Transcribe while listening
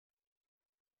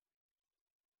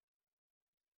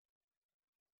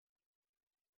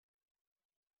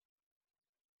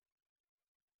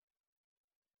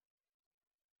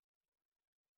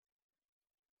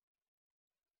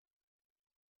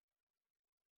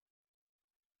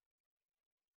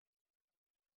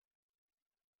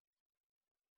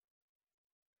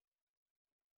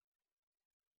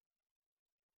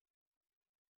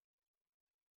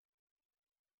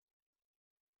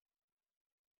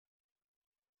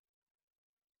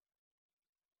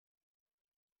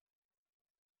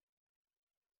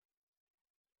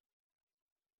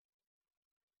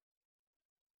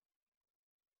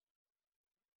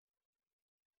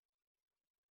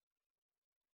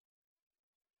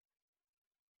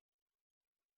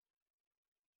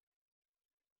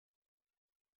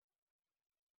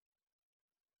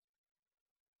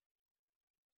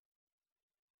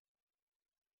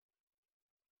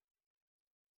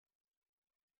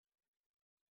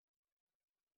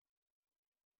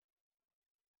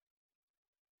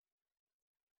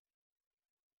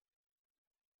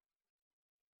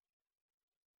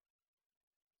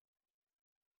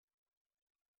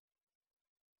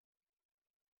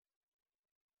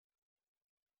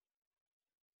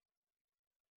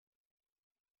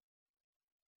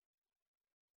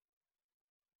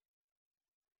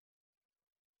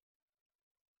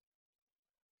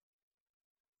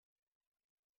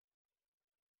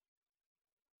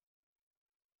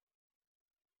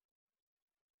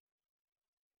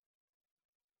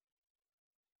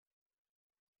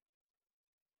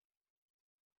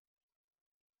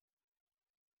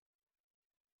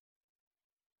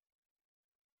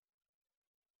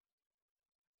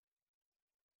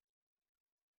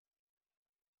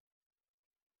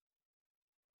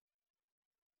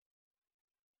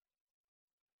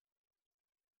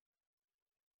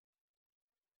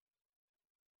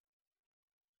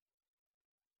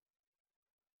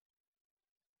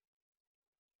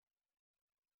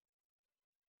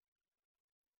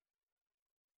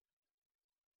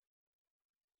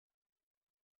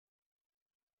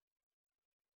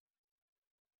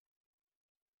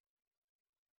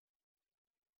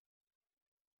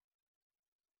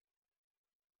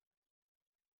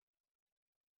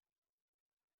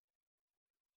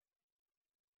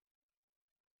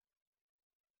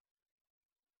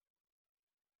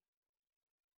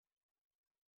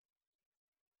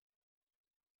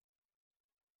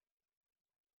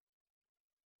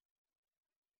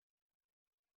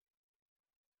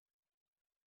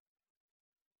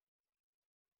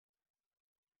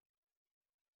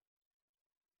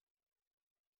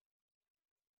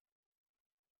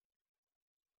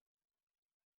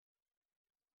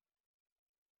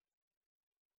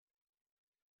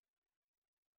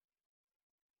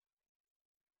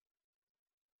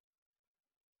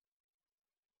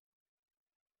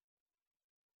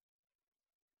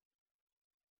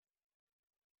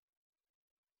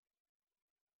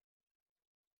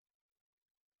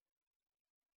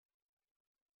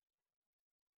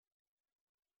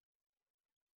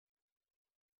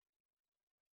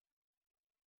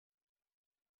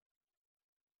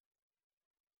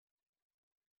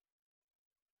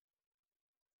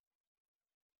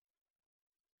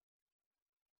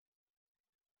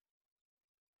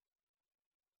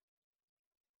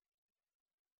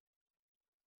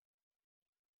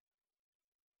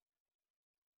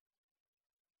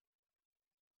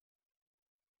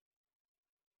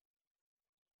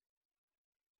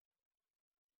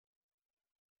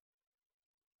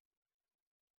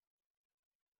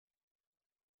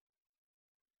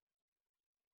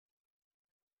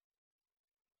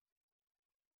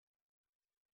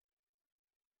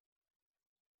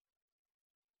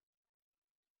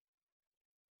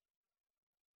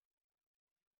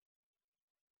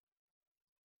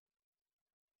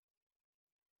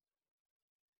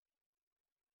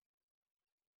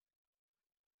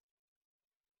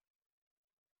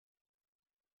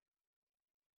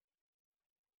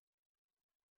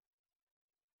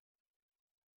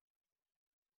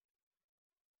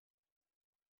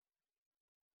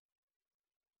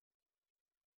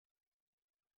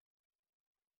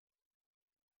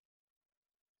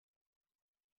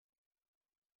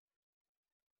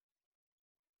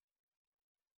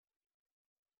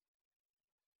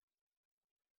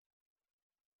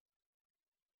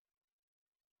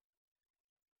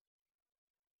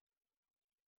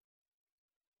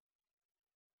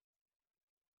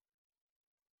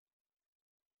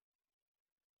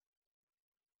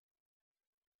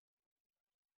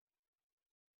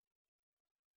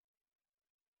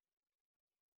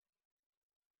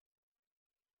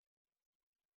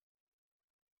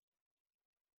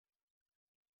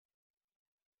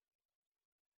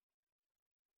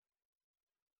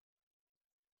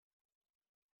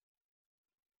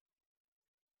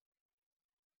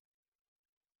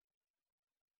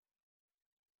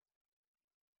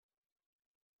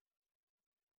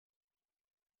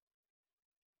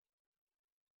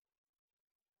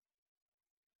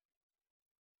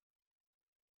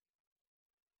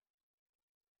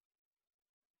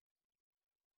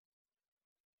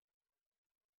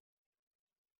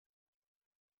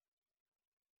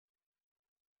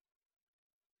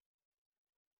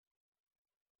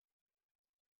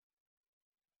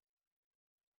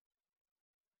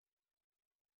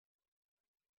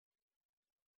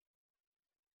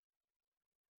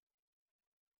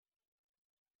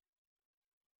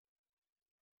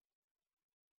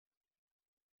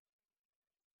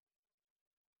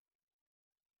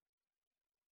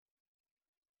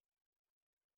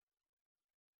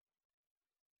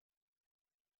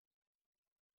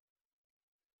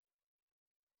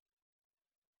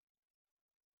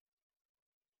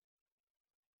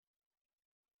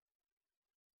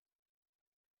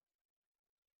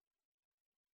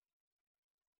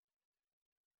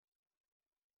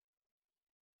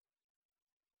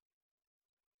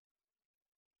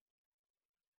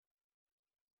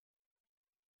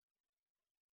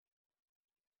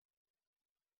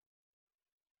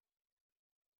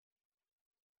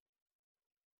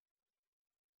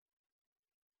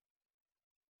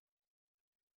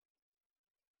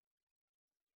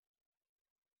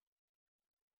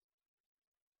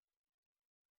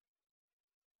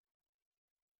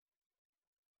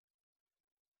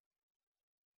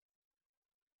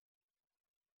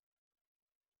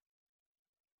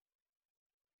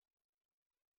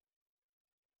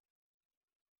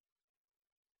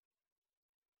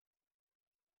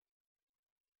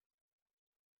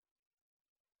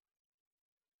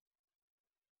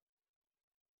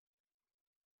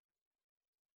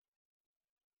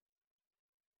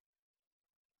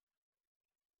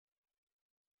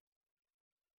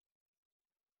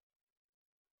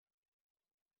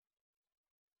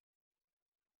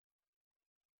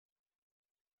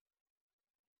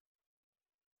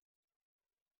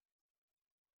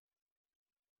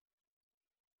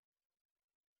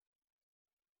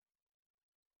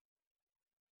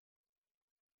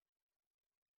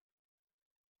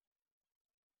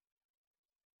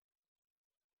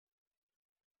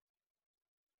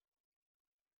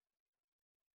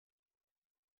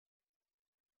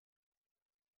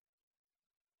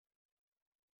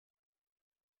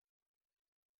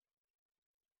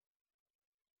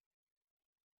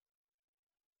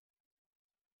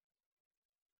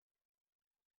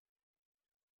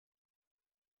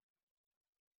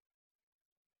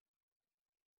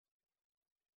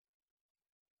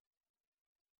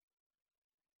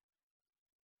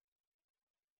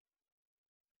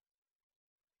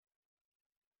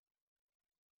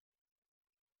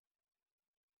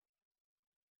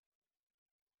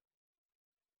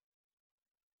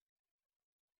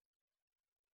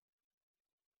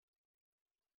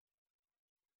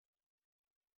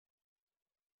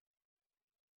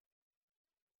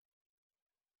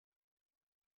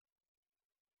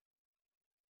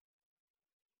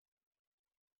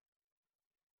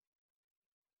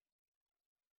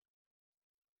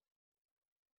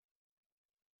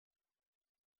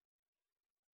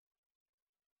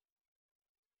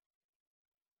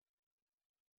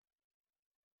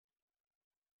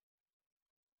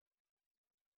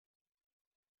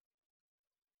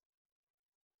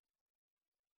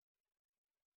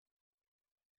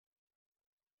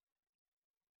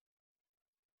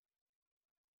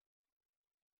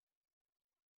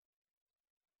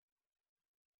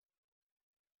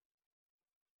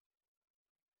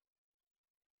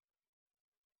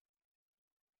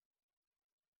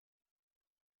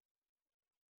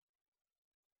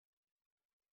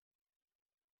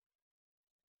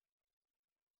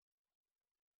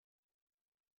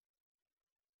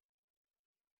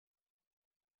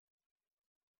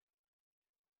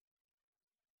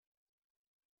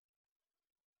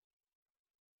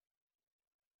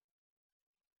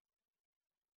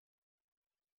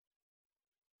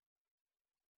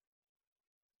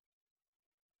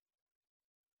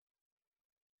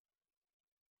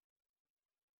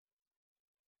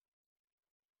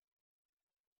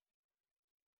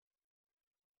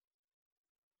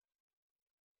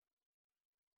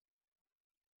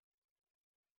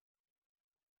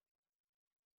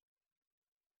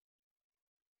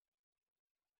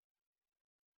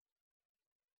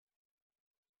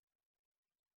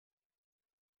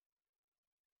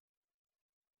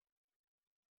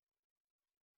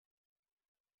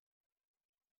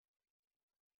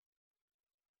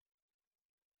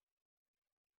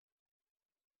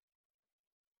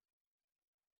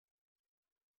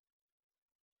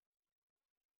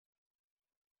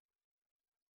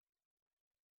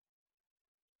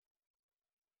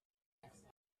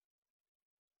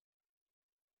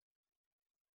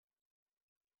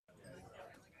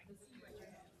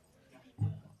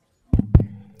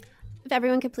If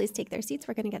everyone could please take their seats,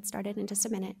 we're going to get started in just a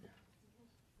minute.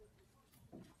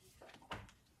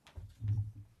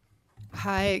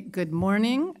 Hi, good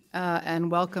morning,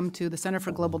 and welcome to the Center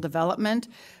for Global Development.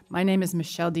 My name is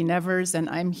Michelle D. Nevers, and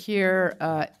I'm here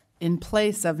in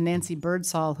place of Nancy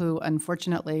Birdsall, who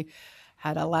unfortunately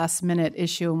had a last-minute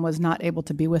issue and was not able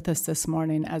to be with us this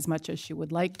morning as much as she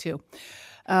would like to.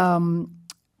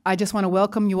 I just want to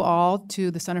welcome you all to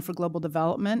the Center for Global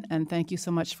Development, and thank you so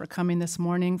much for coming this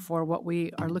morning for what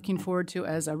we are looking forward to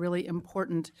as a really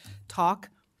important talk.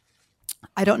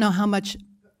 I don't know how much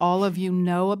all of you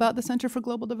know about the Center for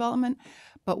Global Development,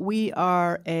 but we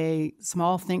are a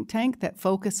small think tank that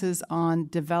focuses on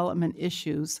development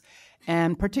issues,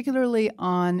 and particularly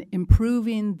on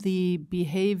improving the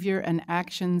behavior and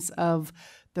actions of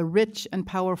the rich and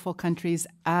powerful countries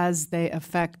as they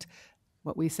affect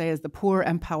what we say is the poor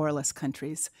and powerless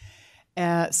countries.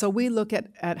 So we look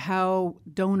at how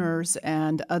donors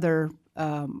and other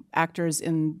actors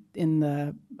in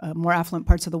the more affluent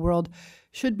parts of the world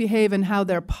should behave and how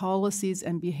their policies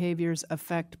and behaviors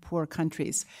affect poor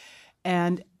countries.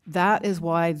 And that is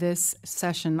why this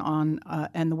session on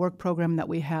and the work program that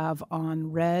we have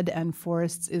on REDD and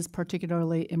forests is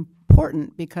particularly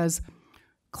important, because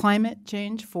climate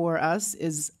change for us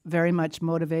is very much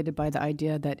motivated by the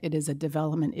idea that it is a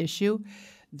development issue,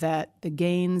 that the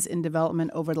gains in development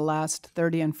over the last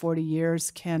 30 and 40 years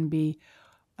can be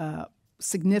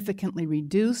significantly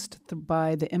reduced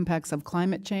by the impacts of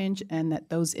climate change, and that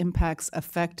those impacts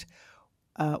affect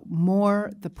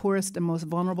more the poorest and most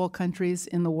vulnerable countries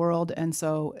in the world. And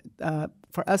so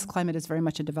for us, climate is very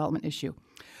much a development issue.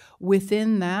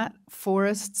 Within that,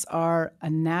 forests are a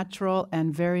natural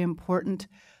and very important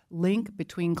link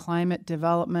between climate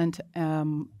development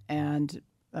and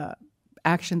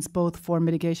actions both for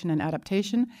mitigation and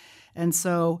adaptation. And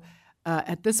so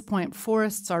at this point,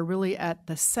 forests are really at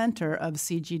the center of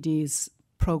CGD's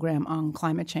program on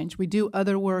climate change. We do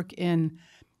other work in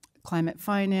climate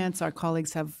finance. Our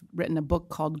colleagues have written a book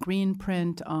called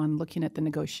Greenprint on looking at the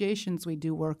negotiations. We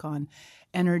do work on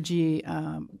energy,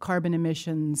 carbon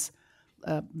emissions,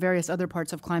 various other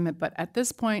parts of climate. But at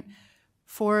this point,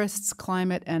 forests,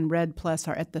 climate, and REDD Plus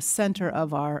are at the center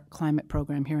of our climate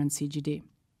program here in CGD.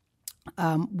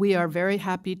 We are very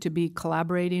happy to be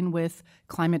collaborating with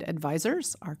climate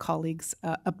advisors, our colleagues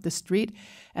up the street,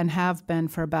 and have been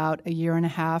for about a year and a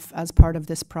half as part of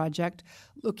this project,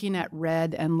 looking at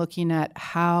REDD and looking at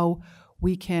how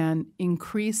we can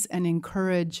increase and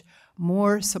encourage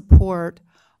more support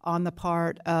on the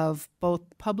part of both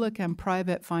public and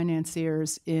private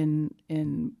financiers in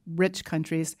rich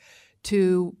countries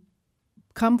to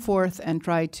come forth and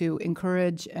try to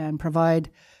encourage and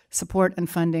provide support and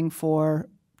funding for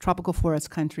tropical forest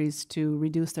countries to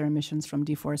reduce their emissions from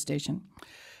deforestation.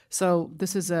 So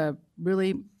this is a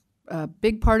really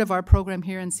big part of our program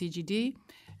here in CGD,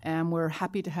 and we're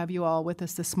happy to have you all with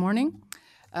us this morning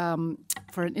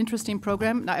for an interesting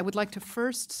program. Now, I would like to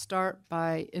first start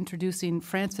by introducing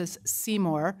Frances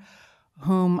Seymour,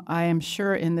 whom I am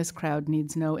sure in this crowd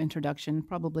needs no introduction,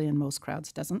 probably in most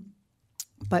crowds doesn't.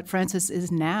 But Frances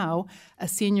is now a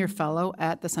senior fellow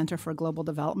at the Center for Global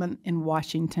Development in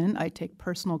Washington. I take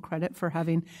personal credit for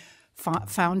having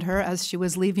found her as she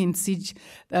was leaving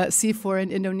C4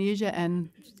 in Indonesia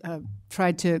and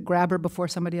tried to grab her before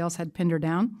somebody else had pinned her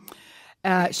down.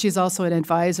 She's also an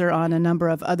advisor on a number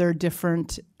of other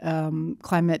different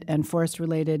climate and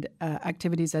forest-related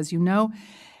activities, as you know.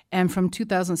 And from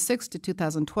 2006 to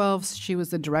 2012, she was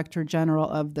the Director General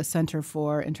of the Center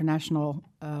for International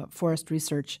Forest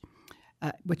Research,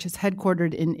 which is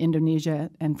headquartered in Indonesia.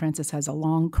 And Frances has a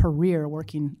long career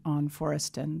working on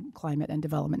forest and climate and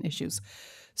development issues.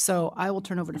 So I will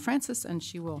turn over to Frances, and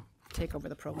she will take over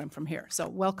the program from here. So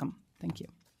welcome. Thank you.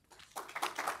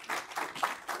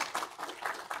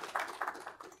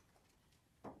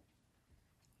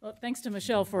 Well, thanks to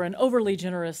Michelle for an overly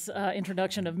generous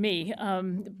introduction of me,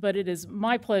 but it is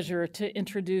my pleasure to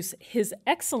introduce His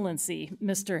Excellency,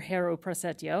 Mr. Heru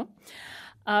Prasetyo.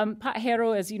 Pak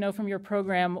Heru, as you know from your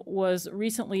program, was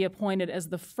recently appointed as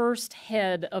the first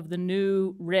head of the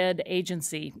new REDD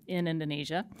agency in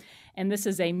Indonesia, and this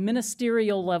is a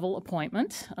ministerial level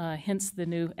appointment, hence the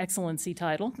new excellency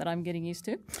title that I'm getting used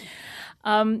to.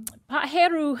 Pak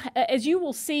Heru, as you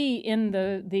will see in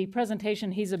the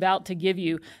presentation he's about to give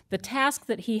you, the task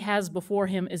that he has before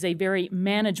him is a very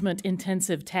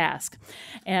management-intensive task.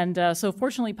 And so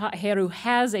fortunately, Pak Heru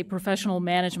has a professional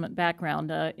management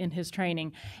background in his training.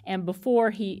 engineering, and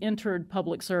before he entered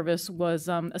public service was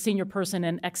a senior person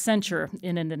in Accenture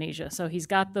in Indonesia. So he's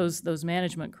got those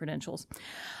management credentials.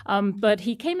 But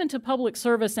he came into public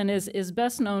service and is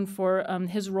best known for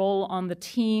his role on the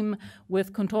team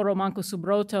with Kuntoro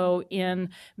Mangkusubroto in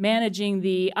managing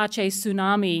the Aceh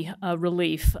tsunami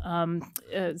relief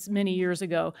many years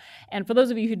ago. And for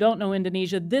those of you who don't know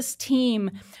Indonesia, this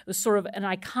team was sort of an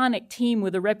iconic team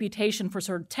with a reputation for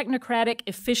sort of technocratic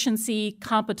efficiency,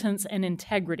 competence, and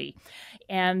integrity.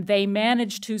 And they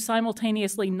managed to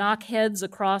simultaneously knock heads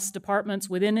across departments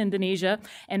within Indonesia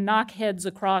and knock heads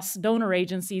across donor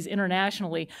agencies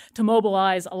internationally to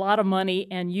mobilize a lot of money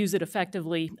and use it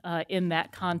effectively in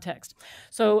that context.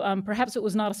 So perhaps it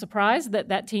was not a surprise that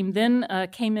that team then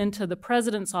came into the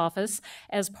president's office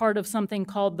as part of something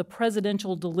called the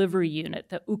Presidential Delivery Unit,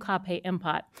 the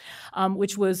UKP4,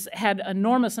 which had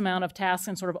enormous amount of tasks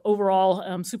and sort of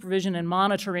overall supervision and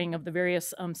monitoring of the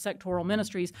various sectoral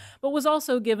ministries, but was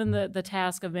also given the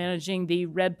task of managing the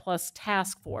REDD Plus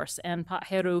task force. And Pak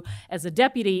Heru, as a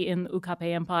deputy in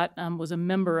UKP4, was a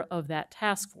member of that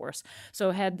task force.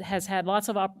 So has had lots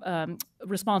of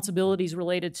responsibilities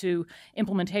related to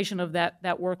implementation of that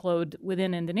workload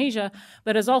within Indonesia,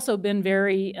 but has also been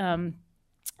very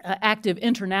active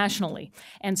internationally,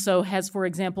 and so has, for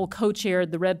example,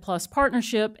 co-chaired the REDD Plus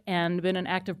partnership and been an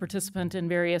active participant in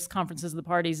various conferences of the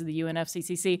parties of the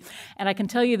UNFCCC. And I can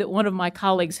tell you that one of my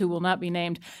colleagues, who will not be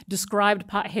named, described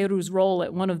Pak Heru's role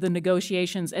at one of the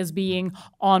negotiations as being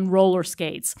on roller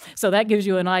skates. So that gives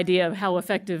you an idea of how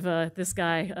effective this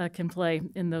guy can play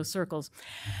in those circles.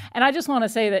 And I just want to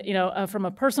say that, you know, from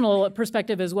a personal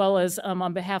perspective, as well as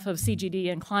on behalf of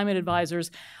CGD and climate advisors,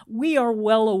 we are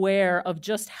well aware of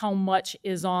just how much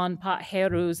is on Pak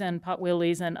Heru's and Pak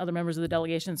Willy's and other members of the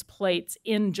delegation's plates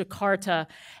in Jakarta,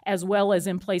 as well as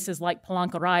in places like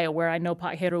Palangkaraya, where I know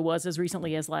Pak Heru was as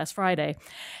recently as last Friday.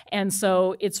 And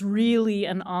so it's really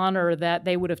an honor that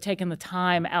they would have taken the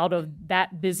time out of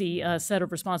that busy set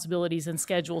of responsibilities and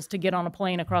schedules to get on a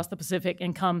plane across the Pacific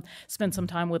and come spend some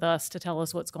time with us to tell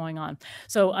us what's going on.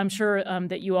 So I'm sure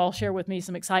that you all share with me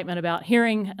some excitement about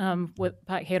hearing what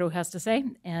Pak Heru has to say,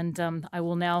 and I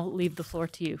will now leave the floor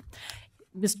to you.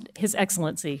 His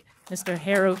Excellency, Mr.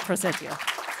 Heru Prasetyo.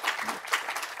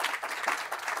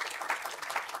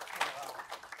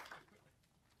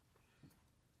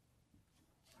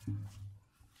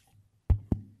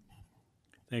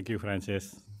 Thank you,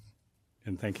 Francis,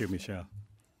 and thank you, Michelle.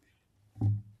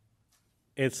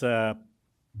 It's a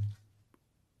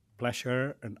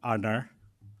pleasure and honor,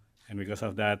 and because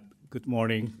of that, good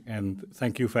morning, and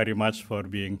thank you very much for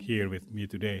being here with me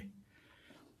today.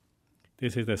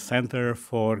 This is the Center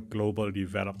for Global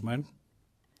Development.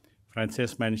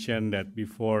 Francis mentioned that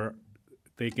before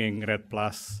taking REDD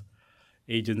Plus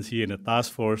agency and the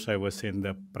task force, I was in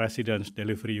the President's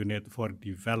Delivery Unit for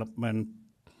Development,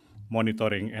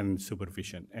 Monitoring and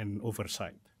Supervision and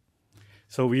Oversight.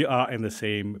 So we are on the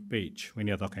same page when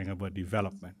you're talking about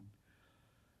development.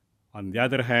 On the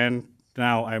other hand,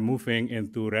 now I'm moving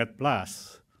into REDD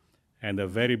Plus, and a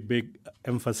very big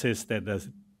emphasis that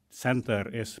the center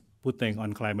is putting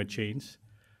on climate change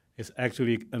is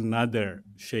actually another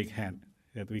shake hand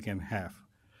that we can have.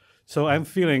 So I'm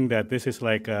feeling that this is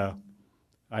like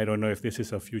I don't know if this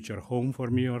is a future home for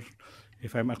me or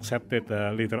if I'm accepted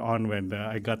later on when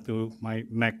I got to my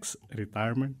next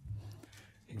retirement.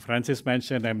 Francis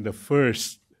mentioned I'm the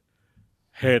first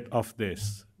head of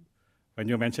this. When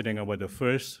you're mentioning about the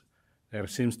first, there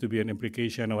seems to be an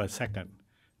implication of a second.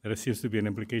 There seems to be an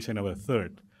implication of a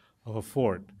third, of a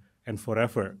fourth, and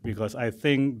forever, because I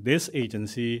think this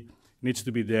agency needs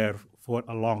to be there for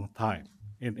a long time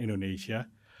in Indonesia,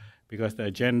 because the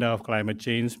agenda of climate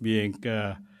change being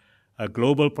a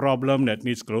global problem that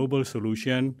needs global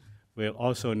solution will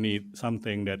also need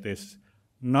something that is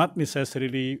not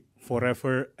necessarily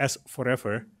forever,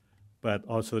 but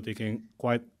also taking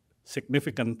quite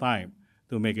significant time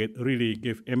to make it really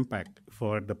give impact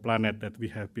for the planet that we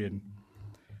have been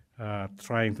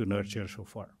trying to nurture so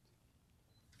far.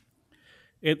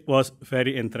 It was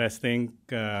very interesting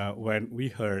when we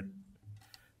heard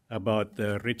about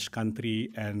the rich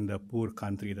country and the poor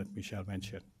country that Michelle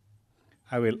mentioned.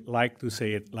 I would like to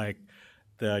say it like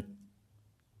the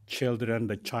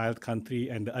child country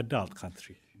and the adult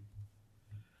country.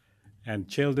 And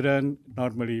children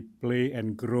normally play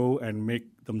and grow and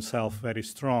make themselves very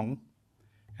strong.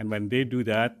 And when they do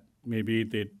that, maybe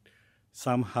they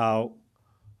somehow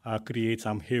create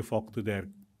some havoc to their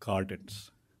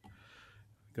gardens,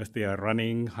 because they are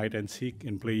running hide and seek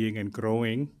and playing and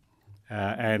growing.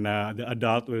 And the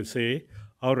adult will say,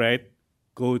 all right,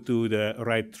 go to the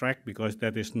right track because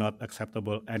that is not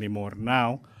acceptable anymore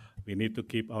now. We need to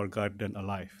keep our garden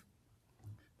alive.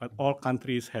 But all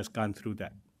countries has gone through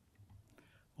that.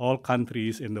 All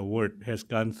countries in the world has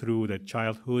gone through the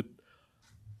childhood,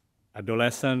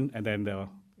 adolescent, and then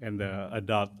the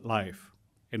adult life.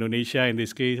 Indonesia, in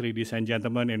this case, ladies and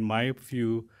gentlemen, in my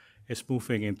view, is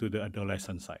moving into the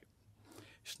adolescent side.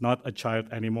 It's not a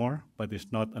child anymore, but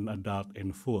it's not an adult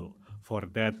in full for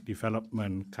that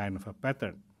development kind of a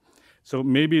pattern. So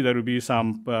maybe there will be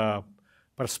some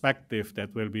perspective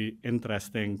that will be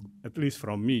interesting, at least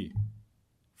for me,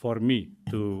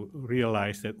 to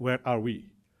realize that where are we?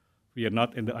 We are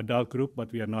not in the adult group,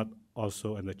 but we are not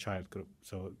also in the child group.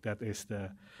 So that is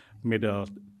the middle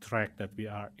track that we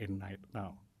are in right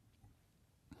now.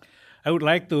 I would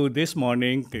like to, this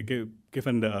morning,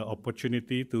 given the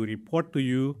opportunity, to report to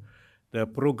you the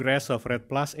progress of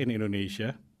REDD+ in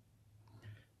Indonesia,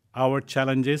 our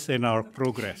challenges and our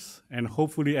progress. And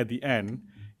hopefully at the end,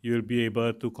 you'll be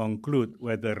able to conclude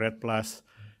whether REDD+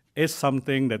 is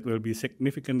something that will be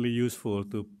significantly useful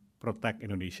to protect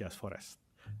Indonesia's forest,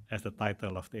 as the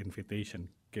title of the invitation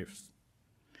gives.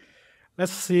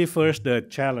 Let's see first the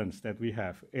challenge that we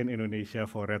have in Indonesia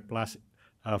for REDD+,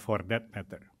 for that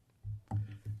matter.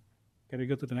 Can we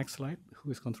go to the next slide?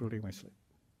 Who is controlling my slide?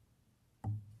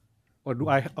 Or do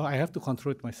I have to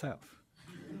control it myself?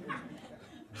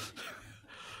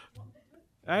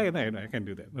 I can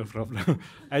do that, no problem.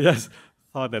 I just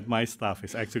thought that my staff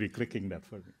is actually clicking that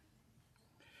for me.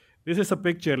 This is a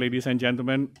picture, ladies and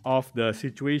gentlemen, of the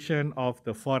situation of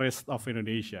the forest of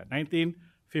Indonesia,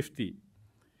 1950.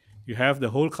 You have the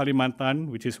whole Kalimantan,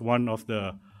 which is one of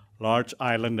the large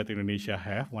islands that Indonesia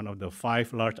have, one of the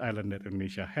 5 large islands that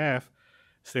Indonesia have,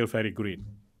 still very green.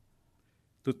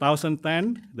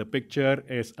 2010, the picture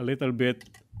is a little bit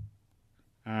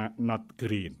not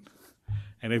green.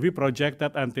 And if we project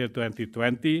that until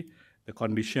 2020, the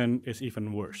condition is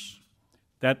even worse.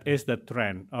 That is the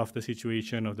trend of the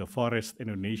situation of the forest in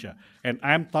Indonesia. And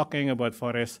I'm talking about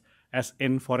forest as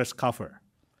in forest cover,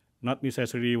 not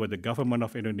necessarily what the government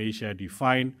of Indonesia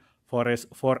defined forest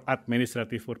for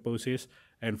administrative purposes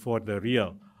and for the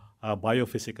real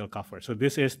biophysical cover. So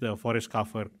this is the forest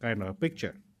cover kind of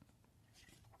picture.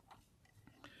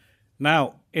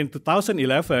 Now, in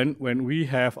 2011, when we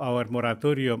have our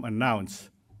moratorium announced,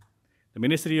 the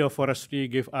Ministry of Forestry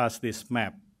gave us this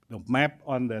map. The map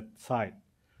on that side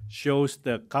shows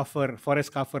the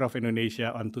forest cover of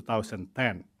Indonesia on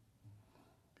 2010,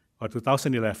 or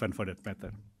 2011 for that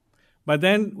matter. But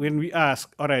then when we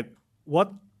ask, all right,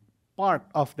 what part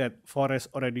of that forest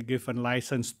already given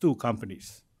license to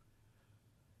companies?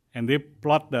 And they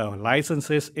plot the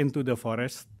licenses into the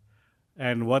forest,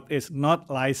 and what is not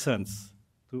licensed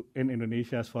in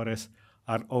Indonesia's forest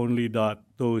are only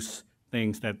those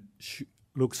things that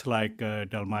looks like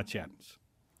Dalmatians.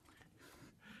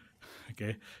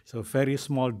 Okay, so very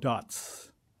small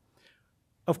dots.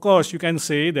 Of course, you can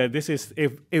say that this is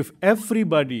if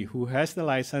everybody who has the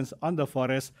license on the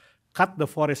forest cut the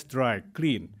forest dry,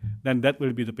 clean, then that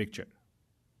will be the picture.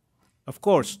 Of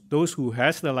course, those who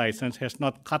has the license has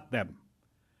not cut them.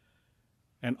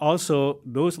 And also,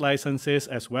 those licenses,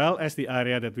 as well as the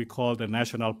area that we call the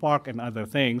national park and other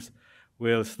things,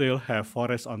 will still have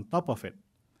forests on top of it.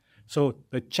 So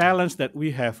the challenge that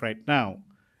we have right now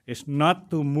is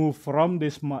not to move from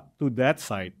this to that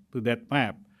side, to that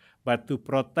map, but to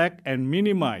protect and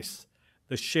minimize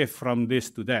the shift from this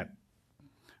to that.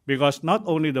 Because not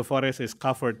only the forest is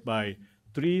covered by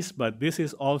trees, but this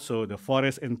is also the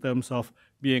forest in terms of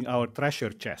being our treasure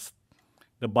chest.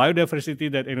 The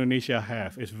biodiversity that Indonesia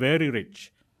has is very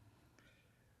rich.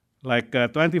 Like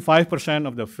 25%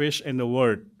 of the fish in the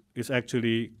world is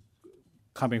actually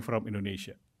coming from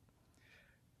Indonesia.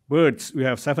 Birds, we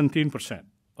have 17%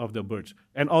 of the birds,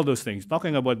 and all those things.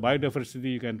 Talking about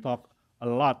biodiversity, you can talk a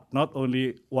lot, not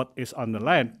only what is on the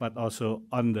land, but also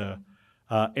on the,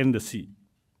 in the sea.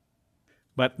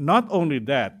 But not only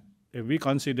that, if we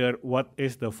consider what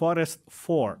is the forest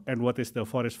for and what is the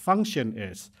forest function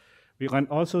is, we can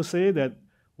also say that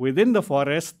within the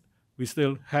forest, we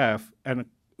still have and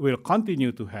will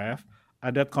continue to have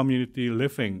other community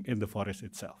living in the forest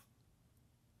itself.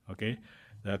 Okay,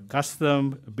 the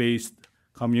custom-based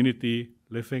community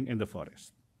living in the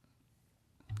forest.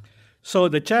 So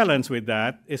the challenge with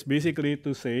that is basically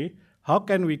to say, how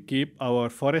can we keep our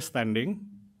forest standing?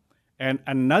 And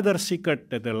another secret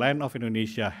that the land of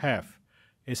Indonesia have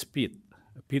is peat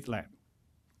land.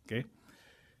 Okay.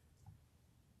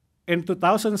 In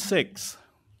 2006,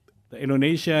 the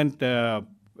Indonesian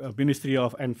Ministry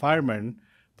of Environment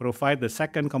provide the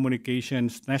second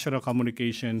national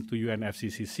communication to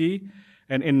UNFCCC.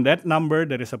 And in that number,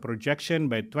 there is a projection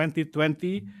by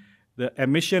 2020, the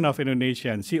emission of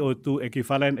Indonesian CO2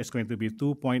 equivalent is going to be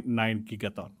 2.9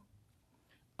 gigaton.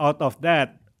 Out of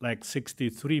that, like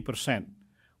 63%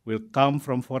 will come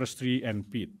from forestry and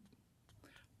peat,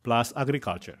 plus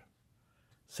agriculture.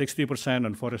 60%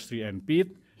 on forestry and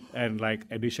peat, and like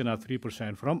additional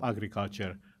 3% from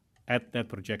agriculture at that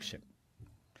projection.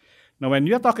 Now, when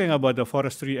you're talking about the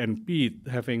forestry and peat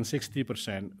having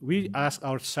 60%, we ask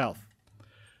ourselves,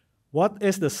 what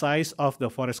is the size of the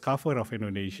forest cover of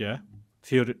Indonesia,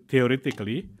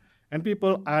 theoretically? And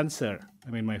people answer,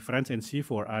 I mean, my friends in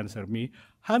C4 answer me,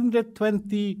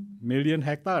 120 million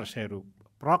hectares, Heru,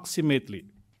 approximately.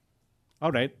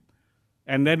 All right.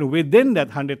 And then within that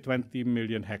 120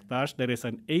 million hectares, there is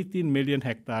an 18 million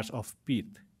hectares of peat.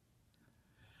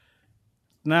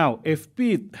 Now, if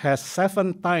peat has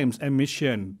 7 times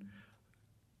emission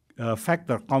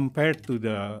factor compared to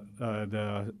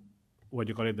the what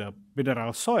you call it, the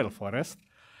mineral soil forest,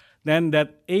 then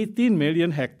that 18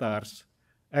 million hectares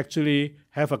actually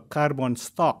have a carbon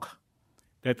stock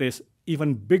that is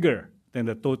even bigger than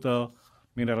the total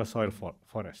mineral soil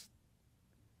forest.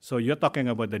 So you're talking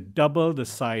about the double the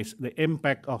size, the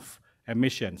impact of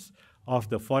emissions of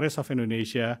the forests of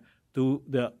Indonesia to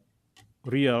the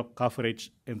real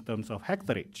coverage in terms of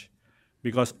hectareage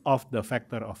because of the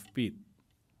factor of peat.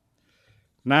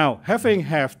 Now, having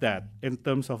have that in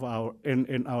terms of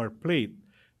in our plate,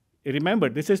 remember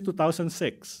this is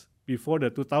 2006, before the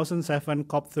 2007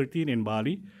 COP13 in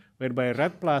Bali, whereby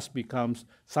REDD+ becomes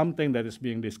something that is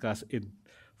being discussed in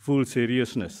full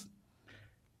seriousness.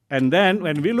 And then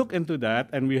when we look into that,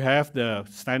 and we have the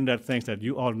standard things that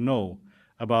you all know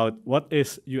about what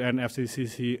is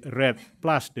UNFCCC REDD+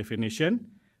 definition,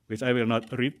 which I will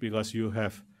not read because you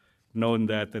have known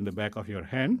that in the back of your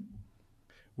hand.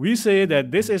 We say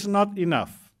that this is not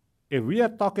enough. If we are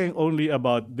talking only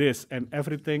about this and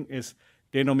everything is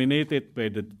denominated by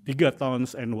the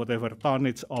gigatons and whatever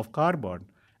tonnage of carbon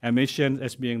emissions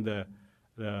as being the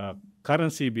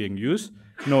currency being used,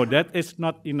 no, that is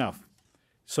not enough.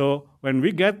 So when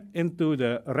we get into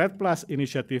the REDD+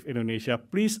 initiative in Indonesia,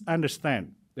 please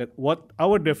understand that what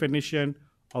our definition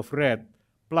of REDD+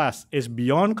 is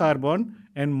beyond carbon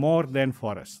and more than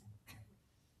forest.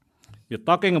 We're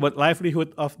talking about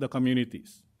livelihood of the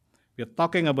communities. We're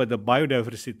talking about the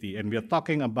biodiversity, and we're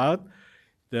talking about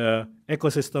the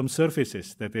ecosystem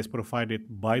services that is provided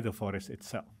by the forest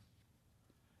itself.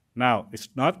 Now, it's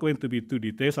not going to be too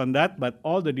details on that, but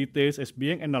all the details is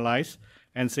being analyzed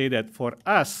and say that for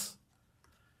us,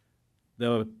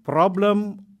 the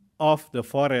problem of the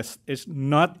forest is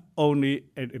not only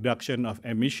a reduction of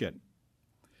emission.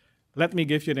 Let me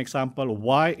give you an example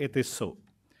why it is so.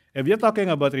 If you're talking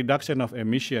about reduction of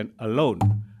emission alone,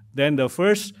 then the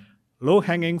first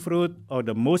low-hanging fruit or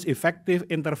the most effective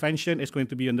intervention is going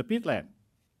to be on the peatland,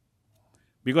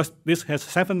 because this has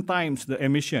 7 times the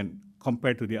emission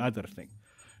compared to the other thing.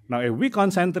 Now, if we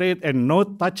concentrate and no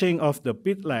touching of the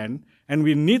peatland, and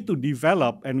we need to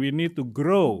develop and we need to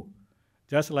grow,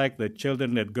 just like the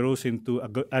children that grows into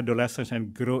adolescence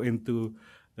and grow into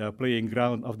the playing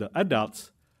ground of the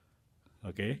adults,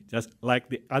 okay, just like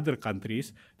the other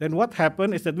countries, then what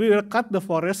happens is that we will cut the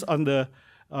forest on the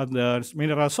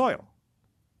mineral soil.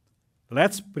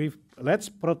 Let's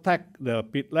protect the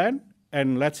peatland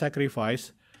and let's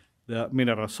sacrifice the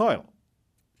mineral soil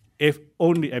if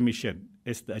only emission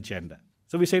is the agenda.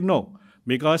 So we say no,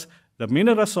 because the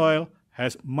mineral soil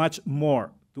has much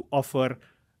more to offer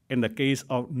in the case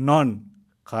of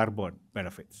non-carbon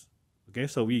benefits. Okay,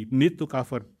 so we need to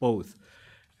cover both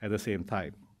at the same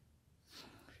time.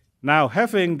 Now,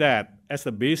 having that as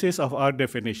the basis of our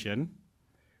definition,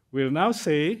 we'll now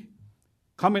say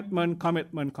commitment,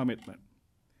 commitment, commitment.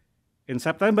 In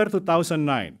September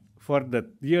 2009, for the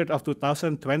year of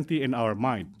 2020 in our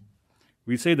mind,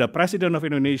 we say the President of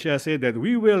Indonesia said that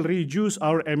we will reduce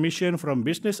our emission from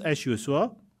business as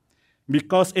usual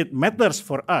because it matters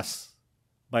for us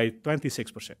by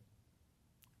 26%.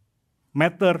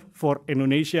 Matter for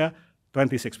Indonesia,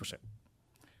 26%.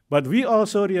 But we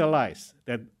also realize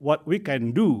that what we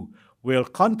can do will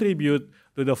contribute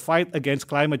to the fight against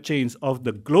climate change of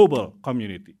the global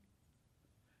community.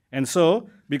 And so,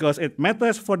 because it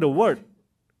matters for the world,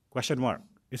 question mark,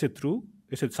 is it true?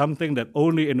 Is it something that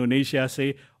only Indonesia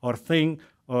say or think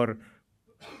or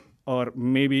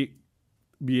maybe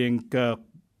being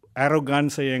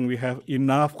arrogant saying we have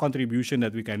enough contribution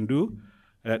that we can do,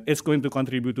 that it's going to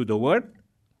contribute to the world?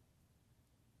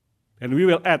 And we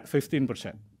will add 15%.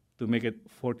 To make it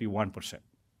 41%.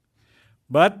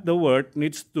 But the world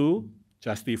needs to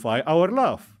justify our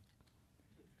love.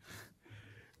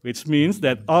 Which means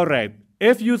that, all right,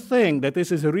 if you think that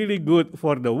this is really good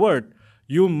for the world,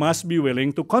 you must be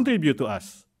willing to contribute to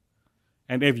us.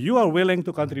 And if you are willing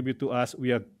to contribute to us,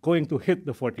 we are going to hit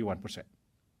the 41%.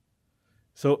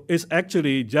 So it's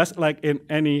actually just like in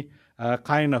any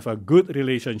kind of a good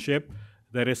relationship,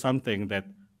 there is something that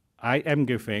I am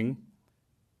giving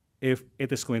if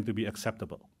it is going to be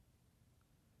acceptable.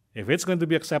 If it's going to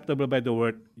be acceptable by the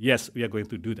world, yes, we are going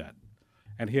to do that.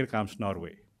 And here comes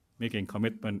Norway, making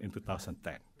commitment in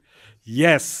 2010.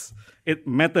 Yes, it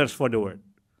matters for the world.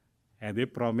 And they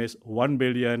promise 1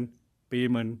 billion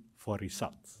payment for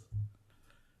results.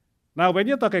 Now, when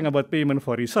you're talking about payment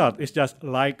for results, it's just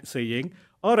like saying,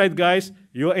 all right, guys,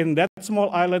 you're in that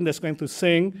small island that's going to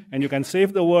sink, and you can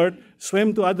save the world,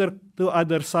 swim to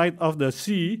other side of the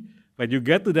sea. When you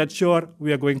get to that shore,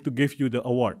 we are going to give you the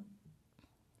award.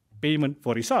 Payment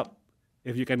for result,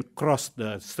 if you can cross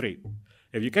the strait.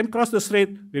 If you can cross the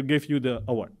strait, we'll give you the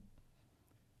award.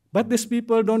 But these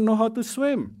people don't know how to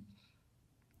swim.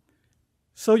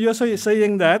 So you're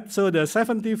saying that, so the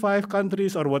 75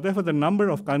 countries or whatever the number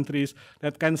of countries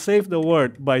that can save the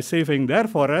world by saving their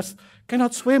forests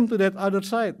cannot swim to that other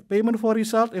side. Payment for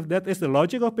result, if that is the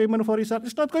logic of payment for result,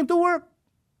 it's not going to work.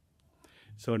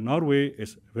 So Norway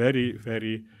is very,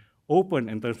 very open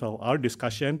in terms of our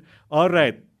discussion. All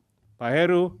right, Pak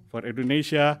Heru, for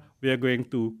Indonesia, we are going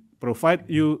to provide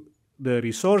you the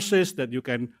resources that you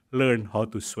can learn how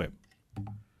to swim.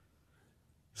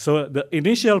 So the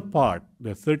initial part,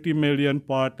 the 30 million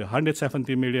part, the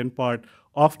 170 million part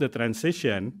of the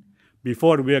transition,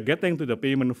 before we are getting to the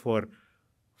payment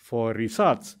for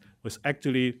results, was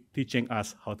actually teaching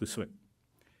us how to swim.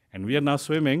 And we are now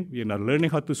swimming, we are now learning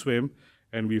how to swim,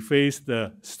 and we face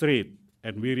the strait,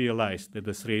 and we realize that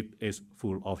the strait is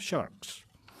full of sharks.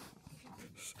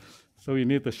 So we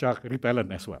need the shark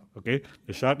repellent as well, okay?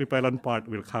 The shark repellent part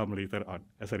will come later on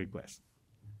as a request.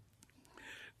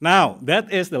 Now,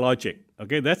 that is the logic,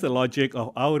 okay? That's the logic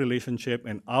of our relationship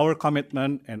and our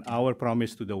commitment and our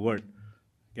promise to the world,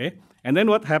 okay? And then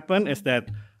what happened is that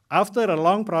after a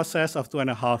long process of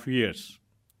 2.5 years,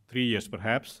 3 years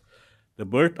perhaps, the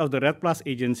birth of the REDD+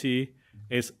 agency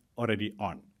is already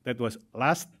on. That was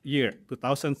last year,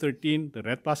 2013, the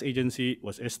REDD+ agency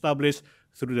was established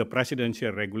through the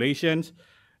presidential regulations,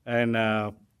 and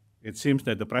it seems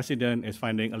that the president is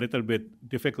finding a little bit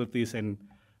difficulties in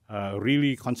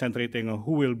really concentrating on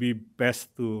who will be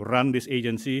best to run this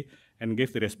agency and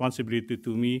give the responsibility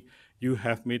to me. You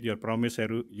have made your promise,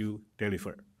 Heru, you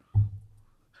deliver.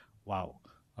 Wow,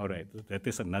 all right, that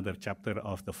is another chapter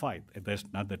of the fight. That's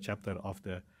another chapter of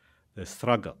the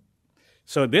struggle.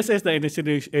 So this is the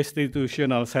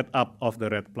institutional setup of the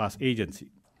REDD+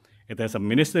 agency. It has a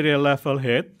ministerial level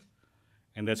head,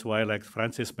 and that's why, like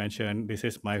Francis mentioned, this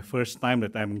is my first time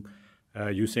that I'm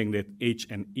using that H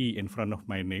and E in front of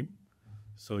my name.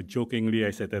 So jokingly,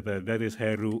 I said that that is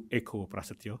Heru Eko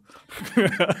Prasetyo.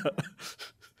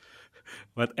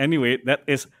 But anyway, that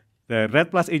is the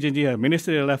REDD+ agency, a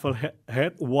ministerial level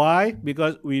head. Why?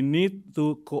 Because we need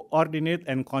to coordinate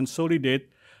and consolidate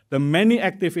the many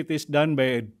activities done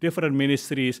by different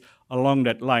ministries along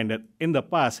that line that in the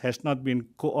past has not been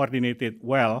coordinated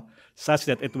well, such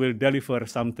that it will deliver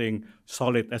something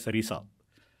solid as a result.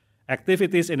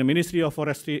 Activities in the Ministry of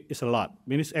Forestry is a lot.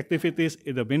 Activities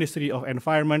in the Ministry of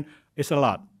Environment is a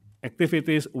lot.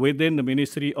 Activities within the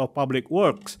Ministry of Public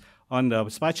Works on the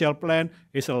spatial plan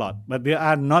is a lot, but they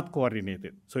are not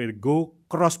coordinated. So it go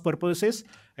cross purposes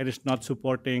and it's not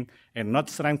supporting and not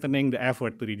strengthening the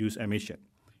effort to reduce emission.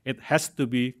 It has to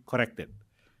be corrected.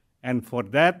 And for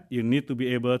that, you need to be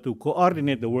able to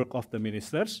coordinate the work of the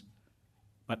ministers,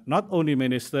 but not only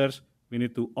ministers, we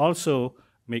need to also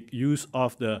make use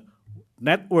of the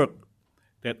network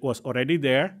that was already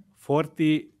there,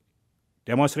 40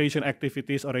 demonstration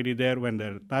activities already there when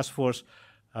the task force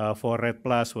for REDD+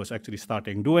 was actually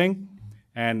starting doing,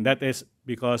 and that is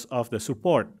because of the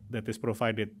support that is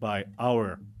provided by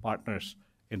our partners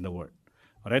in the world.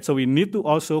 All right, so we need to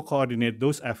also coordinate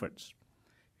those efforts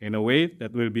in a way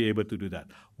that we'll be able to do that.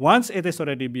 Once it is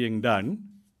already being done,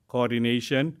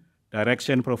 coordination,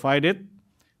 direction provided,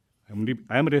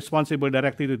 I'm responsible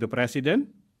directly to the president,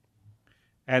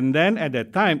 and then at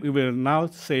that time, we will now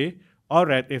say, all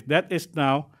right, if that is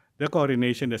now the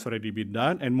coordination that's already been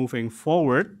done and moving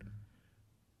forward,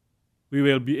 we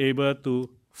will be able to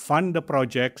fund the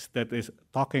projects that is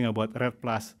talking about REDD+,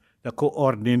 the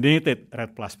coordinated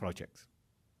REDD+ projects.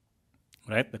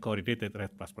 Right, the coordinated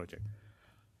REDD+ project.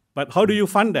 But how do you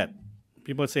fund that?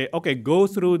 People say, okay, go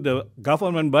through the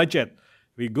government budget.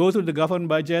 We go through the government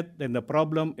budget, then the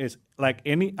problem is like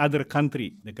any other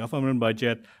country, the government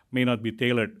budget may not be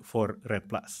tailored for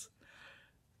REDD+.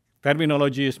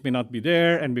 terminologies may not be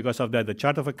there, and because of that, the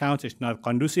chart of accounts is not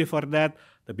conducive for that.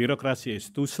 The bureaucracy is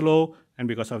too slow, and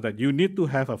because of that, you need to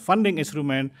have a funding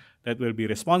instrument that will be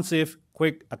responsive,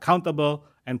 quick, accountable,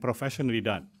 and professionally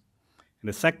done. And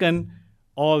the second,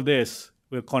 all this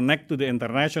will connect to the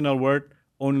international world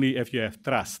only if you have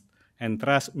trust. And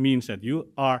trust means that you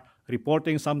are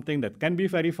reporting something that can be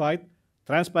verified,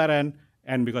 transparent,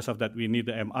 and because of that, we need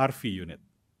the MRV unit.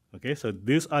 Okay, so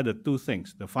these are the two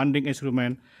things, the funding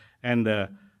instrument and the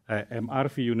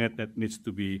MRV unit that needs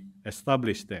to be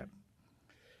established there.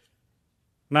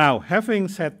 Now, having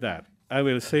said that, I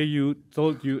will tell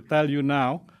you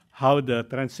now how the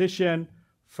transition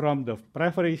from the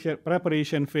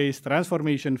preparation phase,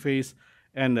 transformation phase,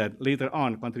 and later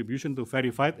on contribution to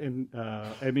verified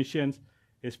emissions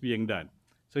is being done.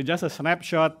 So just a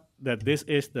snapshot that this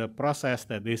is the process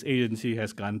that this agency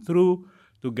has gone through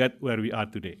to get where we are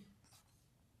today.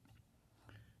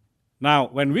 Now,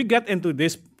 when we get into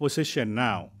this position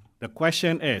now, the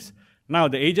question is, now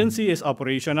the agency is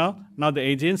operational, now the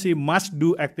agency must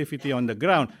do activity on the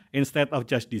ground instead of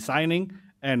just designing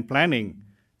and planning.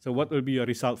 So what will be your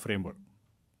result framework?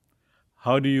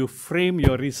 How do you frame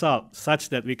your result such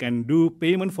that we can do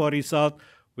payment for result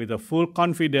with a full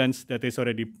confidence that is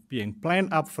already being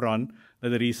planned upfront, that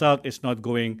the result is not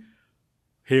going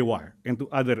haywire into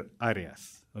other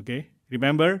areas, okay?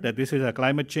 Remember that this is a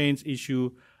climate change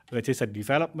issue, which is a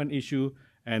development issue,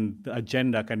 and the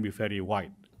agenda can be very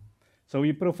wide. So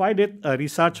we provided a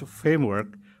research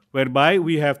framework whereby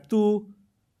we have two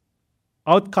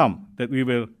outcomes that we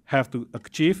will have to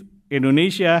achieve.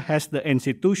 Indonesia has the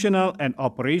institutional and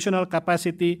operational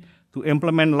capacity to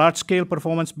implement large-scale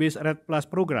performance-based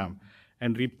REDD+ program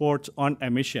and reports on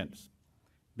emissions.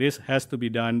 This has to be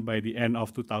done by the end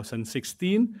of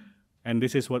 2016, and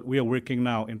this is what we are working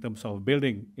now in terms of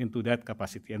building into that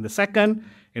capacity. And the second,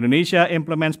 Indonesia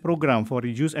implements program for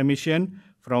reduced emission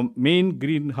from main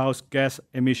greenhouse gas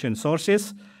emission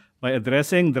sources by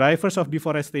addressing drivers of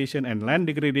deforestation and land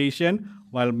degradation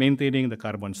while maintaining the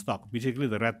carbon stock, basically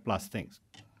the REDD+ things.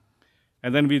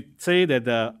 And then we say that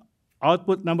the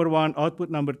output number 1, output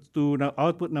number 2, now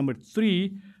output number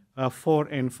 3, 4,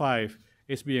 and 5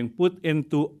 is being put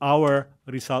into our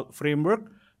result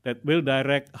framework that will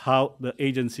direct how the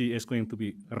agency is going to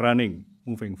be running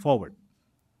moving forward.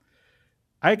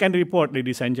 I can report,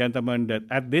 ladies and gentlemen, that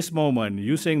at this moment,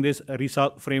 using this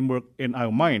result framework in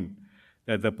our mind,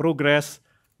 that the progress,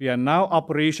 we are now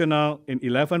operational in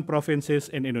 11 provinces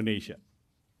in Indonesia.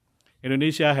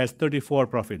 Indonesia has 34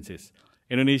 provinces.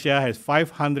 Indonesia has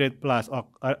 500 plus,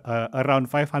 around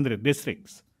 500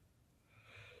 districts.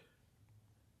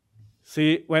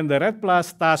 See, when the REDD+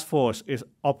 task force is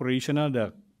operational,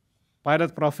 the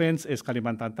pilot province is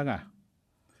Kalimantan Tengah.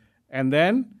 And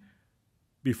then,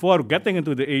 before getting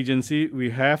into the agency,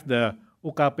 we have the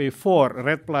UKP 4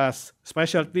 REDD+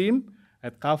 special team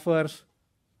that covers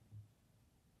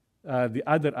the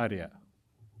other area.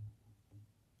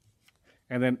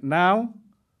 And then now,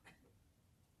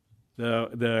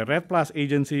 the REDD+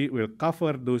 agency will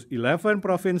cover those 11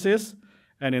 provinces,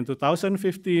 and in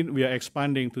 2015, we are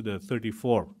expanding to the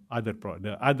 34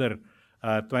 other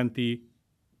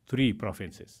 23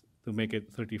 provinces to make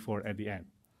it 34 at the end.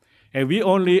 And we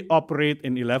only operate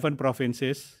in 11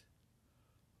 provinces.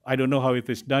 I don't know how it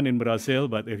is done in Brazil,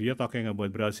 but if you're talking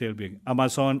about Brazil being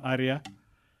Amazon area,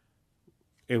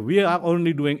 if we are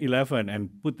only doing 11 and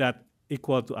put that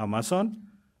equal to Amazon,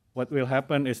 what will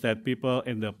happen is that people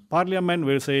in the parliament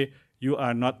will say, you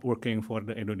are not working for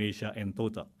the Indonesia in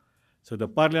total. So the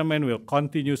parliament will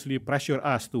continuously pressure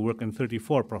us to work in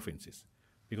 34 provinces,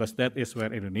 because that is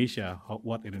where Indonesia,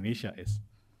 what Indonesia is.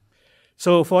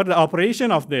 So for the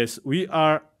operation of this, we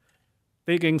are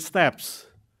taking steps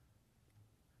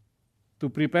to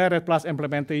prepare REDD+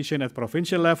 implementation at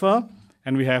provincial level,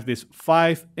 and we have these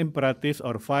 5 imperatives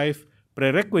or 5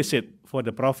 prerequisites for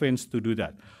the province to do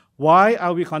that. Why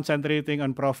are we concentrating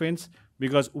on province?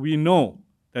 Because we know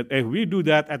that if we do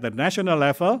that at the national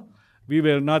level, we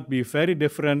will not be very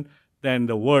different than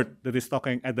the world that is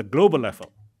talking at the global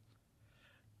level.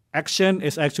 Action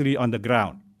is actually on the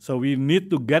ground. So we need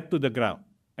to get to the ground.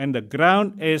 And the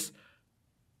ground is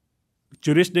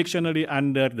jurisdictionally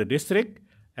under the district,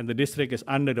 and the district is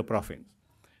under the province.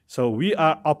 So we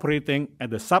are operating at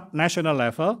the sub-national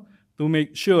level to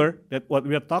make sure that what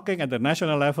we are talking at the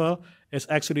national level is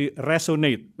actually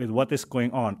resonate with what is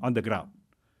going on the ground.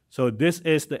 So this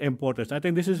is the importance. I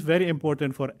think this is very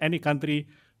important for any country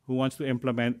who wants to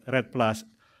implement REDD+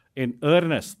 in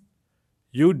earnest.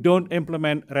 You don't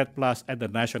implement REDD+ at the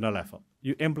national level.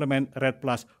 You implement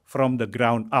REDD+ from the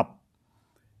ground up.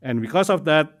 And because of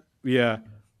that, we are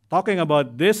talking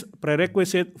about this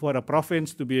prerequisite for a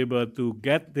province to be able to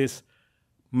get this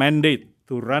mandate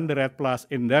to run the REDD+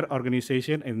 in their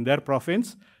organization, in their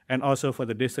province, and also for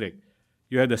the district.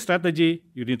 You have the strategy,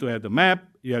 you need to have the map,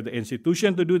 you have the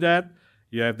institution to do that,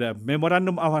 you have the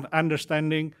memorandum of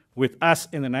understanding with us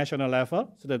in the national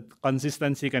level so that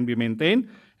consistency can be maintained,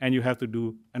 and you have to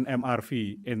do an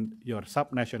MRV in your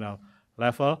subnational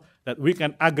level that we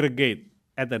can aggregate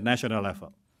at the national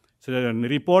level. So that when we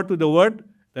report to the world,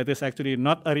 that is actually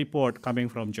not a report coming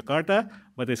from Jakarta,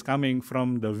 but is coming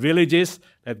from the villages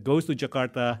that goes to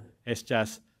Jakarta as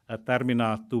just a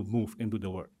terminal to move into the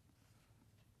world.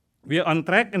 We are on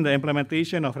track in the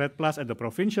implementation of REDD+ at the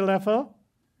provincial level.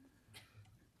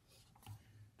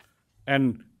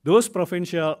 And those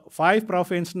provincial, 5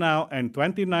 provinces now and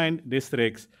 29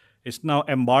 districts is now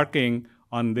embarking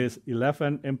on these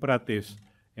 11 imperatives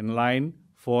in line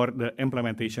for the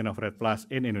implementation of REDD+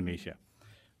 in Indonesia.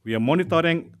 We are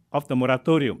monitoring of the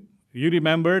moratorium. You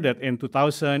remember that in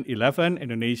 2011,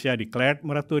 Indonesia declared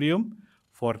moratorium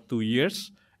for 2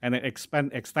 years, and it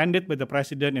extended by the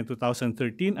president in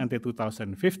 2013 until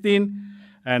 2015,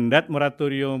 and that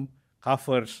moratorium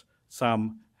covers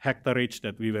some hectareage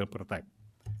that we will protect.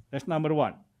 That's number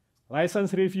 1.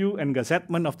 License review and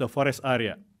gazettement of the forest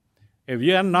area. If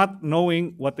we are not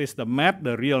knowing what is the map,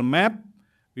 the real map,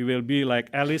 we will be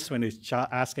like Alice when he's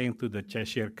asking to the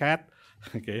Cheshire Cat,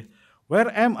 okay,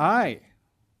 where am I?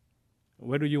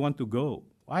 Where do you want to go?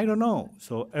 I don't know.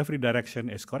 So every direction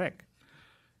is correct.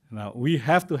 Now, we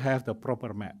have to have the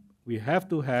proper map. We have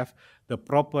to have the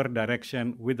proper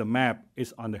direction with the map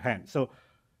is on the hand. So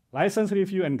license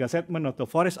review and gazettement of the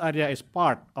forest area is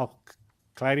part of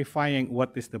clarifying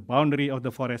what is the boundary of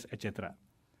the forest, etc.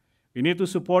 We need to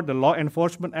support the law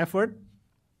enforcement effort,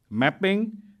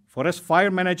 mapping, forest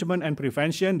fire management and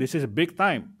prevention. This is big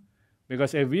time,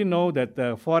 because if we know that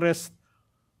the forest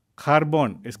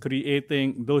carbon is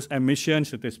creating those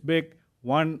emissions that is big,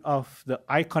 one of the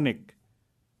iconic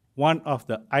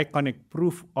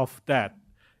proof of that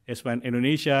is when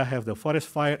Indonesia have the forest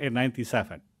fire in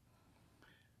 '97.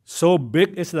 So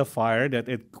big is the fire that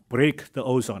it breaks the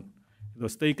ozone. It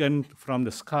was taken from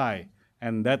the sky,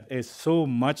 and that is so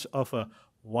much of a,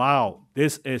 wow,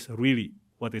 this is really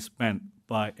what is meant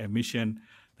by emission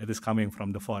that is coming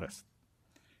from the forest.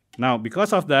 Now,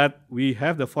 because of that, we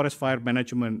have the forest fire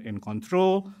management in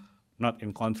control, not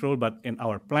in control, but in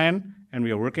our plan, and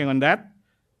we are working on that.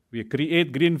 We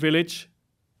create green village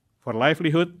for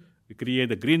livelihood. We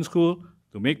create a green school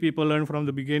to make people learn from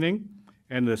the beginning,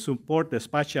 and support the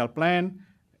spatial plan,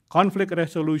 conflict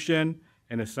resolution,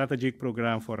 and a strategic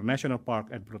program for national park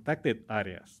and protected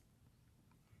areas.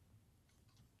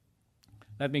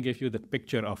 Let me give you the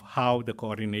picture of how the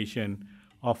coordination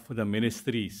of the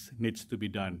ministries needs to be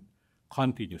done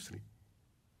continuously.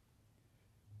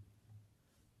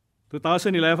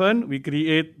 2011, we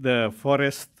create the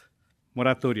forest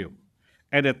moratorium.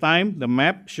 At the time, the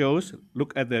map shows,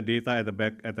 look at the data at the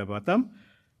back at the bottom,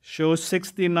 shows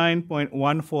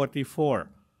 69.144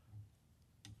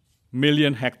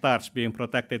 million hectares being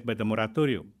protected by the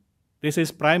moratorium. This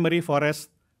is primary forest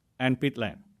and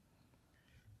peatland.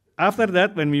 After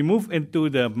that, when we move into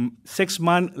the 6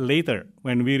 months later,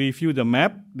 when we review the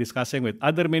map, discussing with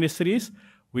other ministries,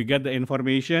 we get the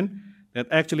information that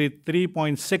actually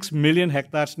 3.6 million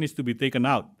hectares needs to be taken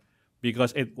out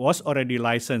because it was already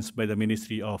licensed by the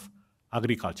Ministry of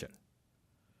Agriculture.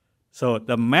 So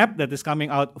the map that is coming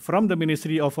out from the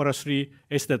Ministry of Forestry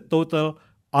is the total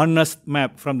honest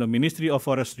map from the Ministry of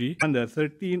Forestry. On the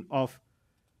 13th of,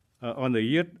 on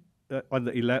the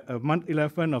month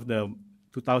 11 of the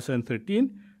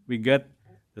 2013, we get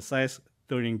the size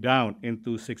turning down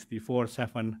into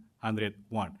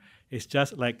 64,701. It's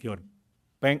just like your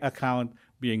bank account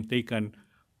being taken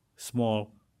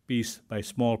small piece by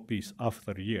small piece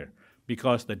after a year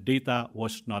because the data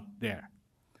was not there.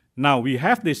 Now we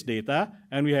have this data,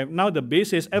 and we have now the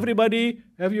basis. Everybody,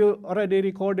 have you already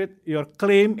recorded your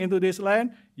claim into this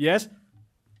land? Yes,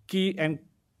 key and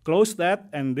close that,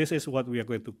 and this is what we are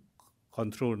going to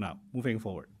control now, moving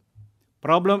forward.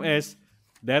 Problem is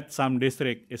that some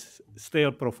district is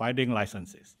still providing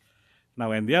licenses. Now,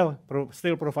 when they are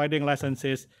still providing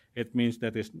licenses, it means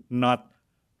that it's not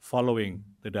following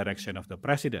the direction of the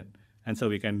president. And so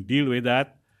we can deal with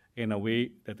that in a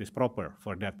way that is proper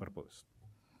for that purpose.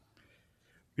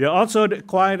 We are also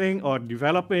acquiring or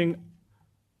developing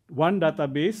one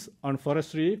database on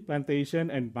forestry, plantation,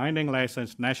 and mining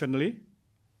license nationally.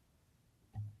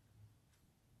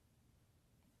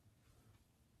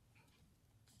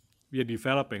 We are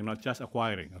developing, not just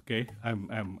acquiring, okay?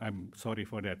 I'm sorry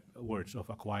for that words of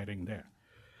acquiring there.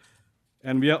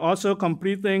 And we are also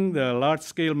completing the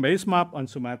large-scale base map on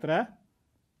Sumatra,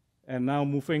 and now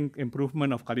moving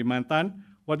improvement of Kalimantan.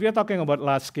 What we are talking about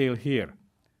large scale here,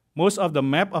 most of the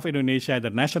map of Indonesia at the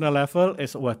national level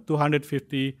is what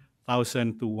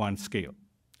 250,000 to 1 scale,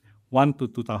 1 to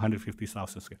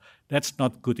 250,000 scale. That's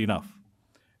not good enough.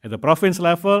 At the province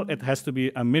level, it has to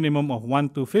be a minimum of 1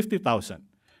 to 50,000.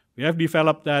 We have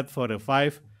developed that for the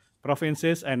 5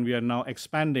 provinces, and we are now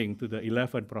expanding to the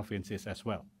 11 provinces as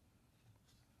well.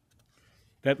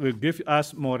 That will give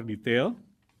us more detail.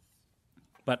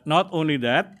 But not only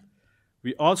that,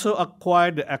 we also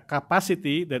acquired a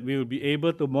capacity that we will be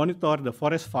able to monitor the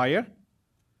forest fire.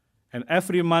 And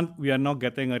every month, we are now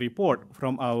getting a report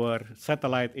from our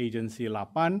satellite agency,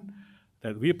 LAPAN,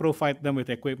 that we provide them with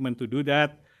equipment to do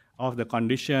that, of the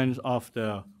conditions of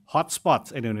the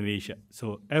hotspots in Indonesia.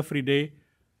 So every day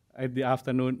at the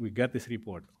afternoon, we get this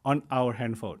report on our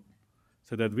handphone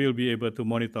so that we'll be able to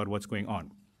monitor what's going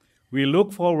on. We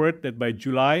look forward that by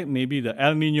July, maybe the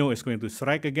El Nino is going to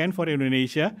strike again for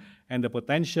Indonesia, and the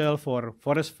potential for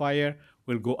forest fire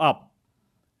will go up.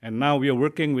 And now we are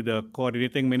working with the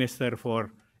coordinating minister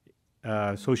for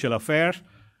social affairs,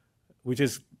 which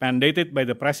is mandated by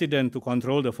the president to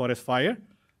control the forest fire,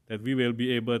 that we will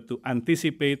be able to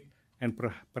anticipate and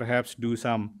perhaps do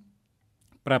some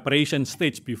preparation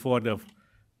stage before the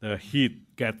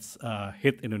heat gets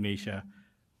hit Indonesia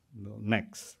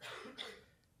next.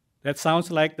 That sounds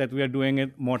like that we are doing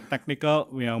it more technical.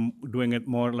 We are doing it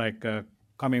more like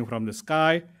coming from the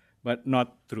sky, but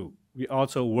not true. We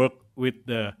also work with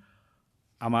the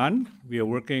AMAN. We are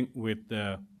working with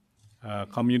the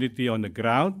community on the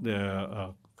ground,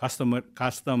 the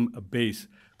custom-based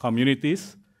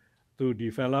communities, to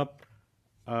develop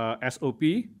SOP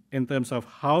in terms of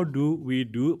how do we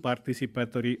do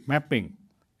participatory mapping.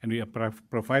 And we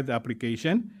provide the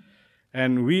application.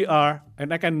 And we are,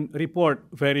 and I can report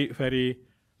very, very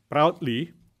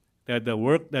proudly that the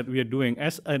work that we are doing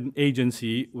as an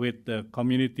agency with the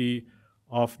community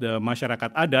of the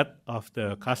Masyarakat Adat, of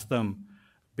the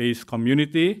custom-based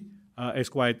community, is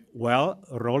quite well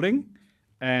rolling.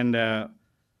 And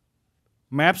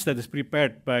maps that is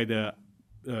prepared by the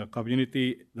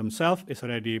community themselves is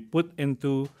already put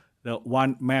into the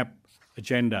one map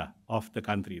agenda of the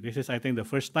country. This is, I think, the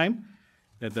first time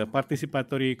that the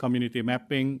participatory community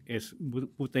mapping is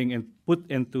put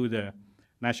into the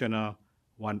national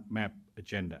one map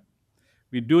agenda.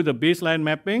 We do the baseline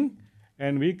mapping,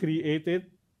 and we created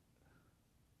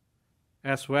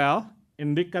as well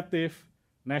indicative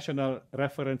national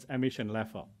reference emission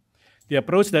level. The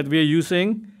approach that we are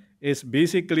using is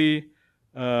basically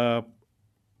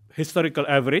historical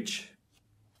average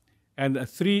and the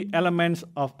 3 elements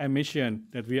of emission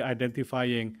that we are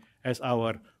identifying as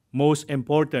our most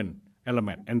important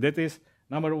element. And that is,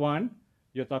 number 1,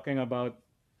 you're talking about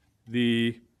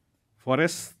the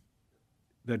forest,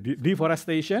 the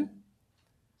deforestation,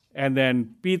 and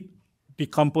then peat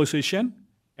decomposition,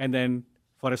 and then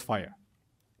forest fire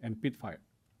and peat fire.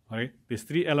 All right? These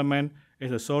 3 elements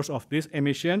is the source of this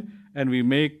emission, and we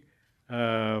make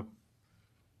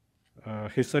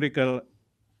historical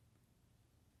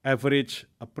average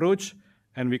approach,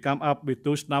 and we come up with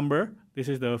those numbers. This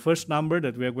is the first number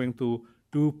that we are going to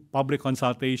do public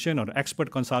consultation or expert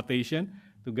consultation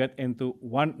to get into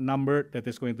one number that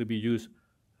is going to be used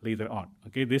later on.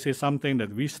 Okay, this is something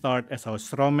that we start as our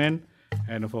strawman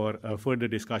and for further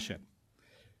discussion.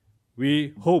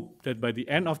 We hope that by the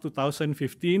end of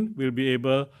 2015, we'll be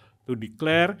able to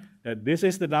declare that this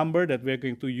is the number that we're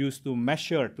going to use to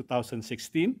measure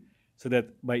 2016, so that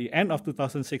by the end of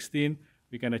 2016,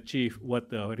 we can achieve what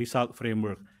the result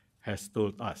framework has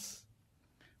told us.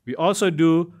 We also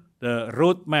do the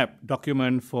roadmap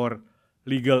document for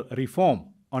legal reform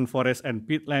on forest and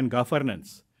peatland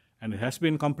governance. And it has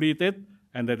been completed,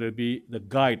 and that will be the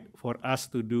guide for us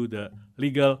to do the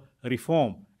legal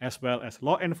reform as well as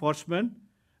law enforcement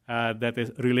that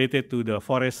is related to the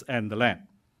forest and the land.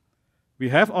 We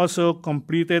have also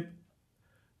completed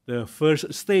the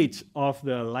first stage of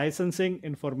the licensing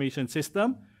information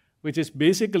system, which is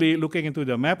basically looking into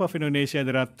the map of Indonesia.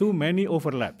 There are too many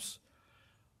overlaps.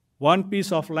 One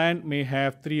piece of land may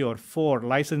have 3 or 4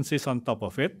 licenses on top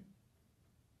of it.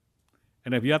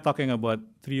 And if we are talking about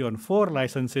 3 or 4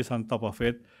 licenses on top of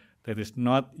it, that is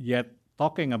not yet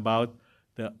talking about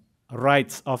the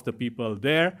rights of the people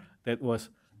there that was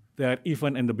there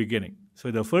even in the beginning. So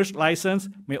the first license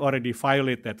may already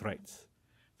violate that rights.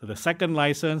 So the second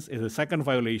license is a second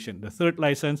violation. The third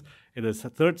license is a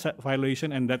third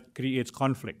violation, and that creates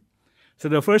conflict. So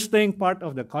the first thing, part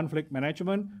of the conflict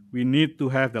management, we need to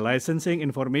have the licensing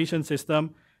information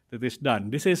system that is done.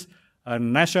 This is a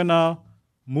national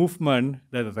movement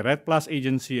that the REDD Plus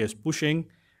agency is pushing,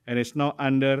 and it's now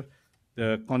under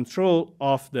the control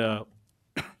of the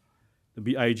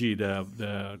BIG,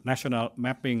 the National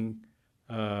Mapping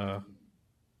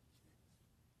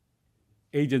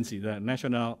Agency, the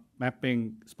National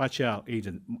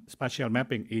Spatial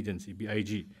Mapping Agency,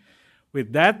 BIG.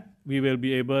 With that, we will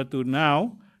be able to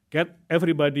now get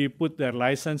everybody put their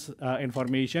license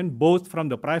information, both from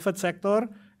the private sector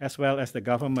as well as the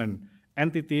government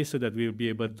entities, so that we'll be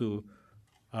able to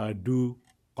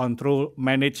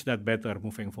manage that better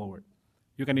moving forward.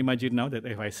 You can imagine now that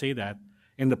if I say that,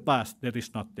 in the past, that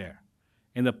is not there.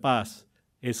 In the past,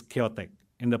 it's chaotic.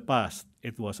 In the past,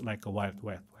 it was like a wild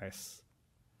west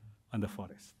on the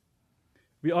forest.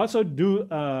 We also do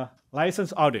a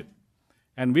license audit,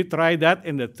 and we try that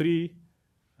in the 3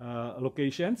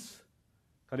 locations,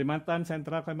 Kalimantan,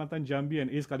 Central Kalimantan, Jambi,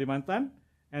 and East Kalimantan,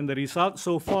 and the result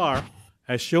so far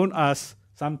has shown us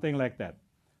something like that.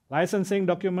 Licensing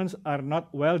documents are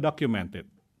not well documented.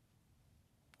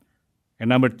 And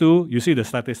number 2, you see the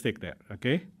statistic there,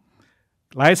 okay?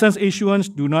 License issuance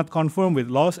do not conform with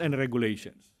laws and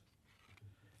regulations.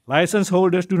 License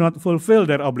holders do not fulfill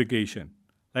their obligation.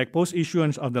 Like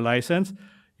post-issuance of the license,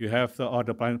 you have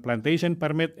the plantation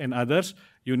permit and others,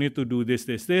 you need to do this,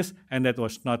 and that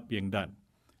was not being done.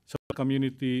 So the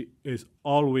community is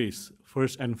always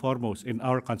first and foremost in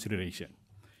our consideration.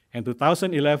 In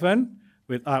 2011,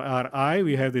 with RRI,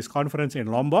 we have this conference in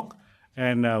Lombok,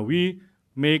 and we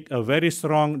make a very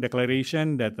strong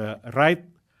declaration that the right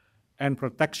and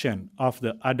protection of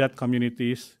the Adat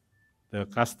communities, the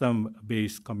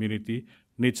custom-based community,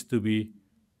 needs to be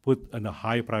put on the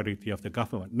high priority of the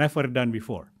government, never done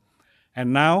before.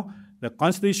 And now, the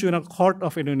Constitutional Court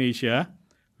of Indonesia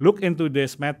look into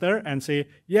this matter and say,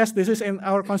 yes, this is in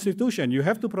our constitution, you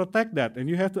have to protect that, and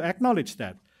you have to acknowledge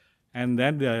that. And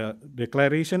then the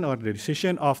declaration or the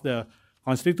decision of the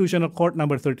Constitutional Court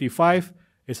number 35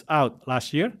 is out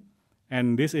last year,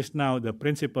 and this is now the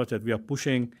principles that we are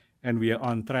pushing, and we are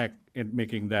on track in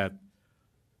making that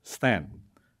stand.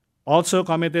 Also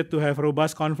committed to have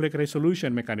robust conflict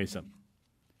resolution mechanism.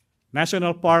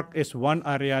 National park is one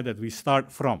area that we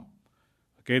start from.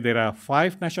 Okay, there are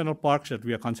 5 national parks that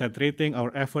we are concentrating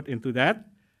our effort into that.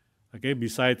 Okay,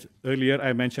 besides earlier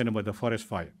I mentioned about the forest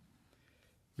fire.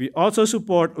 We also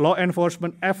support law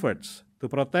enforcement efforts to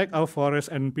protect our forests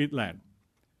and peatland.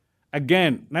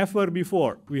 Again, never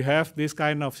before we have this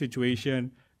kind of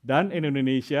situation done in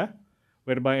Indonesia,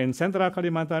 whereby in Central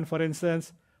Kalimantan, for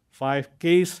instance, 5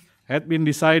 cases had been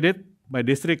decided by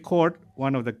district court.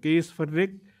 One of the case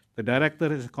verdict, the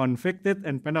director is convicted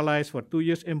and penalized for 2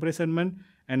 years imprisonment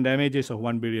and damages of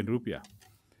 1 billion rupiah.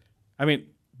 I mean,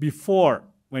 before,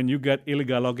 when you get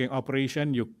illegal logging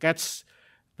operation, you catch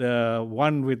the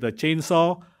one with the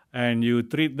chainsaw and you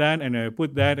treat that and you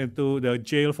put that into the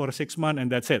jail for 6 months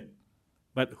and that's it.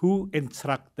 But who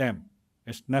instruct them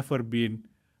has never been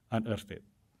unearthed.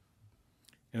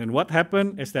 And then what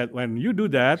happened is that when you do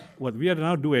that, what we are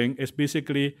now doing is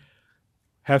basically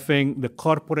having the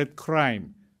corporate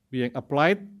crime being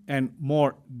applied and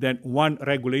more than one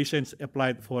regulations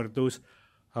applied for those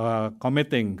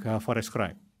committing forest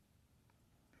crime.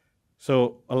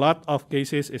 So a lot of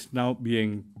cases is now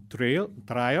being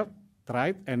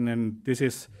tried, and then this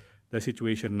is the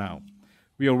situation now.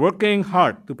 We are working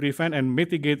hard to prevent and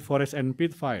mitigate forest and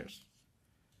peat fires,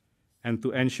 and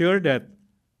to ensure that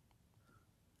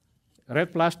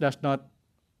REDD Plus does not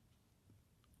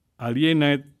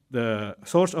alienate the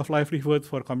source of livelihood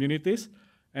for communities,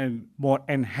 and more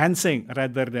enhancing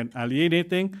rather than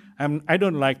alienating. I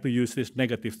don't like to use these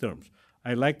negative terms.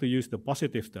 I like to use the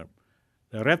positive term.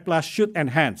 The REDD Plus should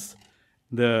enhance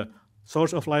the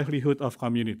source of livelihood of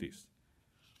communities.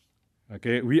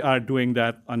 Okay, we are doing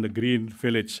that on the Green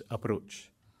Village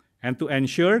approach. And to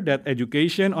ensure that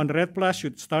education on REDD Plus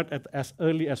should start at as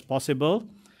early as possible,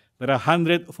 there are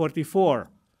 144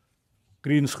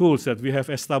 green schools that we have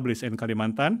established in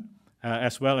Kalimantan,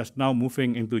 as well as now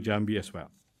moving into Jambi as well.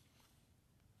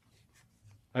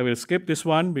 I will skip this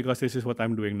one because this is what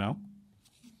I'm doing now,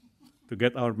 to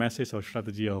get our message of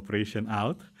strategy operation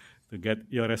out, to get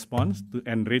your response, to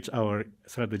enrich our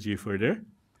strategy further.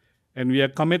 And we are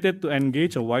committed to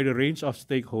engage a wider range of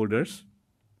stakeholders.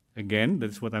 Again,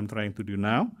 that's what I'm trying to do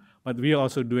now. But we are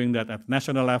also doing that at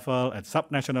national level, at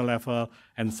sub-national level,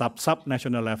 and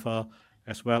sub-national level,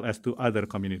 as well as to other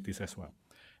communities as well.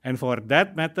 And for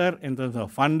that matter, in terms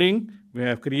of funding, we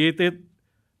have created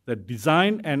the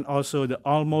design and also the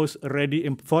almost ready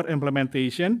for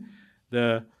implementation,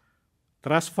 the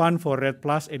Trust Fund for REDD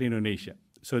Plus in Indonesia,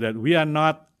 so that we are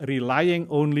not relying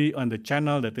only on the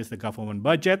channel that is the government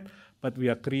budget, but we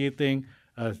are creating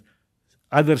a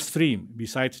other stream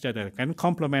besides that can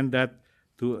complement that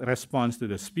to respond to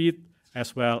the speed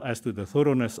as well as to the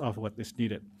thoroughness of what is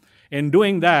needed. In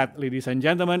doing that, ladies and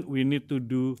gentlemen, we need to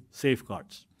do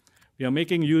safeguards. We are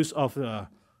making use of the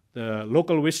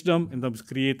local wisdom in terms of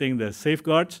creating the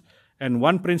safeguards. And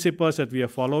one principle that we are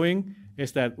following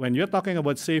is that when you're talking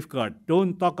about safeguard,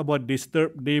 don't talk about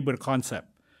disturbed neighbor concept.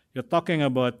 You're talking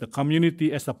about the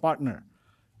community as a partner.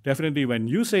 Definitely when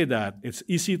you say that, it's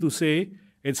easy to say,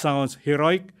 it sounds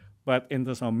heroic, but in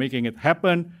terms of making it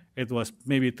happen, it was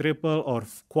maybe triple or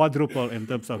quadruple in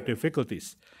terms of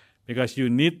difficulties. Because you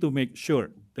need to make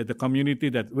sure that the community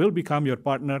that will become your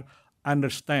partner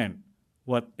understand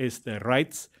what is their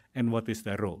rights and what is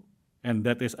their role. And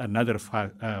that is another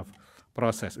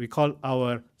process. We call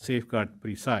our safeguard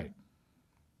preside.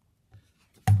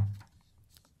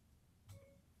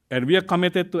 And we are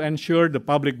committed to ensure the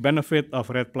public benefit of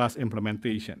REDD+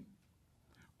 implementation.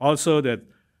 Also that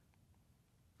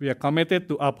we are committed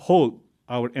to uphold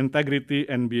our integrity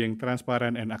and being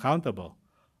transparent and accountable.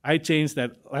 I changed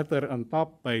that letter on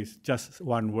top by just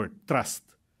one word, trust.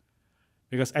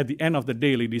 Because at the end of the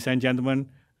day, ladies and gentlemen,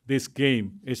 this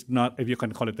game is not, if you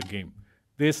can call it a game,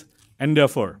 this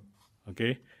endeavor,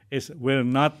 okay, will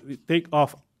not take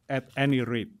off at any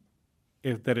rate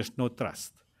if there is no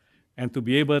trust. And to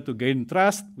be able to gain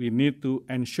trust, we need to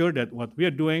ensure that what we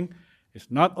are doing is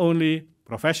not only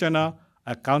professional,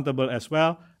 accountable as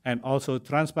well, and also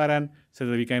transparent so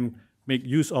that we can make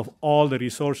use of all the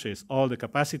resources, all the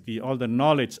capacity, all the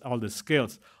knowledge, all the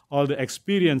skills, all the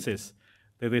experiences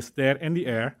that is there in the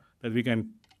air that we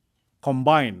can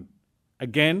combine.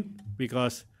 Again,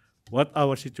 because what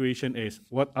our situation is,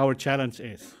 what our challenge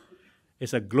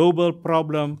is a global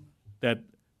problem that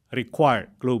requires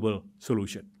global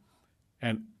solution.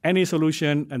 And any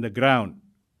solution on the ground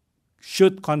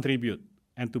should contribute.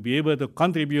 And to be able to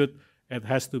contribute, it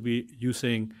has to be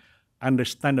using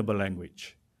understandable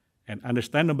language. And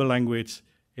understandable language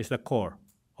is the core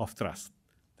of trust.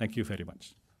 Thank you very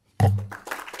much.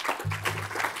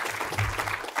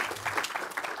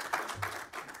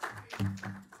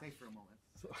 Stay for a moment.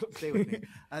 Stay with me.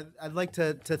 I'd like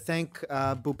to thank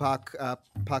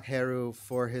Pak Heru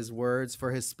for his words,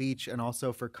 for his speech, and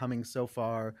also for coming so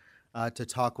far to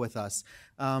talk with us.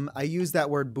 I use that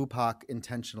word bupak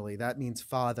intentionally. That means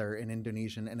father in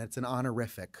Indonesian, and it's an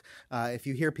honorific. If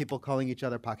you hear people calling each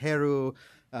other Pak Heru,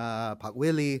 Pak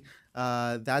Willy,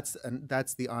 that's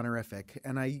the honorific.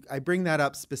 And I bring that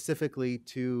up specifically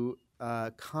to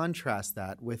contrast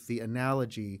that with the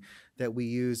analogy that we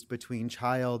used between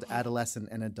child, adolescent,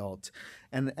 and adult.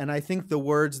 And I think the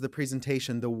words, the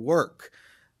presentation, the work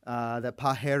that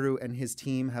Pak Heru and his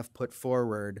team have put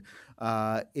forward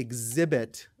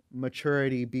exhibit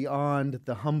maturity beyond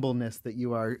the humbleness that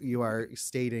you are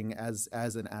stating as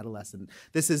an adolescent.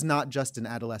 This is not just an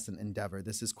adolescent endeavor.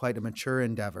 This is quite a mature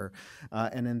endeavor.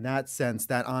 And in that sense,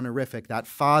 that honorific, that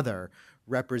father,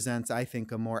 represents, I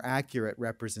think, a more accurate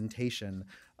representation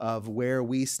of where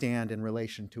we stand in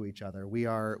relation to each other. We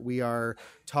are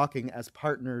talking as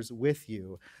partners with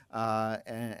you,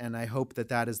 and I hope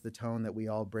that is the tone that we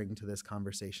all bring to this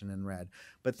conversation in REDD.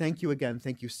 But thank you again.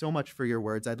 Thank you so much for your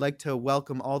words. I'd like to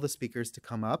welcome all the speakers to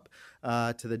come up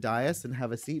to the dais and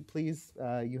have a seat, please.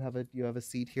 You have a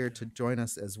seat here to join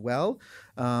us as well.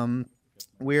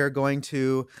 We are going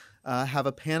to have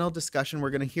a panel discussion.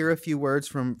 We're going to hear a few words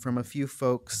from a few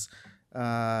folks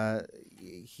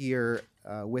here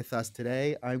with us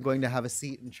today. I'm going to have a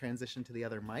seat and transition to the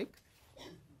other mic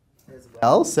as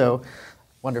well. So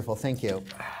wonderful, thank you.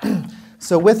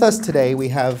 So with us today, we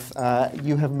have,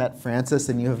 you have met Francis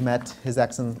and you have met His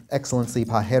Excellency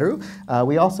Pak Heru.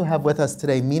 We also have with us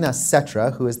today Mina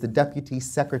Setra, who is the Deputy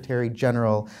Secretary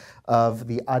General of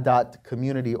the Adat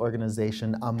Community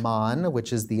Organization, AMAN,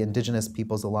 which is the Indigenous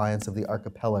Peoples Alliance of the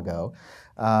Archipelago.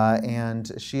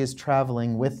 And she is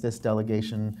traveling with this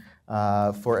delegation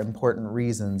for important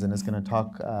reasons and is going to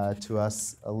talk to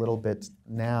us a little bit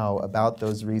now about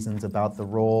those reasons, about the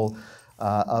role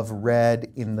of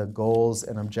REDD in the goals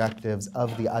and objectives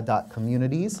of the Adat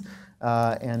communities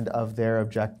and of their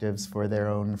objectives for their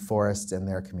own forests and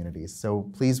their communities.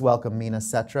 So please welcome Mina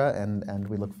Setra, and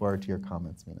we look forward to your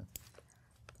comments, Mina.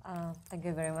 Thank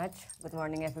you very much. Good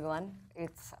morning, everyone.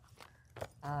 It's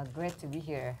great to be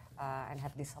here and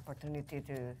have this opportunity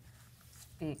to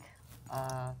speak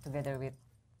together with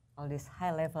all these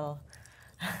high-level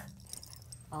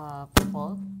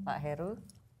people, Pak Heru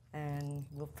and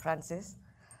Bu Francis.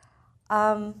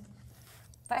 Pak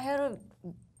Heru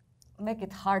make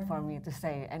it hard for me to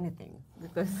say anything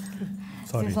because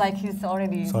Sorry. seems like he's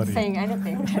already Sorry. saying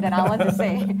anything that I want to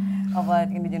say about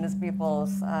indigenous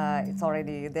peoples. It's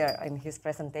already there in his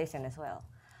presentation as well.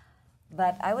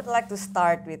 But I would like to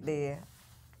start with the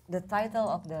title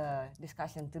of the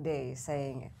discussion today,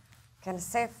 saying, "Can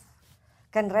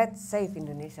REDD save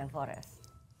Indonesian forests?"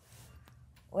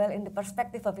 Well, in the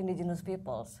perspective of indigenous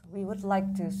peoples, we would like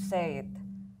to say it,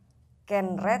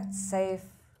 can REDD save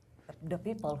the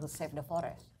people who save the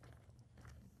forest?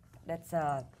 That's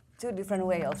two different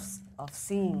ways of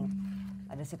seeing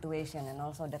the situation, and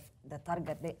also the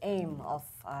target, the aim of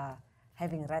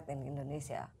having REDD in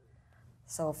Indonesia.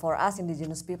 So for us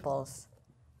indigenous peoples,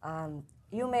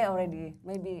 you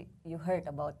maybe you heard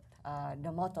about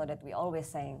the motto that we always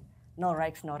saying, no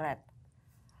rights, no REDD.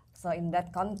 So in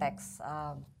that context,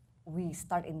 we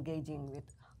start engaging with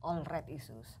all REDD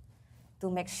issues to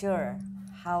make sure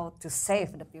how to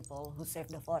save the people who save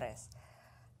the forest.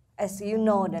 As you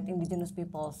know that indigenous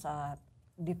peoples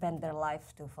depend their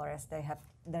life to forest. They have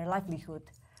their livelihood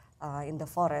in the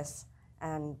forest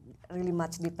and really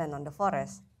much depend on the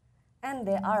forest. And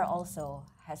they are also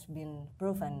has been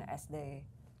proven as the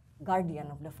guardian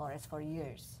of the forest for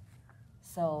years.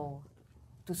 So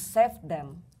to save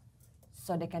them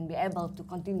so they can be able to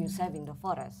continue saving the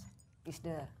forest is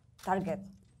the target,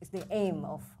 is the aim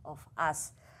of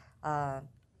us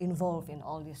involved in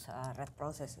all these REDD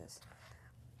processes.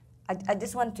 I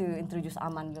just want to introduce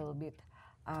AMAN a little bit.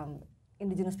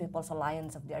 Indigenous Peoples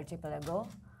Alliance of the Archipelago,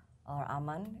 or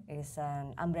AMAN, is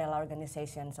an umbrella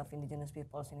organization of indigenous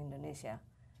peoples in Indonesia.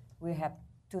 We have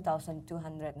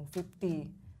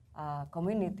 2,250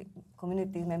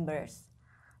 community members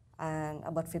and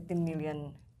about 15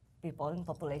 million people in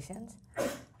populations.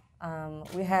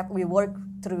 We work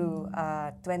through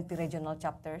 20 regional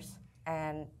chapters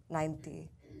and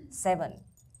 97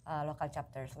 local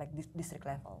chapters, like district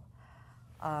level.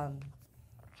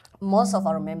 Most of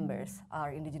our members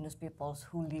are indigenous peoples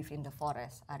who live in the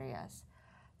forest areas.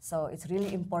 So it's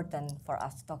really important for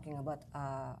us talking about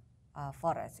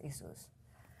forest issues.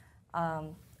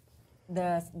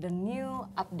 The new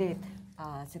update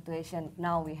situation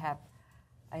now we have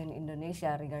in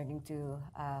Indonesia regarding to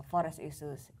forest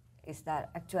issues is that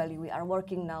actually we are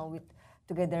working now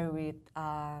together with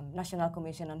National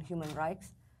Commission on Human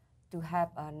Rights to have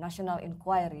a national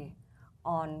inquiry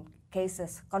on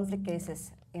conflict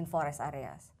cases in forest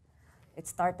areas. It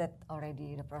started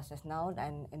already the process now,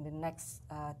 and in the next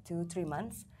 2-3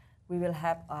 months, we will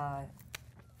have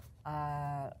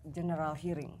a general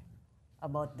hearing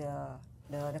about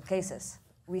the cases.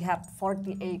 We have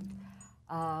 48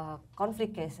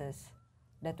 conflict cases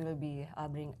that will be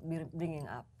bringing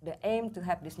up. The aim to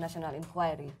have this national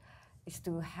inquiry is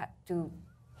to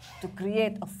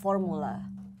create a formula,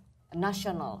 a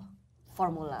national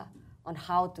formula on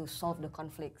how to solve the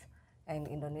conflict in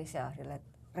Indonesia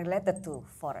related to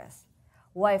forest.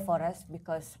 Why forest?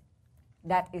 Because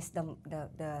that is the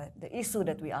issue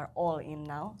that we are all in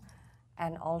now,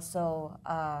 and also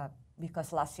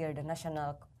because last year the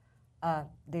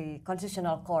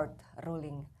Constitutional Court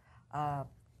ruling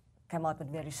came out with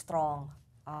very strong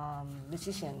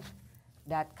decision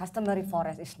that customary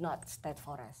forest is not state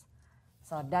forest.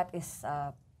 So that is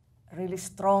a really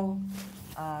strong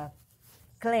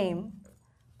claim,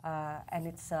 and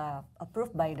it's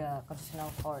approved by the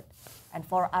Constitutional Court. And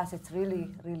for us, it really,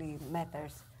 really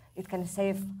matters. It can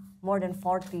save more than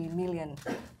 40 million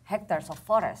hectares of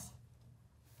forest,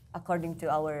 according to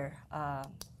our, how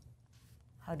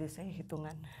do you say,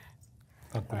 hitungan?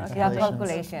 Calculation. Yeah,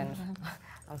 calculations.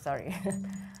 I'm sorry.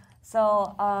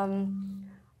 So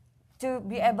to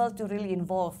be able to really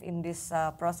involve in these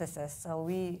processes, so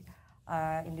we,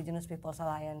 Indigenous Peoples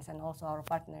Alliance, and also our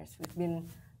partners, we've been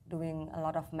doing a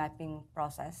lot of mapping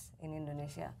process in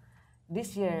Indonesia.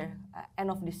 This year,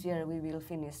 end of this year, we will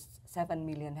finish 7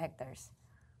 million hectares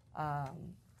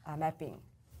mapping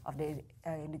of the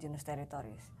indigenous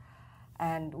territories.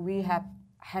 And we have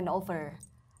hand over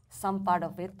some part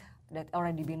of it that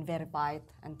already been verified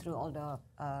and through all the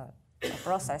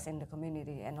process in the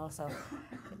community. And also,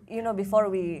 you know, before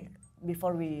we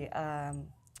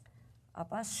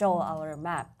show our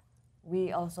map,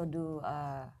 we also do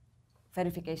a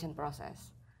verification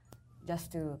process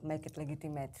just to make it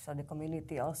legitimate. So the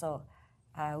community also,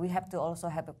 we have to also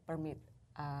have a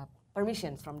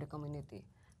permissions from the community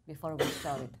before we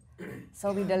show it.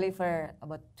 So we deliver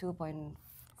about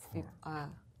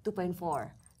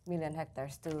 2.4 million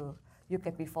hectares to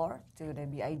UKP4, to the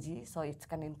BIG, so it's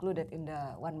can included in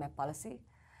the One Map policy.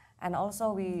 And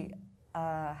also we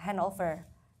hand over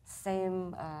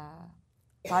same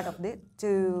part of it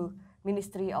to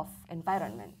Ministry of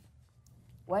Environment.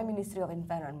 Why Ministry of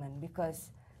Environment? Because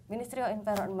Ministry of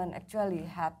Environment actually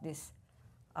had this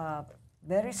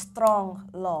very strong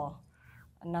law,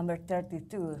 number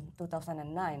 32,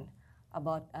 2009,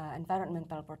 about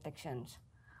environmental protections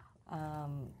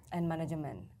and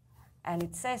management. And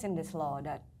it says in this law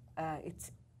that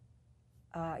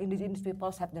indigenous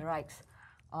peoples have the rights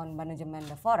on management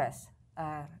the forest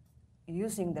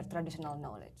using their traditional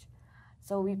knowledge.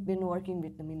 So we've been working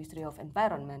with the Ministry of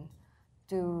Environment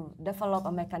to develop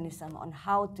a mechanism on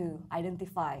how to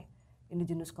identify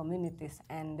indigenous communities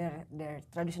and their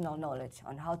traditional knowledge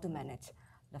on how to manage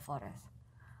the forest.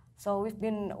 So we've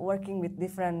been working with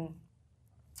different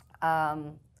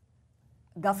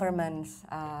governments,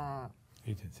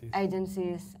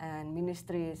 agencies and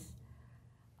ministries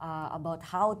about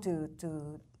how to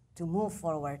move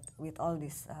forward with all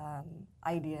these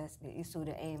ideas, the issue,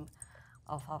 the aim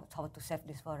of how to save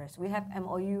this forest. We have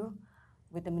MOU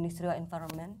with the Ministry of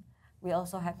Environment. We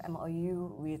also have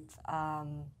MOU with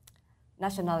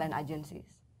national land agencies.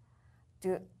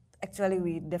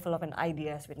 We develop an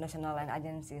ideas with national land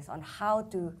agencies on how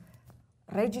to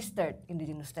register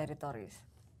indigenous territories,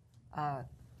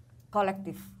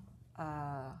 collective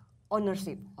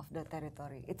ownership of the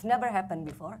territory. It's never happened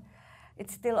before.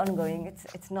 It's still ongoing.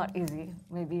 It's not easy.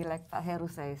 Maybe like Pak Heru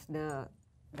says, the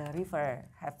river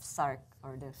have shark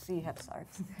or the sea have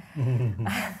sharks.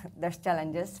 There's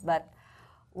challenges, but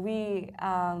we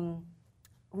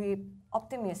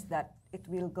optimist that it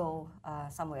will go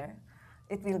somewhere.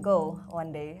 It will go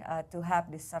one day to have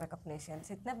this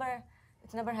recognitions. It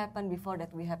never happened before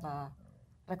that we have a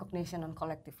recognition on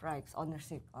collective rights,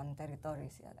 ownership on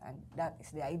territories, and that is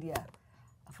the idea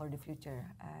for the future.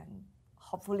 And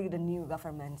hopefully the new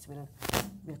governments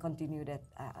will continue that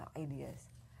ideas.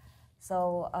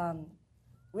 So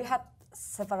we have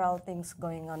several things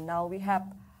going on now. We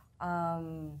have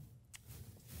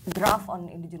draft on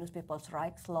indigenous people's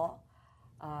rights law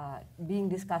being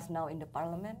discussed now in the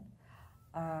parliament.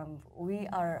 We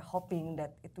are hoping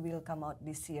that it will come out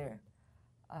this year,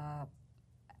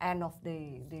 end of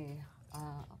the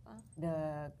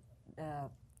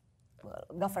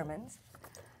governments.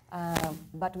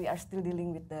 But we are still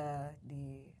dealing with the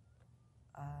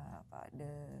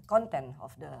content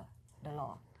of the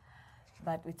law.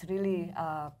 But it's really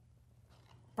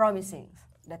promising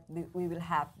that we will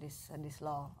have this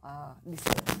law this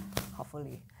year,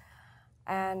 hopefully.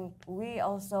 And we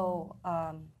also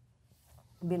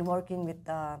been working with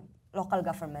local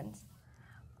governments.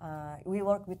 We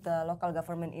work with the local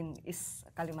government in East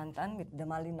Kalimantan, with the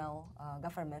Malinau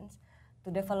governments, to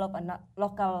develop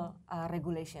local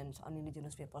regulations on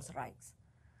indigenous people's rights.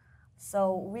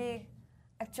 So we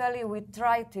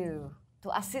try to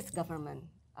assist government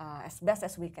as best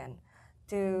as we can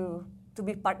to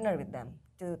be partner with them,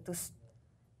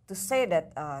 to say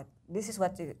that this is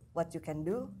what you can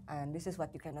do and this is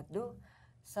what you cannot do.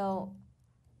 So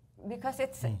because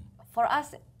it's for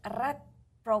us, REDD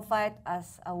provide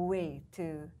us a way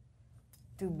to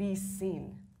be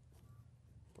seen.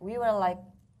 We were like,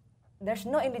 there's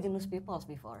no indigenous peoples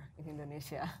before in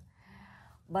Indonesia,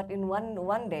 but in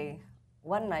one day,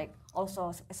 one night,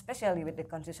 also especially with the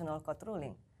constitutional court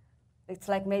ruling, it's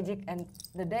like magic, and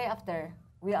the day after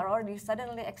we are already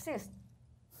suddenly exist.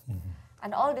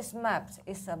 And all these maps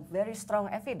is a very strong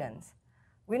evidence.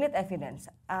 We need evidence.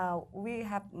 We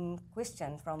have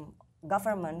questions from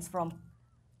governments, from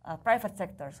private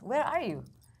sectors. Where are you?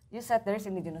 You said there is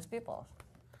indigenous peoples.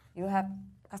 You have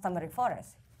customary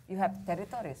forests. You have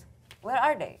territories. Where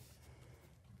are they?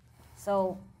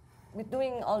 So we're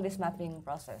doing all this mapping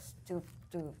process to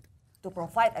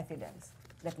provide evidence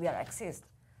that we are exist.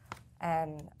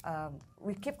 And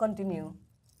we keep continue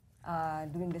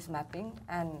doing this mapping,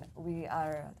 and we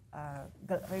are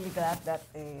really glad that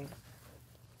the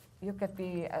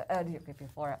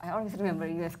UKP4, I always remember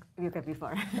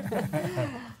UKP4.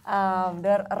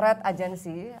 The REDD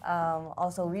agency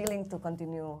also willing to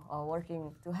continue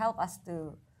working to help us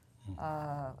to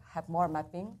have more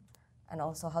mapping and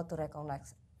also how to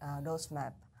recognize those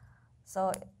maps.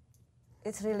 So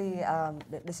it's really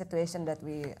the situation that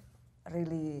we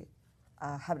really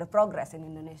have the progress in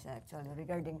Indonesia actually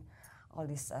regarding all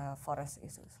these forest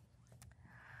issues.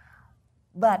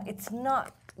 But it's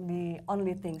not the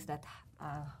only things that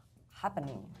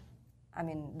happening. I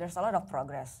mean, there's a lot of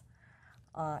progress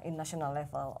in national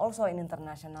level, also in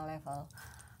international level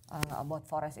about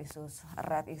forest issues,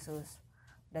 REDD issues,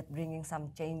 that bringing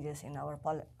some changes in our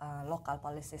local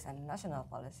policies and national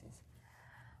policies.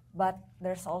 But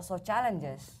there's also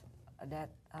challenges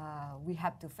that we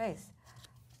have to face.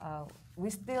 We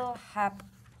still have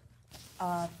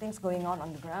things going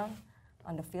on the ground,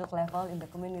 on the field level, in the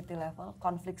community level.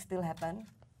 Conflicts still happen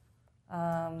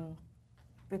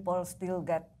People still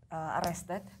get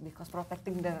arrested because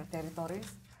protecting their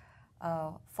territories.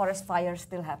 Forest fires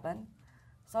still happen.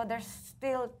 So there's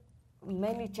still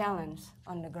many challenges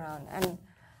on the ground. And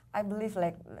I believe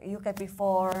like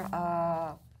UKP4,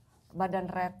 Badan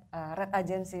REDD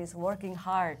agency is working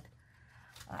hard.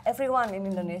 Everyone in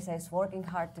Indonesia is working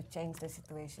hard to change the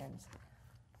situations.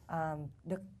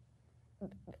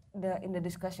 In the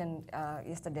discussion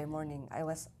yesterday morning, I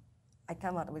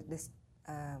came out with this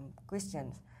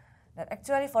questions that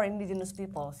actually for indigenous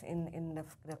peoples in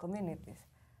the communities,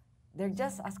 they're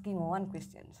just asking one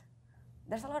question.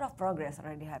 There's a lot of progress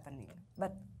already happening,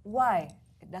 but why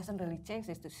it doesn't really change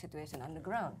the situation on the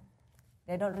ground?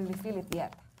 They don't really feel it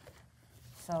yet.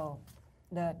 So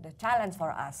the challenge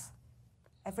for us,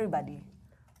 everybody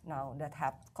now that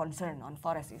have concern on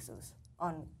forest issues,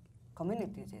 on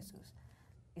community issues,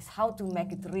 is how to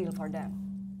make it real for them.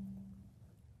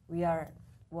 We are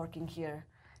working here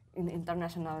in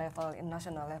international level, in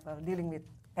national level, dealing with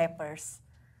papers.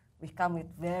 We come with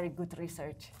very good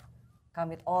research, come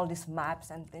with all these maps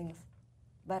and things.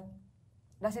 But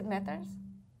does it matter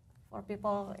for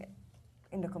people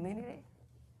in the community?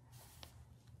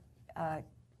 I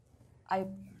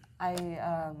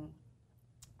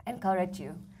encourage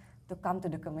you to come to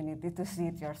the community to see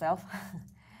it yourself.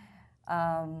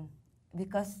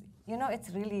 Because it's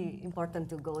really important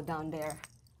to go down there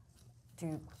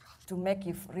to make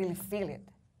you really feel it,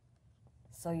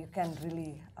 so you can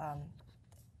really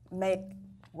make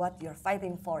what you're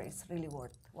fighting for is really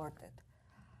worth it.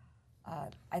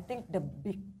 I think the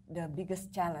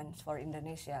biggest challenge for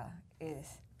Indonesia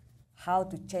is how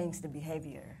to change the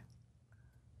behavior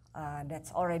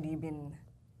that's already been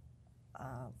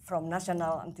from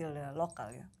national until the local.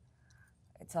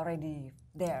 It's already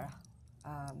there.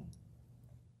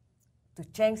 To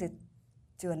change it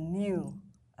to a new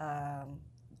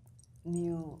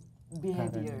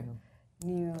behavior,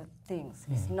 new things.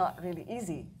 It's not really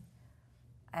easy.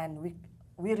 And we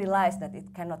realize that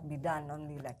it cannot be done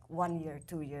only like 1 year,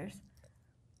 2 years.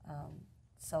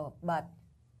 But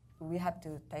we have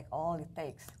to take all it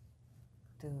takes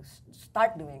to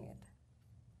start doing it.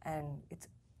 And it's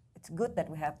good that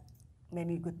we have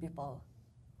many good people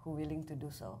who are willing to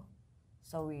do so.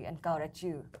 So we encourage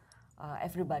you,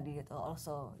 everybody, to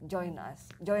also join us,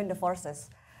 join the forces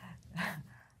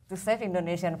to save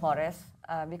Indonesian forests,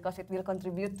 because it will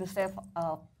contribute to save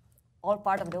all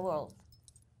part of the world.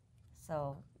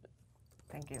 So,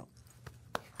 thank you.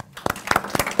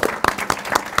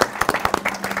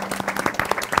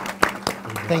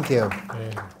 Thank you.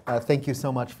 Thank you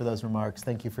so much for those remarks.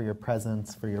 Thank you for your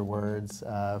presence, for your words,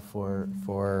 for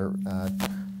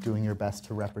doing your best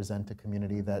to represent a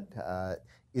community that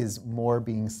is more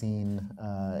being seen,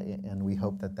 and we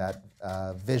hope that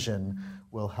vision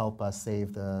will help us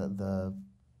save the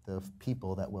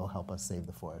people that will help us save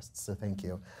the forests. So thank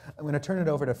you. I'm going to turn it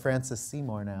over to Frances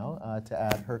Seymour now to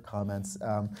add her comments.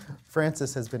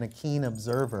 Frances has been a keen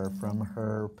observer from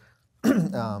her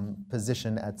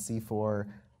position at C4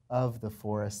 of the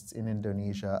forests in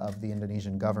Indonesia, of the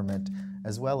Indonesian government,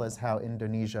 as well as how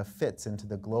Indonesia fits into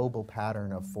the global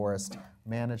pattern of forest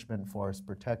management, forest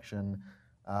protection.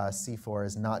 C4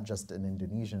 is not just an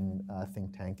Indonesian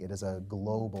think tank, it is a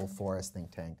global forest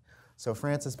think tank. So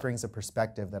Frances brings a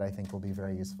perspective that I think will be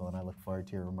very useful, and I look forward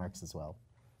to your remarks as well.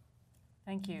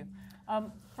 Thank you.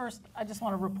 First, I just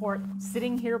want to report,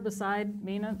 sitting here beside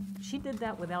Mina, she did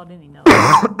that without any notes.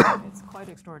 It's quite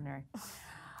extraordinary.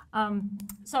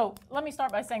 So let me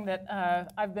start by saying that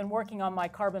I've been working on my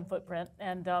carbon footprint,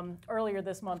 and earlier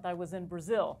this month I was in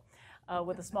Brazil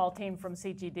with a small team from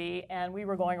CGD, and we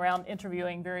were going around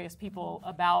interviewing various people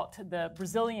about the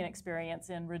Brazilian experience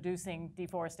in reducing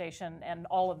deforestation and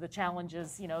all of the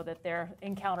challenges, that they're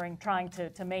encountering trying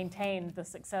to maintain the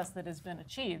success that has been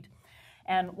achieved.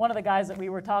 And one of the guys that we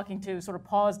were talking to sort of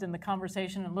paused in the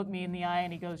conversation and looked me in the eye,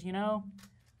 and he goes,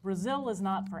 Brazil is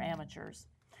not for amateurs.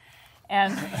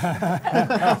 And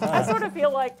I sort of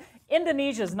feel like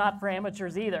Indonesia is not for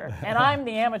amateurs either. And I'm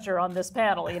the amateur on this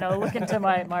panel, looking to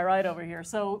my right over here.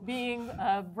 So being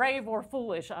brave or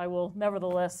foolish, I will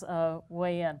nevertheless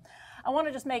weigh in. I want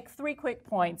to just make 3 quick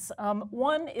points.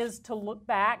 One is to look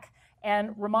back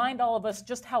and remind all of us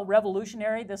just how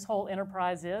revolutionary this whole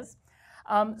enterprise is.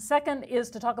 Second is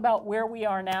to talk about where we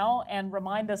are now and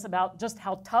remind us about just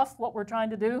how tough what we're trying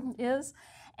to do is.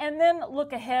 And then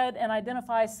look ahead and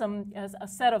identify a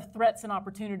set of threats and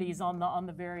opportunities on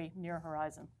the very near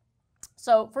horizon.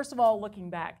 So first of all, looking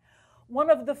back, one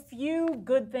of the few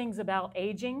good things about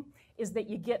aging is that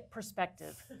you get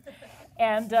perspective.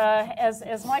 And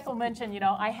as Michael mentioned,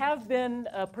 I have been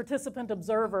a participant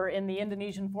observer in the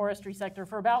Indonesian forestry sector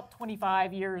for about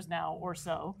 25 years now or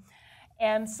so.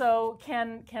 And so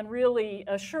can really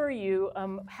assure you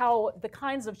how the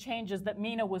kinds of changes that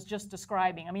Mina was just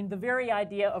describing. I mean, the very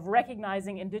idea of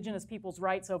recognizing indigenous people's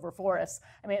rights over forests.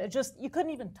 I mean, you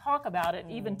couldn't even talk about it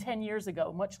even 10 years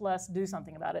ago, much less do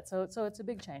something about it. So it's a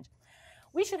big change.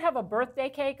 We should have a birthday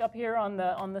cake up here on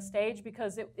the stage,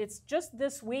 because it's just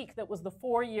this week that was the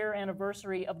 4-year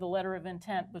anniversary of the letter of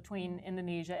intent between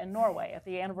Indonesia and Norway.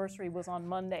 The anniversary was on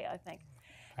Monday, I think.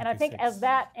 And I think as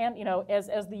that, and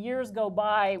as the years go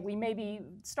by, we maybe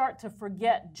start to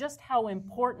forget just how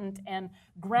important and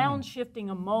ground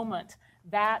shifting a moment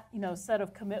that set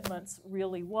of commitments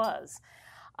really was.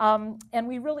 And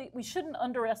we shouldn't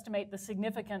underestimate the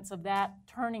significance of that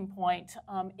turning point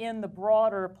in the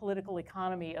broader political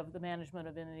economy of the management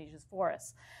of Indonesia's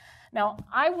forests. Now,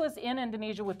 I was in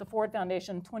Indonesia with the Ford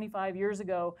Foundation 25 years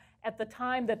ago at the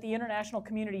time that the international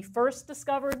community first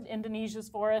discovered Indonesia's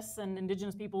forests and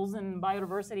indigenous peoples and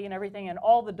biodiversity and everything, and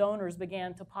all the donors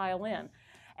began to pile in.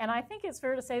 And I think it's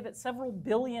fair to say that several $1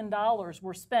 billion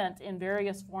were spent in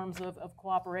various forms of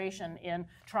cooperation in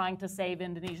trying to save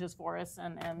Indonesia's forests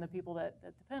and the people that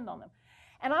depend on them.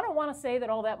 And I don't want to say that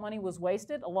all that money was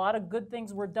wasted. A lot of good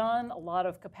things were done, a lot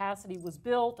of capacity was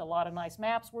built, a lot of nice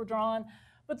maps were drawn.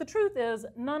 But the truth is,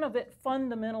 none of it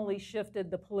fundamentally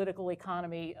shifted the political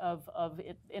economy of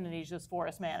Indonesia's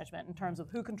forest management in terms of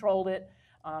who controlled it,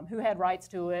 who had rights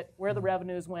to it, where the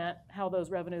revenues went, how those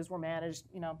revenues were managed,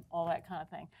 all that kind of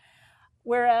thing.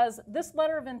 Whereas this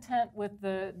letter of intent with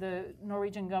the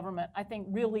Norwegian government, I think,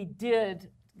 really did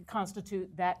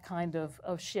constitute that kind of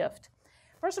shift.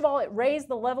 First of all, it raised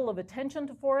the level of attention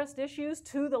to forest issues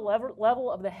to the level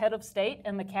of the head of state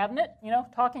and the cabinet,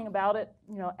 talking about it,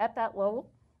 at that level.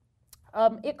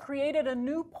 It created a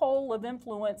new pole of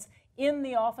influence in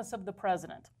the office of the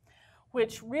president,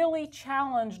 which really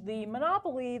challenged the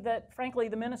monopoly that, frankly,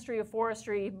 the Ministry of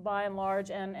Forestry, by and large,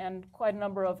 and quite a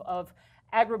number of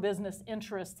agribusiness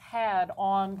interests had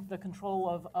on the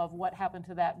control of what happened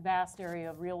to that vast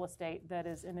area of real estate that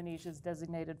is Indonesia's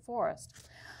designated forest.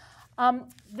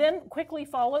 Then quickly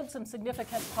followed some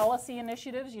significant policy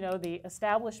initiatives, the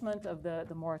establishment of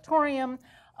the moratorium,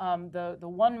 the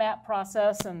one map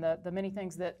process, and the many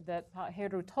things that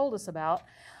Heru told us about,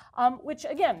 which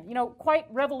again, quite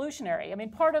revolutionary. I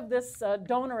mean, part of this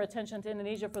donor attention to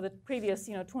Indonesia for the previous,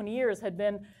 20 years had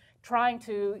been trying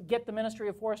to get the Ministry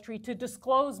of Forestry to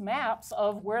disclose maps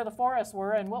of where the forests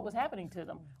were and what was happening to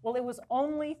them. Well, it was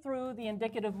only through the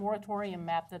indicative moratorium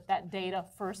map that data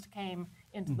first came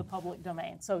into the public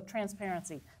domain. So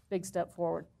transparency, big step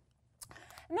forward.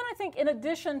 And then I think in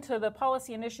addition to the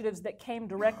policy initiatives that came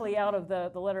directly out of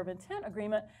the letter of intent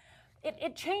agreement,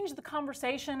 it changed the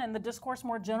conversation and the discourse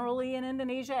more generally in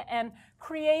Indonesia and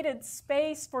created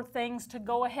space for things to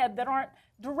go ahead that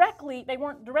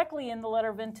weren't directly in the letter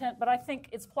of intent, but I think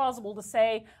it's plausible to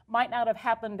say might not have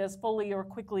happened as fully or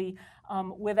quickly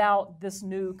without this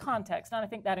new context. And I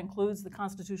think that includes the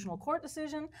Constitutional Court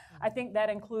decision. I think that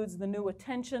includes the new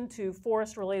attention to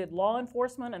forest-related law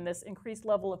enforcement and this increased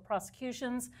level of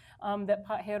prosecutions that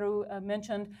Pak Heru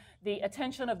mentioned, the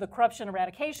attention of the Corruption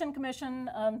Eradication Commission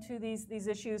to these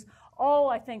issues. All,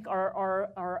 I think,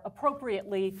 are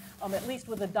appropriately, at least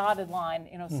with a dotted line,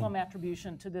 some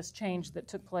attribution to this change that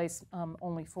took place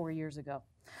only 4 years ago.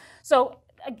 So,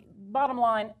 bottom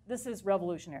line, this is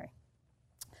revolutionary.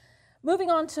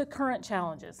 Moving on to current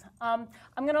challenges. I'm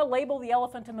going to label the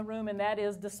elephant in the room, and that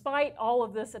is, despite all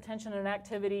of this attention and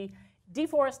activity,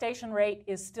 deforestation rate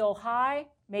is still high,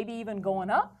 maybe even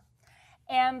going up.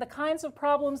 And the kinds of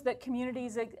problems that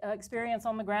communities experience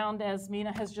on the ground, as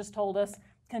Mina has just told us,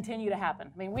 continue to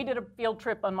happen. I mean, we did a field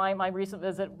trip on my recent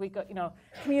visit. We got,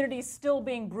 communities still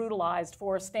being brutalized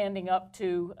for standing up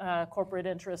to corporate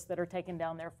interests that are taking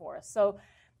down their forests. So,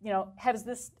 has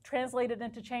this translated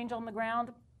into change on the ground?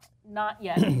 Not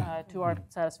yet, to our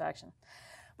satisfaction.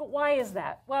 But why is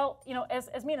that? Well,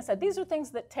 as Mina said, these are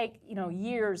things that take,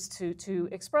 years to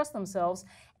express themselves,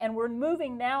 and we're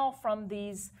moving now from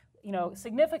these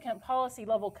significant policy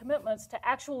level commitments to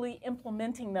actually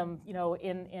implementing them,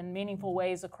 in meaningful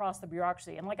ways across the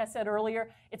bureaucracy. And like I said earlier,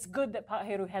 it's good that Pak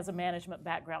Heru has a management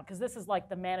background, because this is like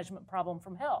the management problem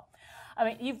from hell. I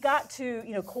mean, you've got to,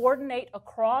 coordinate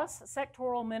across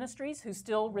sectoral ministries who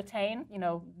still retain,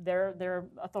 their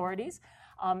authorities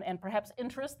and perhaps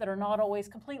interests that are not always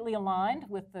completely aligned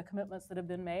with the commitments that have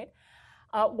been made.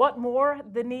 What more?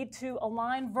 The need to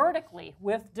align vertically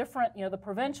with different, the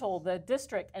provincial, the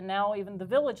district, and now even the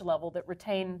village level that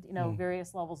retain,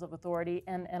 various levels of authority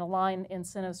and align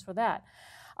incentives for that.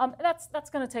 That's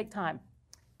going to take time.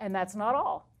 And that's not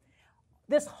all.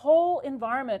 This whole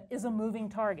environment is a moving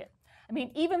target. I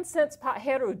mean, even since Pak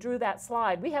Heru drew that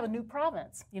slide, we have a new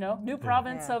province, new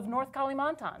province of North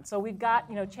Kalimantan. So we've got,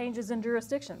 changes in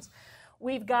jurisdictions.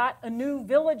 We've got a new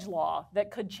village law that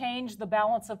could change the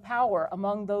balance of power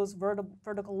among those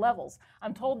vertical levels.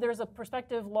 I'm told there's a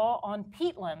prospective law on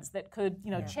peatlands that could,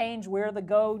 change where the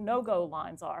go, no-go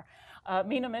lines are.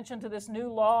 Mina mentioned this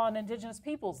new law on indigenous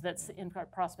peoples that's in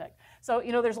prospect. So,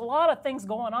 there's a lot of things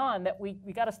going on that we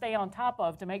got to stay on top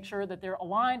of to make sure that they're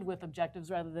aligned with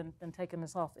objectives rather than taking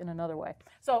this off in another way.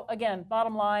 So again,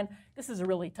 bottom line, this is a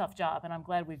really tough job, and I'm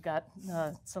glad we've got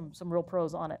some real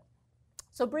pros on it.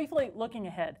 So briefly, looking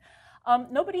ahead,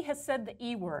 nobody has said the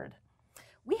E word.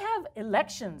 We have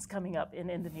elections coming up in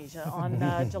Indonesia on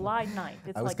July 9th.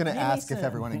 It's I was going to ask if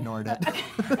everyone ignored it.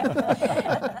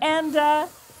 And,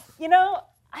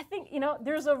 I think,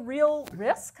 there's a real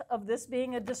risk of this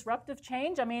being a disruptive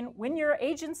change. I mean, when your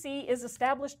agency is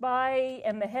established by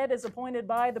and the head is appointed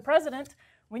by the president,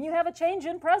 when you have a change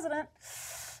in president,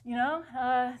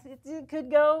 it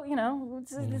could go,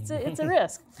 it's a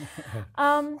risk.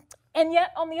 And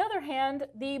yet, on the other hand,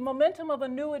 the momentum of a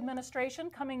new administration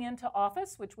coming into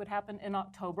office, which would happen in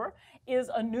October, is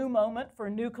a new moment for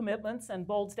new commitments and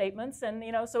bold statements, and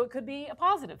so it could be a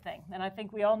positive thing. And I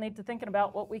think we all need to think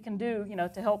about what we can do,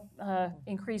 to help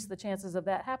increase the chances of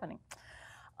that happening.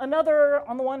 Another,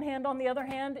 on the one hand, on the other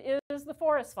hand, is the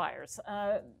forest fires.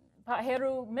 Pak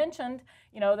Heru mentioned,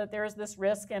 that there's this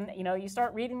risk, and you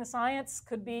start reading the science.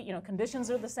 Could be,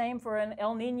 conditions are the same for an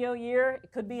El Nino year.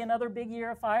 It could be another big year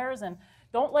of fires, and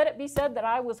don't let it be said that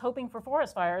I was hoping for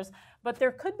forest fires, but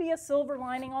there could be a silver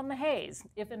lining on the haze.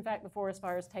 If in fact the forest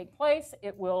fires take place,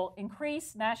 it will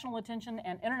increase national attention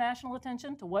and international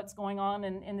attention to what's going on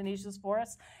in Indonesia's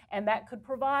forests, and that could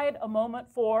provide a moment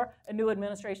for a new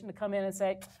administration to come in and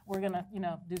say, we're going to,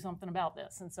 do something about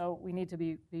this, and so we need to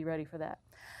be ready for that.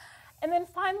 And then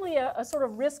finally, a sort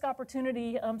of risk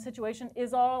opportunity situation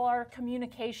is all our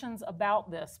communications about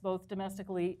this, both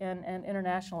domestically and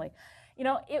internationally.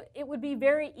 It would be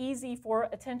very easy for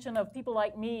attention of people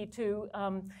like me to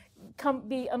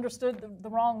be understood the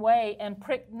wrong way and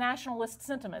prick nationalist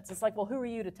sentiments. It's like, well, who are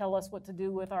you to tell us what to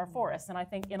do with our forests? And I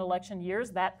think in election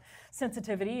years, that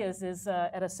sensitivity is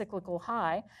at a cyclical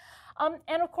high.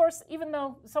 And of course, even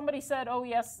though somebody said, oh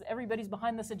yes, everybody's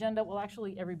behind this agenda, well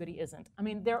actually everybody isn't. I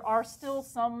mean, there are still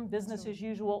some business as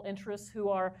usual interests who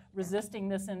are resisting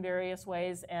this in various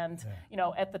ways, and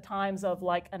at the times of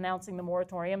like announcing the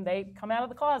moratorium, they come out of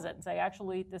the closet and say,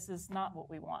 actually, this is not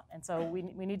what we want. And so we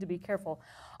need to be careful.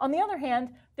 On the other hand,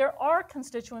 there are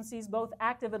constituencies, both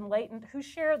active and latent, who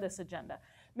share this agenda.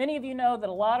 Many of you know that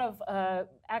a lot of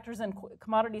actors in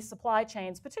commodity supply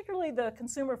chains, particularly the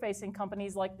consumer-facing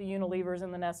companies like the Unilevers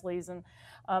and the Nestles, and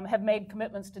have made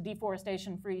commitments to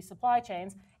deforestation-free supply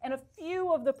chains. And a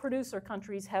few of the producer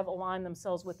countries have aligned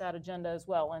themselves with that agenda as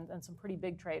well, and some pretty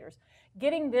big traders.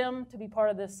 Getting them to be part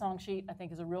of this song sheet, I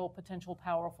think, is a real potential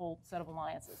powerful set of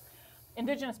alliances.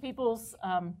 Indigenous peoples,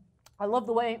 I love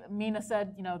the way Mina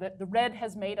said, that the REDD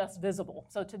has made us visible.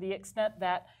 So to the extent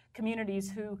that communities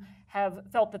who have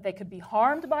felt that they could be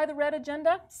harmed by the REDD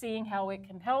agenda, seeing how it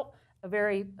can help, a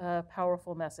very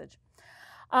powerful message.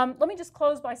 Let me just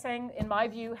close by saying, in my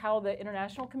view, how the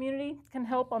international community can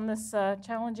help on this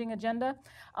challenging agenda.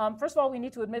 First of all, we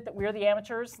need to admit that we're the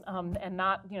amateurs and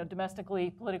not,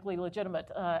 domestically, politically legitimate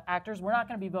actors. We're not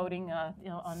going to be voting,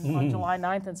 on July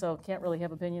 9th, and so can't really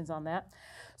have opinions on that.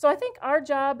 So I think our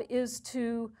job is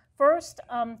to first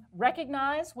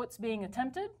recognize what's being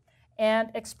attempted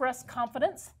and express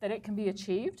confidence that it can be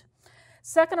achieved.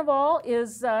 Second of all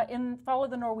is follow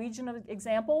the Norwegian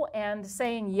example and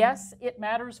saying, yes, it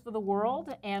matters for the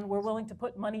world, and we're willing to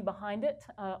put money behind it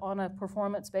on a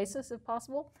performance basis if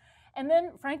possible. And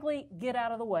then, frankly, get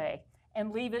out of the way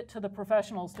and leave it to the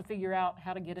professionals to figure out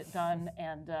how to get it done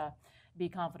and be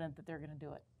confident that they're going to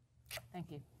do it.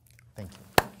 Thank you. Thank you.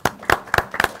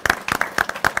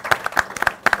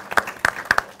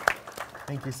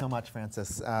 Thank you so much,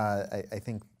 Frances. I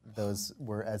think those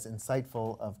were as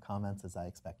insightful of comments as I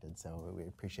expected, so we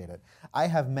appreciate it. I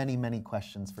have many, many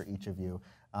questions for each of you,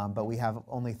 but we have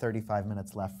only 35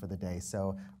 minutes left for the day.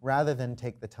 So rather than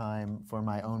take the time for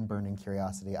my own burning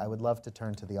curiosity, I would love to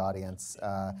turn to the audience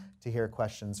to hear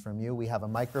questions from you. We have a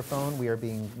microphone. We are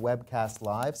being webcast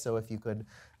live, so if you could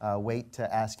wait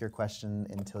to ask your question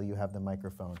until you have the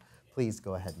microphone. Please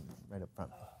go ahead, right up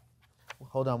front.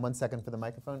 Hold on 1 second for the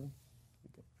microphone.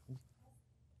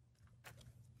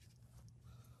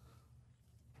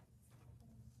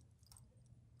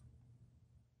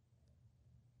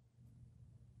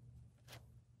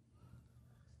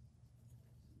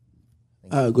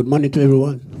 Good morning to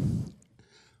everyone.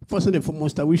 First and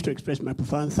foremost, I wish to express my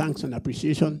profound thanks and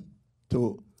appreciation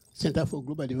to Center for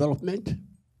Global Development.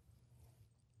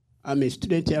 I'm a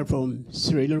student here from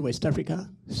Sierra Leone, West Africa,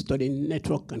 studying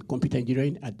network and computer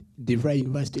engineering at DeVry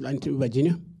University, Lansing,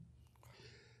 Virginia.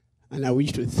 And I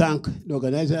wish to thank the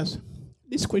organizers.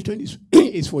 This question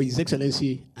is for His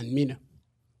Excellency and Mina.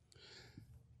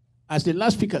 As the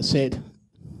last speaker said,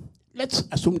 let's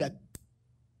assume that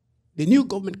the new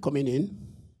government coming in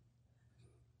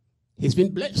has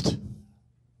been blessed.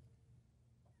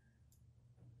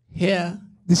 Here,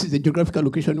 this is the geographical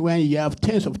location where you have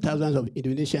tens of thousands of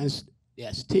Indonesians they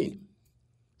are staying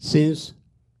since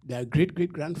their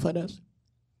great-great-grandfathers.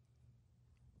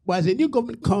 But as the new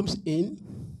government comes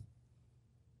in,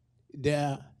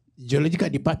 their geological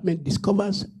department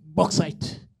discovers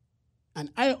bauxite and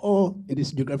iron ore in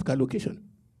this geographical location.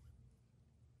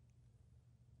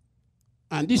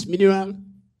 And this mineral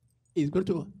is going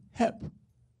to help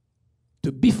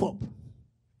to beef up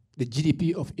the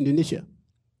GDP of Indonesia.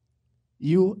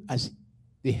 You, as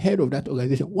the head of that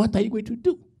organization, what are you going to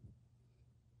do?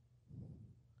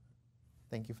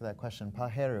 Thank you for that question. Pa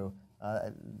Heru.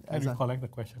 Can you collect the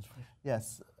questions first?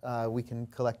 Yes, we can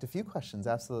collect a few questions,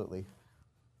 absolutely.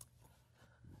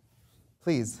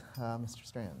 Please, Mr.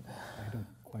 Strand. I don't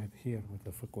quite hear what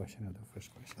the first question or the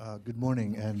first question. Good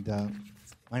morning, and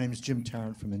my name is Jim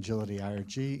Tarrant from Agility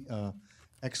IRG.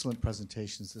 Excellent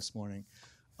presentations this morning.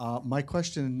 My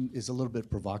question is a little bit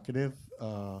provocative.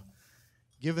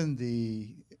 Given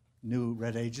the new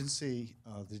REDD agency,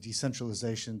 the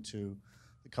decentralization to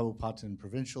the Kabupaten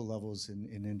provincial levels in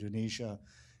Indonesia,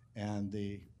 and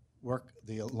the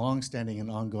long-standing and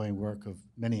ongoing work of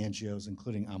many NGOs,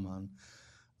 including AMAN,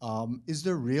 is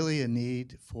there really a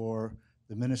need for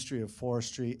the Ministry of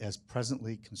Forestry as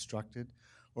presently constructed?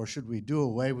 Or should we do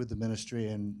away with the ministry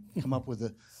and come up with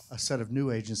a set of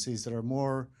new agencies that are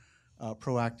more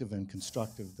proactive and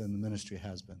constructive than the ministry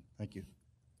has been? Thank you.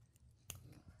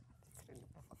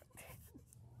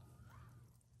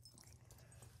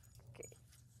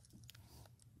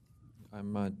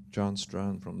 I'm John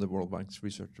Strand from the World Bank's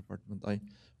Research Department. I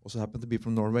also happen to be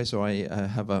from Norway, so I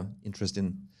have an interest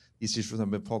in these issues. I've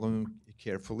been following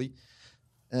carefully.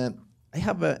 I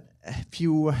have a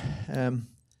few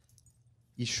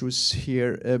issues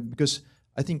here because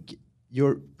I think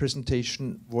your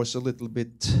presentation was a little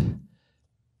bit,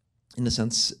 in a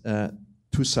sense,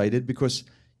 two-sided, because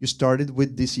you started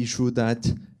with this issue that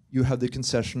you have the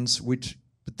concessions which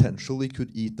potentially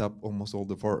could eat up almost all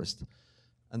the forest.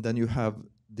 And then you have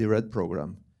the REDD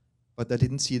program, but I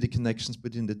didn't see the connections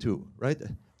between the two, right?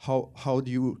 How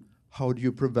do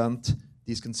you prevent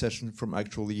these concessions from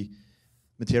actually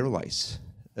materialize?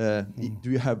 Do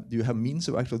you have means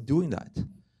of actually doing that?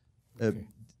 Okay.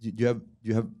 Do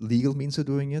you have legal means of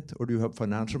doing it, or do you have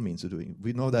financial means of doing it?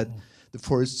 We know that the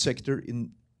forest sector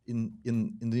in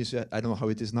Indonesia, I don't know how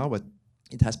it is now, but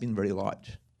it has been very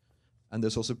large, and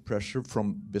there's also pressure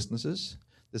from businesses.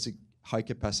 There's a high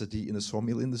capacity in the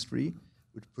sawmill industry,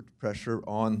 which put pressure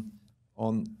on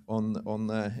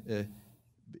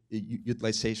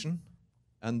utilization,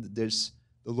 and there's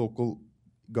the local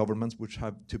governments which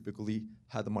have typically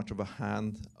had much of a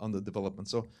hand on the development.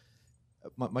 So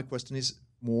my question is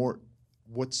more,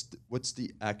 what's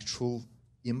the actual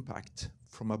impact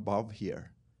from above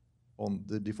here on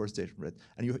the deforestation rate?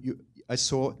 And I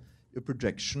saw a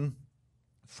projection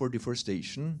for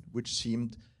deforestation which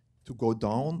seemed to go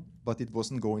down, but it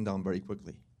wasn't going down very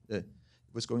quickly. It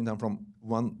was going down from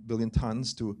 1 billion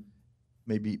tons to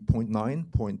maybe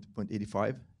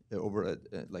 0.85 over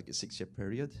like a 6-year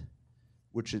period,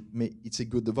 which it's a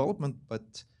good development,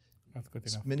 but Not good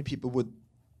enough. many people would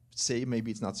say maybe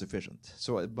it's not sufficient.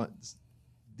 So, but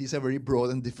these are very broad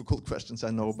and difficult questions, I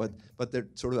know, but they're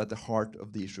sort of at the heart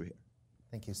of the issue here.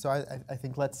 Thank you. So I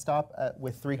think let's stop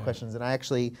with three questions. And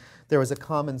there was a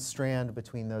common strand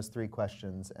between those three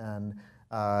questions. And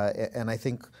I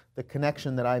think the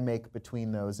connection that I make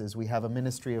between those is we have a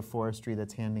Ministry of Forestry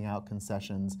that's handing out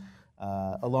concessions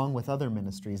along with other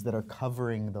ministries that are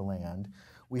covering the land.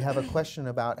 We have a question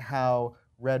about how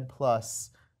REDD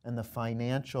Plus and the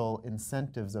financial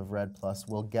incentives of REDD Plus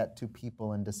will get to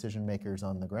people and decision makers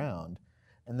on the ground.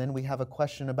 And then we have a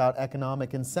question about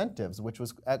economic incentives, which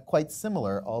was quite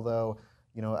similar, although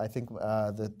I think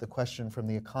the question from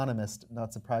The Economist,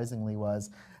 not surprisingly, was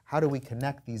how do we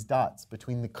connect these dots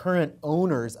between the current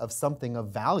owners of something of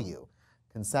value,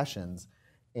 concessions,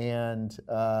 and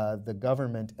the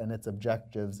government and its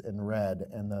objectives in REDD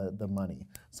and the money.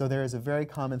 So there is a very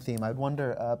common theme. I'd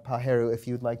wonder, Pa Heru, if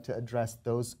you'd like to address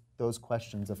those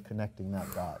questions of connecting that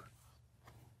dot.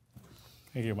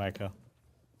 Thank you, Michael.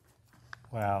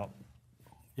 Well,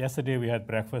 yesterday we had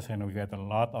breakfast and we got a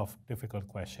lot of difficult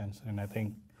questions, and I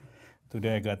think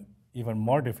today I got even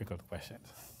more difficult questions.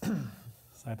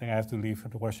 So I think I have to leave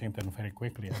to Washington very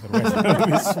quickly, otherwise it will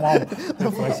be swamped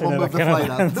with questions that I cannot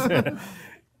answer.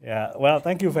 Yeah, well,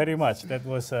 thank you very much. That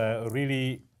was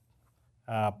really,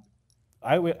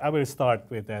 I will start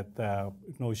with that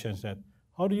notions that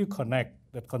how do you connect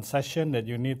the concession that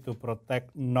you need to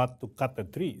protect not to cut the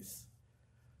trees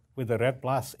with the REDD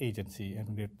Plus agency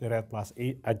and the REDD Plus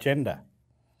agenda?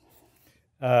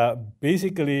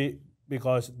 Basically,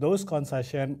 because those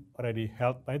concessions already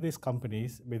held by these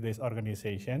companies with this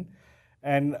organization,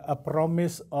 and a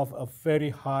promise of a very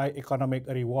high economic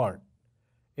reward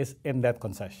is in that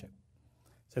concession.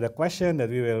 So the question that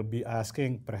we will be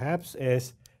asking perhaps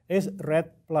is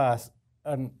REDD Plus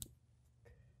an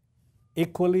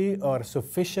equally or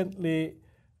sufficiently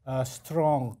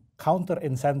strong counter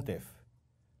incentive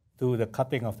to the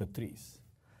cutting of the trees?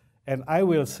 And I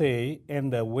will say, in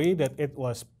the way that it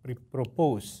was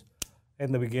proposed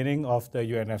in the beginning of the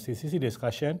UNFCCC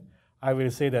discussion, I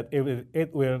will say that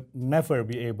it will never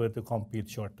be able to compete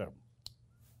short term.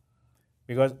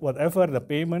 Because whatever the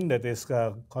payment that is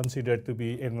considered to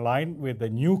be in line with the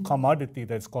new commodity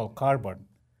that's called carbon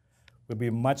will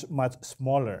be much, much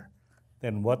smaller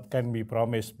than what can be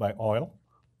promised by oil,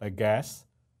 by gas,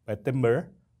 by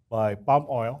timber, by palm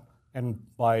oil, and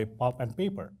by pulp and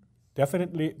paper.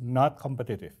 Definitely not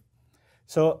competitive.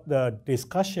 So the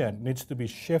discussion needs to be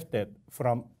shifted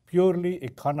from purely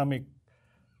economic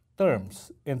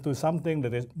terms into something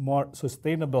that is more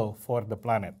sustainable for the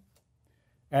planet.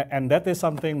 And that is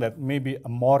something that may be a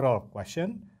moral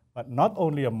question, but not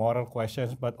only a moral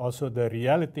question, but also the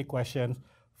reality questions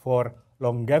for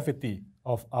longevity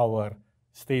of our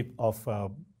state of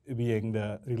being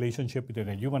the relationship between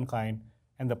the humankind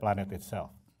and the planet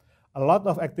itself. A lot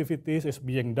of activities is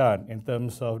being done in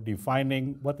terms of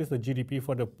defining what is the GDP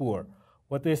for the poor,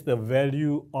 what is the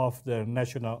value of the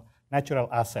natural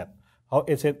asset, how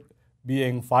is it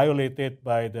being violated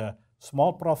by the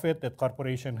small profit that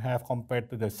corporations have compared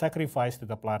to the sacrifice to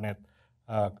the planet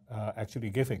actually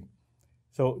giving.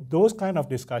 So those kind of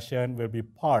discussion will be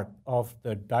part of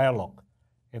the dialogue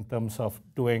in terms of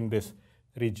doing this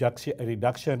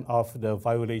reduction of the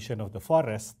violation of the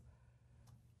forest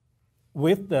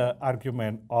with the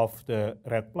argument of the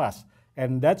REDD Plus.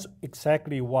 And that's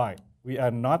exactly why we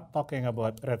are not talking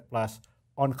about REDD Plus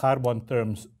on carbon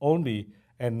terms only,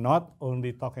 and not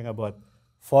only talking about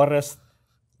forest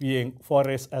being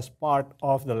forest as part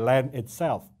of the land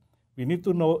itself. We need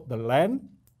to know the land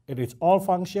in its all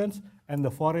functions and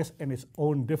the forest in its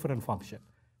own different function.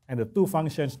 And the two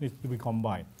functions need to be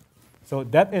combined. So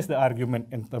that is the argument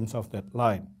in terms of that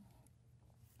line.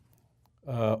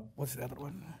 What's the other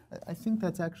one? I think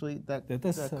that's actually, that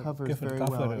covers very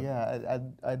well. Yeah,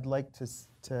 I'd like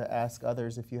to ask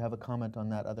others if you have a comment on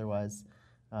that. Otherwise,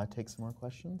 take some more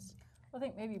questions. I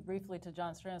think maybe briefly to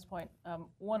John Strand's point,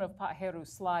 one of Pak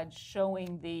Heru's slides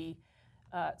showing the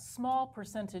small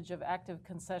percentage of active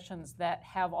concessions that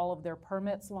have all of their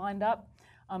permits lined up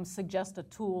suggest a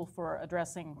tool for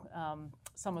addressing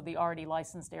some of the already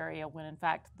licensed area when in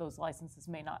fact those licenses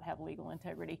may not have legal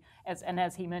integrity. And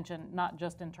as he mentioned, not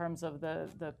just in terms of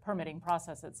the permitting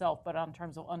process itself, but in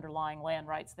terms of underlying land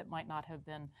rights that might not have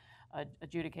been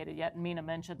adjudicated yet. And Mina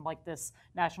mentioned like this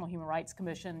National Human Rights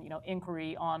Commission,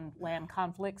 inquiry on land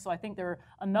conflict. So I think there are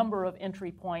a number of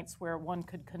entry points where one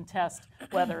could contest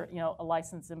whether a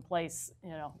license in place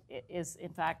is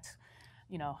in fact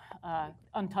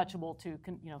untouchable to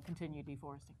continue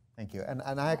deforesting. Thank you. And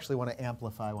I actually want to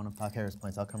amplify one of Pak Heru's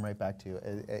points. I'll come right back to you.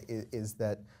 Is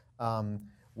that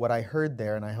what I heard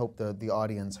there, and I hope the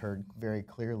audience heard very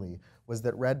clearly, was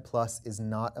that REDD Plus is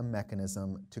not a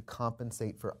mechanism to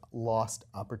compensate for lost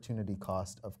opportunity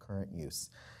cost of current use.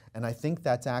 And I think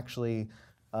that's actually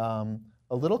a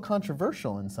little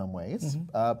controversial in some ways,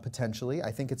 potentially.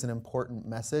 I think it's an important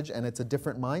message, and it's a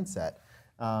different mindset.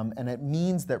 And it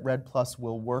means that REDD Plus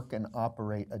will work and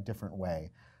operate a different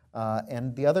way.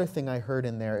 And the other thing I heard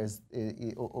in there is,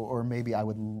 or maybe I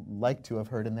would like to have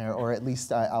heard in there, or at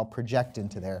least I'll project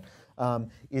into there,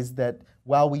 is that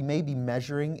while we may be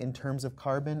measuring in terms of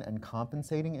carbon and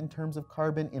compensating in terms of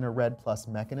carbon in a REDD Plus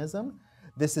mechanism,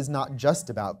 this is not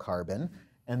just about carbon,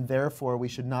 and therefore we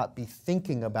should not be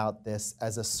thinking about this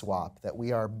as a swap, that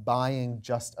we are buying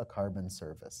just a carbon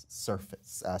service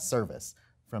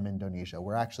from Indonesia.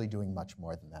 We're actually doing much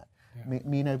more than that. Yeah.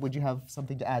 Mina, would you have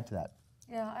something to add to that?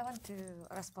 Yeah, I want to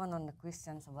respond on the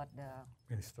questions about the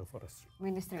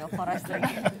Ministry of Forestry,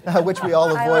 which we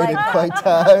all avoided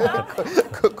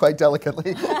quite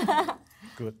delicately.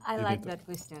 Good. I like that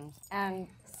question. And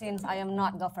since I am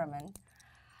not government,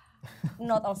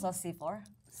 not also C4,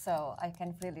 so I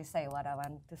can freely say what I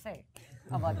want to say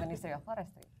about Ministry of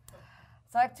Forestry.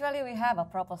 So actually we have a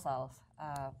proposal.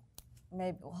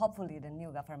 Maybe, hopefully the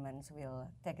new governments will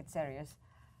take it serious.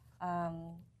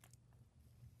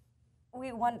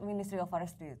 We want Ministry of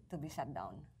Forestry to be shut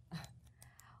down.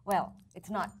 Well, it's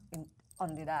not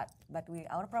only that, but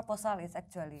our proposal is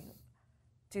actually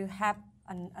to have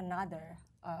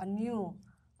a new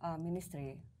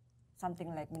ministry,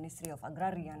 something like Ministry of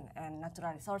Agrarian and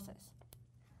Natural Resources.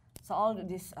 So all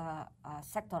this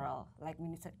sectoral, like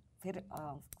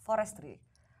Forestry,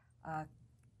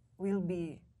 will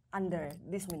be under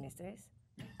these ministries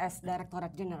as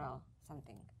Directorate General,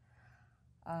 something.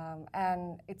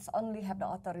 And it's only have the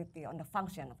authority on the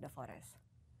function of the forest.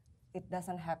 It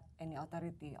doesn't have any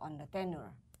authority on the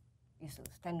tenure issues,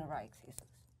 tenure rights issues.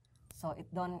 So it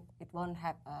won't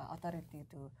have authority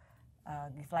to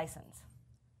give license,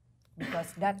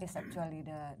 because that is actually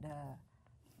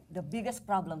the biggest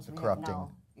problems we have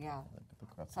now. Yeah.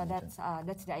 So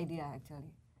that's the idea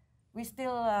actually. We're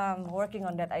still working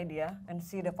on that idea and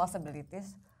see the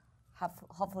possibilities.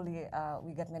 Hopefully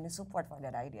we get many support for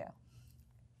that idea.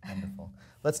 Wonderful.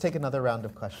 Let's take another round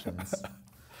of questions.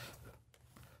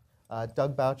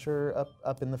 Doug Boucher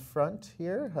up in the front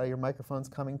here. Your microphone's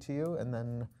coming to you, and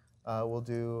then we'll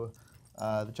do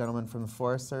the gentleman from the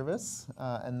Forest Service,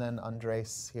 and then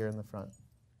Andres here in the front.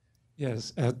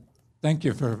 Yes, thank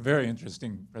you for a very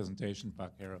interesting presentation,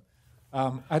 Pak Hero.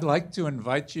 I'd like to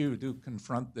invite you to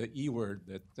confront the E word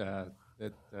that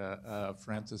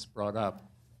Francis brought up,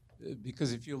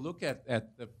 because if you look at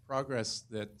the progress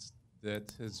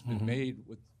that has been made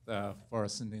with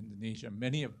forests in Indonesia,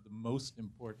 many of the most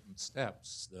important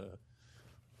steps, the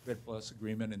REDD+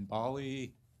 agreement in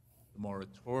Bali, the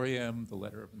moratorium, the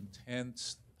letter of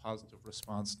intent, positive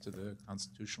response to the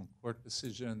Constitutional Court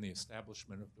decision, the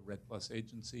establishment of the REDD+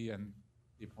 agency, and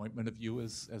the appointment of you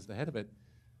as the head of it,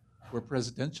 were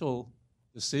presidential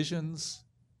decisions,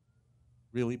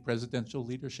 really presidential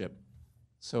leadership.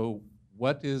 So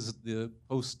what is the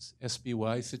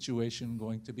post-SBY situation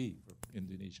going to be for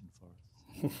Indonesian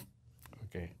forests?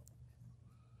 Okay.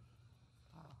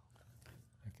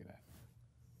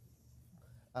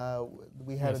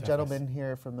 We had a gentleman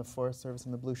here from the Forest Service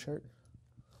in the blue shirt.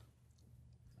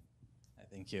 Hi,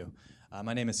 thank you.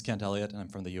 My name is Kent Elliott, and I'm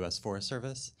from the U.S. Forest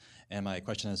Service. And my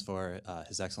question is for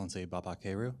His Excellency Bapak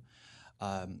Heru.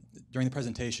 During the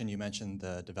presentation, you mentioned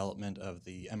the development of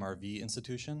the MRV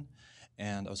institution,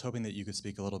 and I was hoping that you could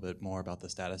speak a little bit more about the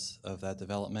status of that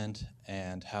development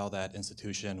and how that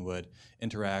institution would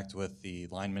interact with the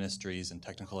line ministries and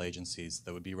technical agencies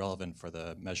that would be relevant for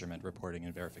the measurement, reporting,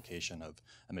 and verification of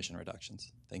emission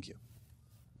reductions. Thank you.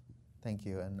 Thank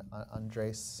you. And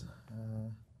Andres.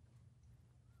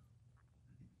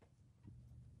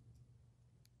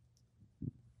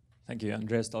 Thank you.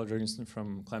 Andreas Dahl-Jørgensen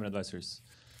from Climate Advisors.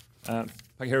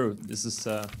 Pak Heru, this is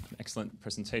an excellent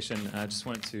presentation. I just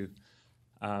wanted to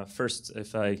first,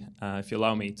 if you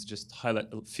allow me, to just highlight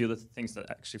a few of the things that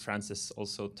actually Frances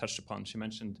also touched upon. She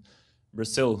mentioned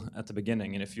Brazil at the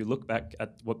beginning, and if you look back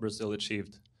at what Brazil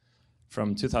achieved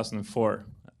from 2004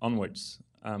 onwards,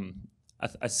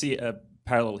 I see a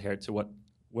parallel here to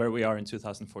where we are in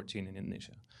 2014 in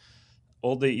Indonesia.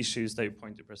 All the issues that you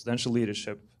point to, presidential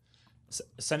leadership,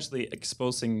 essentially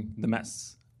exposing the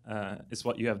mess is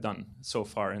what you have done so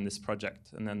far in this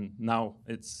project. And then now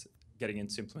it's getting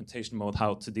into implementation mode,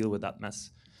 how to deal with that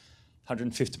mess.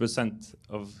 150%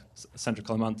 of Central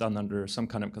Kalimantan under some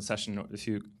kind of concession, or if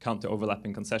you count the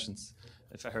overlapping concessions,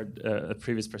 if I heard a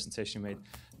previous presentation you made,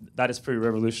 that is pretty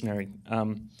revolutionary.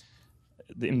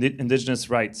 The indigenous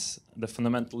rights, the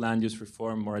fundamental land use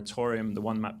reform, moratorium, the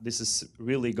one map, this is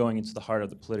really going into the heart of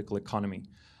the political economy.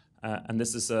 And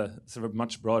this is a sort of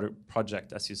much broader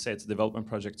project, as you say. It's a development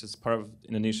project. It's part of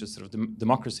Indonesia's sort of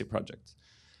democracy project.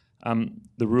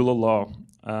 The rule of law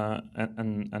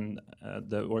and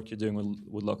the work you're doing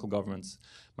with local governments.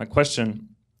 My question,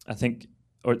 I think,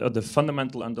 or the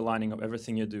fundamental underlining of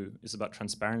everything you do is about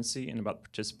transparency and about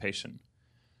participation.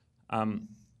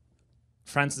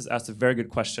 Francis asked a very good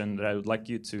question that I would like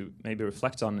you to maybe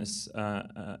reflect on is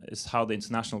how the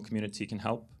international community can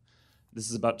help. This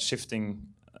is about shifting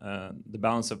the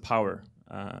balance of power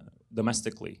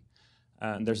domestically.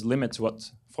 There's a limit to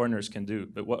what foreigners can do,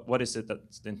 but what is it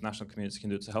that the international community can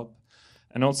do to help?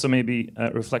 And also maybe a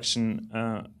reflection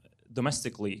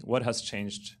domestically, what has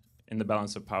changed in the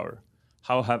balance of power?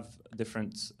 How have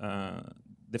different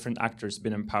actors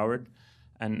been empowered?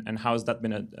 And how has that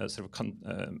been a sort of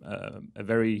a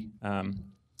very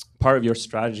part of your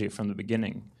strategy from the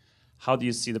beginning? how do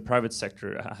you see the private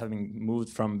sector having moved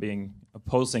from being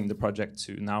opposing the project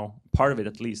to now, part of it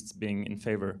at least, being in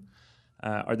favor?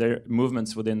 Are there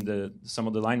movements within some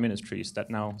of the line ministries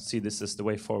that now see this as the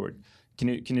way forward? Can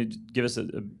you give us a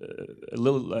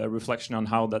little reflection on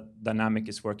how that dynamic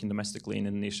is working domestically in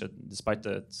Indonesia, despite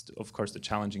of course, the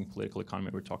challenging political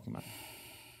economy we're talking about?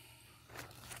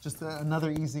 Just another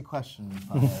easy question.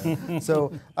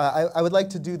 So I would like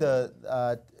to do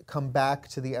come back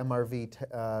to the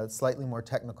MRV slightly more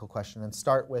technical question and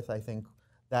start with, I think,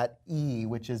 that E,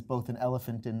 which is both an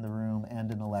elephant in the room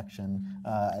and an election.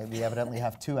 We evidently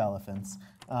have two elephants.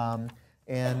 Two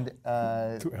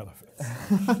elephants.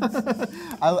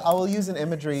 I will use an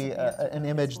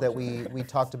image that we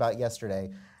talked about yesterday.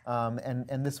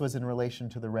 And this was in relation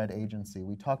to the REDD agency.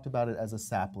 We talked about it as a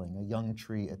sapling, a young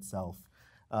tree itself.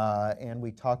 And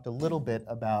we talked a little bit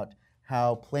about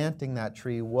how planting that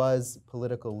tree was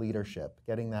political leadership.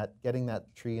 Getting that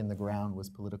tree in the ground was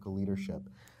political leadership.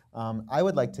 I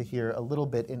would like to hear a little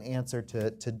bit in answer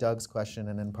to Doug's question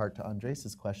and in part to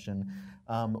Andres' question.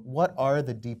 What are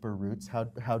the deeper roots?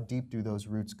 How deep do those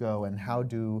roots go? And how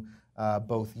do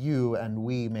both you and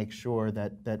we make sure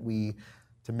that we,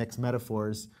 to mix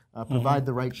metaphors, provide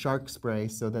the right shark spray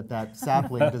so that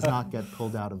sapling does not get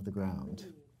pulled out of the ground?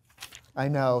 I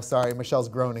know, sorry, Michelle's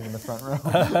groaning in the front row.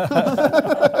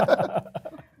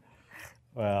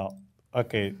 Well,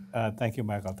 okay, thank you,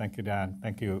 Michael, thank you, Dan,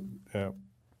 thank you,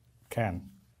 Ken,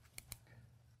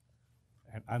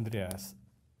 and Andreas.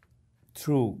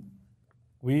 True,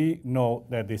 we know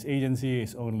that this agency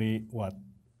is only,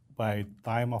 by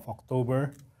time of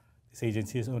October, this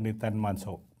agency is only 10 months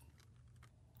old.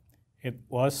 It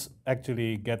was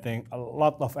actually getting a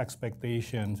lot of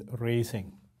expectations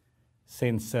raising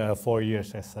since 4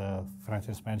 years, as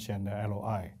Francis mentioned, the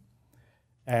LOI.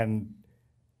 And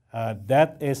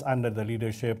that is under the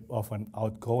leadership of an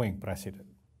outgoing president.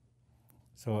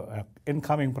 So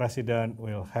incoming president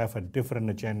will have a different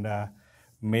agenda,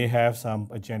 may have some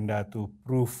agenda to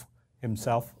prove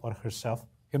himself or herself,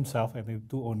 I think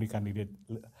two only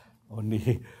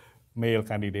male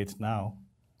candidates now.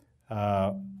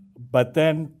 But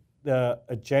then the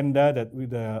agenda that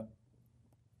the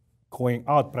going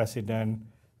out president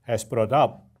has brought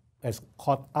up has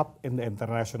caught up in the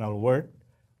international world,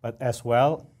 but as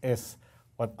well as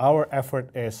what our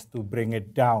effort is to bring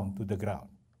it down to the ground.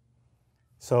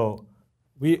 So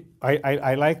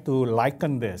I like to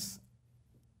liken this.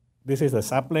 This is a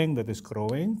sapling that is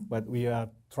growing, but we are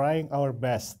trying our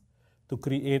best to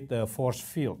create a force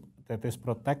field that is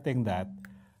protecting that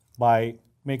by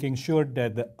making sure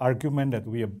that the argument that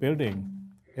we are building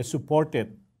is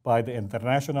supported by the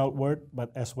international world, but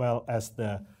as well as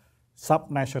the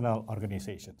subnational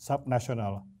organization,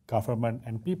 subnational government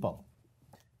and people.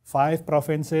 5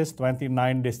 provinces,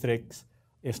 29 districts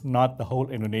is not the whole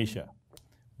Indonesia,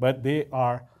 but they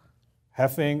are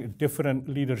having different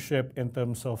leadership in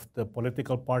terms of the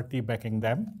political party backing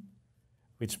them,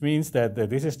 which means that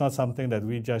this is not something that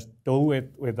we just do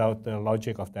it without the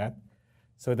logic of that.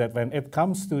 So that when it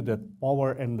comes to the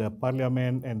power in the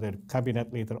parliament and the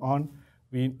cabinet later on,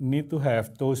 we need to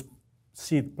have those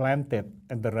seeds planted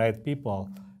and the right people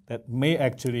that may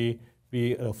actually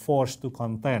be forced to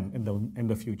contend in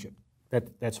the future.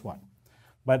 That's one.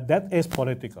 But that is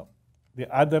political.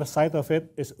 The other side of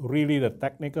it is really the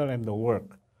technical and the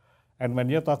work. And when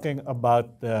you're talking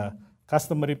about the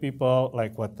customary people,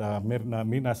 like what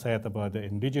Mina said about the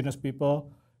indigenous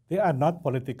people, they are not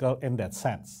political in that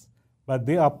sense, but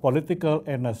they are political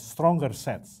in a stronger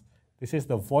sense. This is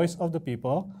the voice of the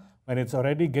people. When it's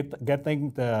already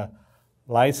getting the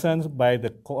license by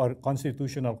the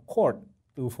constitutional court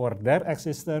for their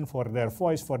existence, for their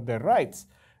voice, for their rights,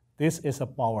 this is a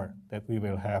power that we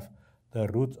will have the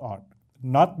roots on.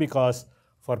 Not because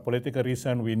for political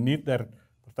reason we need their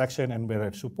protection and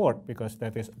their support, because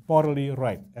that is morally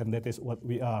right, and that is what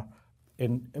we are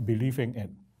believing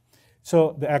in.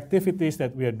 So the activities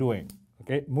that we are doing,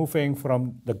 okay, moving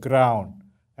from the ground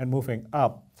and moving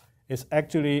up, is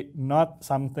actually not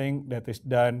something that is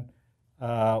done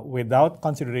without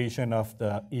consideration of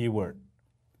the E word.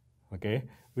 Okay,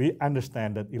 we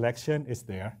understand that election is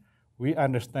there. We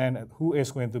understand who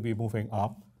is going to be moving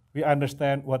up. We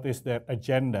understand what is their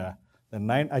agenda, the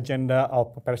 9th agenda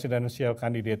of presidential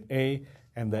candidate A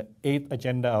and the 8th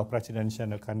agenda of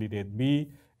presidential candidate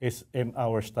B is in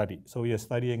our study. So we are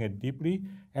studying it deeply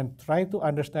and try to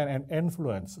understand and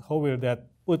influence how will that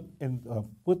put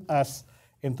us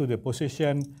into the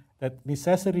position that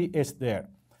necessary is there.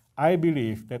 I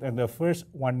believe that in the first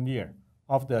 1 year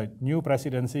of the new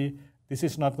presidency, this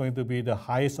is not going to be the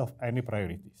highest of any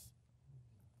priorities.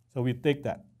 So we take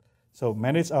that. So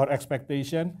manage our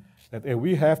expectation that if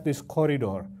we have this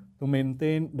corridor to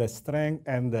maintain the strength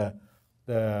and the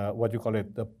what you call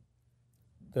it,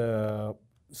 the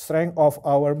strength of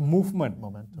our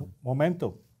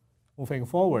momentum moving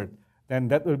forward, then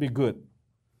that will be good.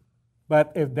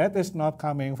 But if that is not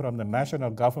coming from the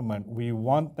national government, we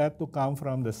want that to come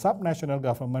from the subnational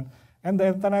government and the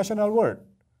international world.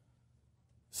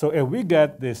 So if we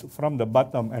get this from the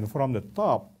bottom and from the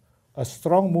top, a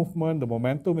strong movement, the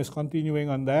momentum is continuing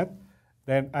on that,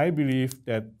 then I believe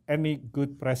that any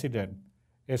good president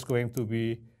is going to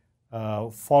be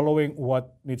following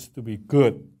what needs to be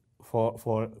good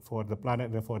for the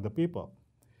planet and for the people.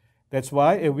 That's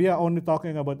why if we are only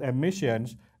talking about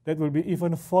emissions, that will be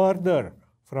even further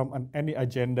from any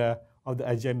agenda of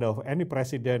any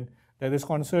president that is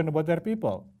concerned about their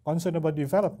people, concerned about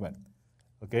development.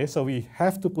 Okay, so we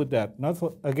have to put that,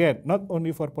 not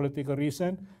only for political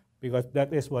reason, because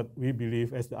that is what we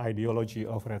believe as the ideology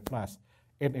of REDD+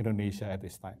 in Indonesia at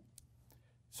this time.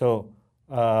 So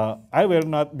I will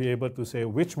not be able to say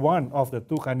which one of the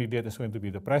two candidates is going to be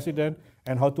the president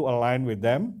and how to align with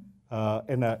them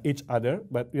in each other,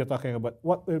 but we are talking about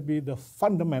what will be the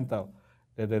fundamental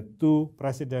that the two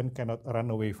presidents cannot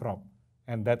run away from,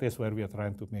 and that is where we are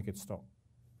trying to make it strong.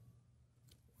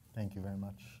 Thank you very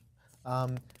much.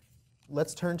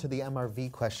 Let's turn to the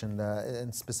MRV question,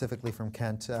 and specifically from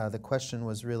Kent. The question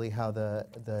was really how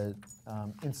the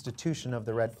institution of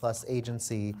the REDD+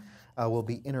 agency will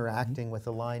be interacting with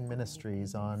aligned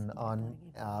ministries on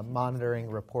monitoring,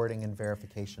 reporting, and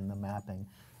verification, the mapping.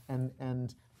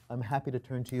 And I'm happy to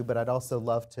turn to you, but I'd also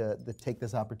love to take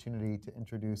this opportunity to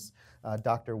introduce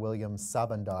Dr. William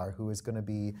Sabandar, who is going to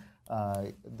be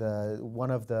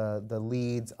one of the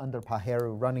leads under Pak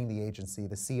Heru running the agency,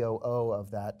 the COO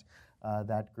of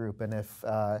that group. And if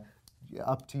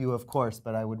up to you, of course,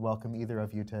 but I would welcome either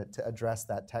of you to address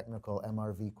that technical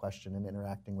MRV question and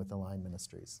interacting with aligned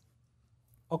ministries.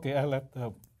 Okay, I'll let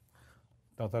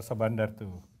Dr. Sabandar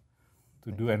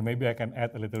to do, and maybe I can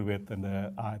add a little bit in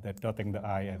the I, that dotting the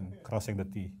I and crossing the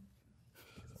T.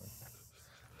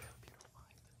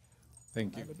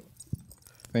 Thank you.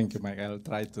 Thank you, Mike. I'll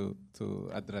try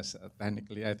to address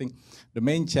technically. I think the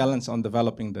main challenge on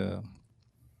developing the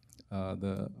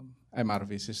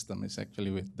MRV system is actually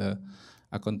with the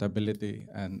accountability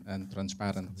and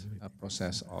transparent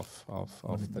process of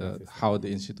how the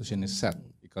institution is set,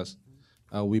 because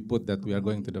we put that we are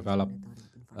going to develop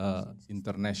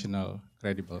international,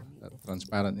 credible,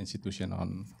 transparent institution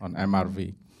on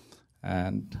MRV.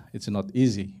 And it's not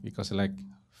easy because, like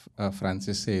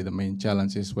Francis said, the main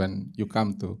challenge is when you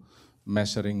come to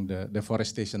measuring the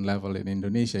deforestation level in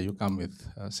Indonesia, you come with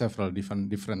several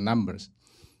different numbers.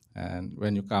 And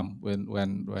when you come,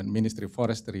 when Ministry of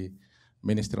Forestry,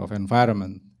 Ministry of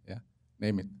Environment, yeah,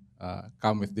 name it,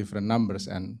 come with different numbers,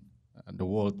 and the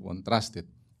world won't trust it.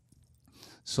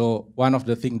 So one of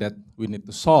the things that we need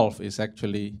to solve is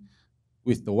actually,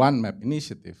 with the One Map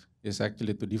initiative, is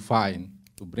actually to define,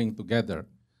 to bring together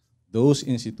those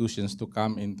institutions to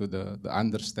come into the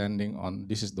understanding on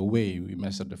this is the way we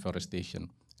measure deforestation.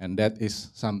 And that is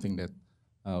something that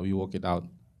we work it out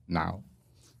now.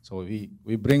 So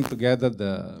we bring together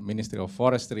the Ministry of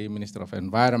Forestry, Ministry of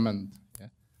Environment,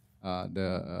 yeah,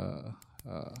 the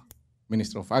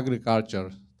Ministry of Agriculture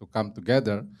to come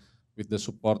together with the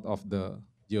support of the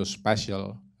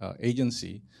Geospatial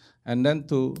Agency, and then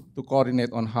to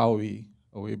coordinate on how we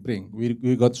bring.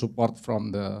 We got support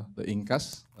from the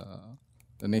INCAS,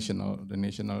 the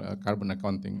national carbon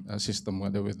accounting system,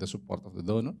 with the support of the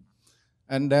donor,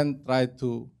 and then try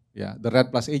to, yeah, the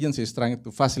REDD+ agency is trying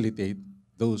to facilitate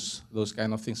those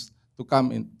kind of things to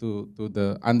come into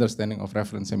the understanding of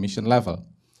reference emission level.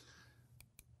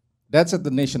 That's at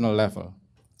the national level.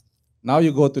 Now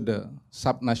you go to the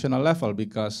subnational level,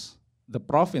 because the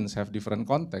province have different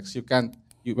contexts. You can't,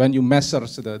 when you measure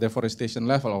the deforestation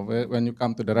level, or when you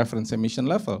come to the reference emission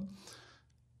level,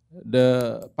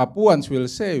 the Papuans will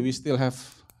say we still have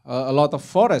a lot of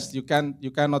forest. You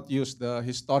cannot use the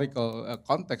historical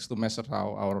context to measure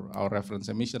our reference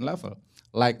emission level,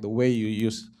 like the way you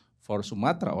use for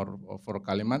Sumatra or for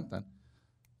Kalimantan.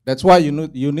 That's why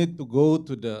you need to go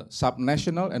to the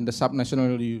subnational, and the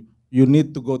subnational you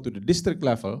need to go to the district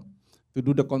level to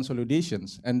do the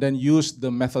consolidations, and then use the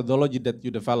methodology that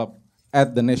you develop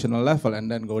at the national level,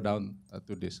 and then go down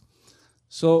to this.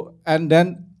 So, and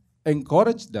then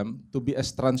encourage them to be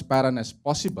as transparent as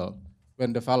possible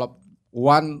when develop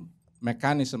one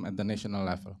mechanism at the national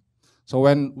level. So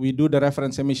when we do the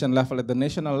reference emission level at the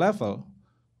national level,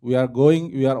 we are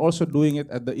also doing it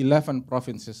at the 11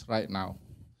 provinces right now.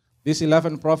 These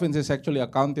 11 provinces actually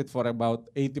accounted for about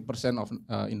 80%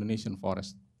 of Indonesian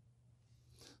forest.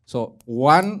 So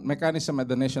one mechanism at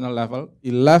the national level,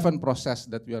 11 process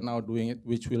that we are now doing it,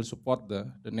 which will support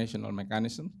the national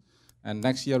mechanism. And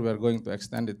next year we are going to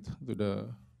extend it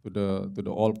to the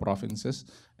all provinces,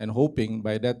 and hoping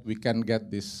by that we can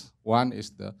get this. One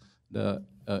is the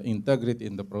integrity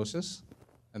in the process,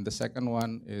 and the second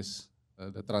one is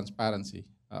the transparency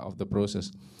of the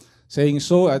process. Saying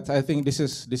so, I think this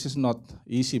is not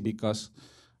easy, because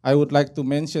I would like to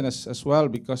mention as well,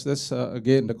 because this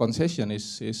again, the concession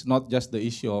is not just the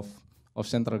issue of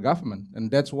central government,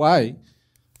 and that's why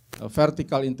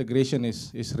vertical integration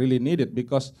is really needed,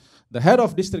 because the head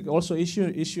of district also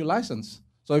issue license.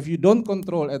 So if you don't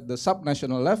control at the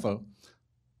subnational level,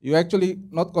 you're actually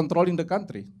not controlling the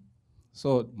country.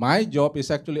 So my job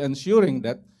is actually ensuring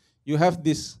that you have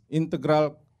this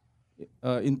integral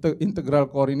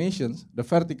coordinations, the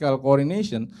vertical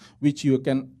coordination, which you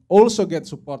can also get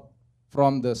support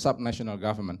from the subnational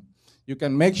government. You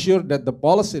can make sure that the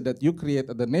policy that you create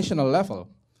at the national level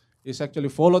is actually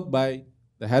followed by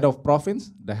the head of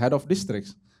province, the head of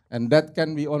districts. And that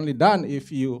can be only done if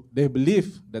they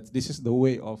believe that this is the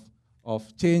way of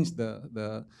change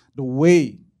the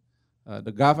way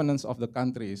the governance of the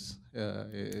country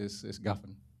is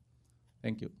governed.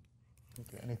 Thank you.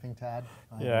 Thank you. Anything to add?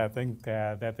 Yeah, I think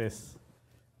that is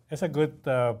a good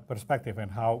perspective on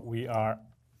how we are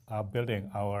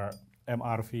building our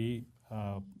MRV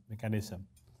mechanism.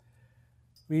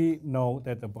 We know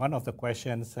that one of the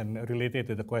questions, and related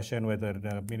to the question whether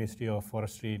the Ministry of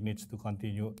Forestry needs to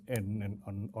continue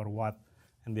or what,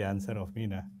 and the answer of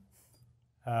Mina,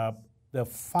 the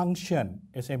function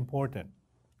is important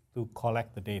to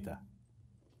collect the data.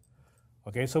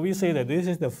 Okay, so we say that this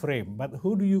is the frame, but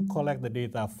who do you collect the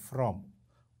data from?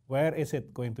 Where is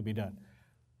it going to be done?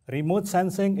 Remote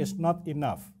sensing is not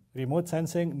enough. Remote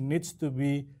sensing needs to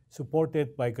be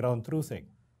supported by ground truthing,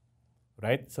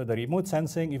 right? So the remote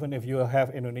sensing, even if you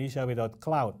have Indonesia without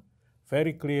cloud,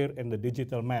 very clear in the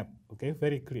digital map, okay,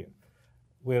 very clear,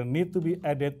 will need to be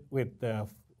added with the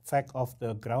fact of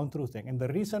the ground truthing. And the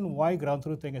reason why ground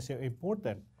truthing is so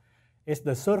important is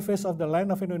the surface of the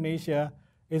land of Indonesia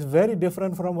is very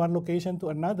different from one location to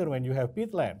another when you have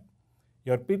peatland.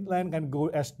 Your peatland can go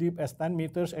as deep as 10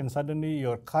 meters, and suddenly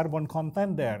your carbon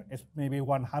content there is maybe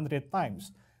 100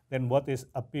 times than what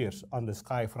appears on the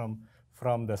sky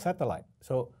from the satellite.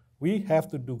 So we have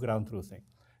to do ground truthing.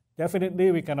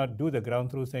 Definitely we cannot do the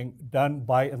ground truthing done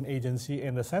by an agency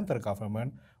in the central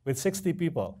government with 60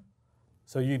 people.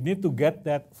 So you need to get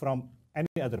that from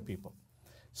any other people.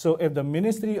 So if the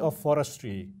Ministry of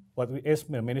Forestry, what is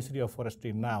the Ministry of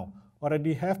Forestry now,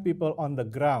 already have people on the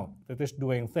ground that is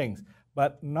doing things,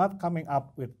 but not coming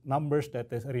up with numbers that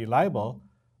is reliable,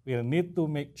 we'll need to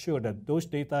make sure that those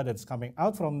data that's coming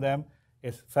out from them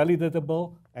is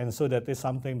validatable, and so that is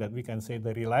something that we can say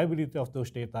the reliability of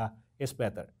those data is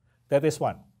better. That is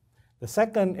one. The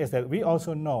second is that we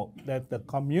also know that the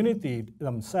community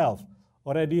themselves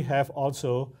already have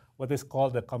also what is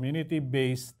called the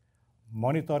community-based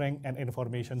monitoring and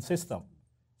information system.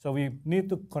 So we need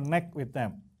to connect with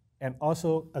them and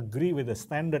also agree with the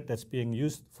standard that's being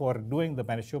used for doing the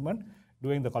measurement,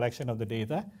 doing the collection of the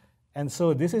data. And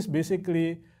so this is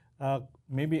basically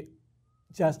maybe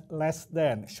just less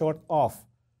than short of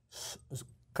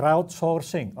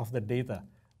crowdsourcing of the data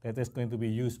that is going to be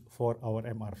used for our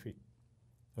MRV.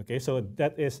 Okay, so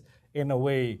that is in a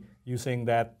way using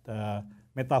that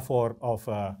metaphor of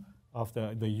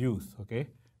the youth. Okay,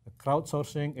 the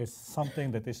crowdsourcing is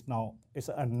something that is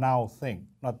a now thing,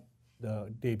 not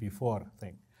the day before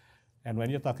thing. And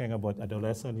when you're talking about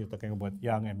adolescent, you're talking about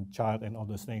young and child and all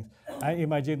those things. I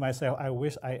imagine myself, I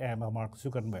wish I am a Mark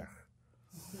Zuckerberg.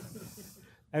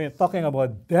 I mean, talking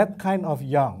about that kind of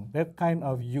young, that kind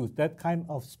of youth, that kind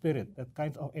of spirit, that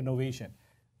kind of innovation,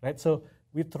 right? So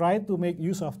we try to make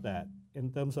use of that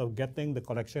in terms of getting the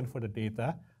collection for the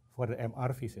data for the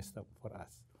MRV system for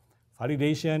us.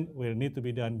 Validation will need to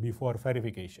be done before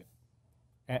verification.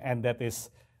 And that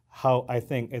is how I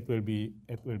think it will be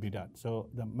done. So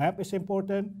the map is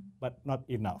important, but not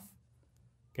enough.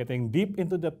 Getting deep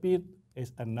into the pit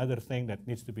is another thing that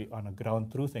needs to be on a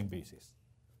ground truthing basis.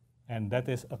 And that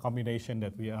is a combination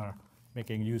that we are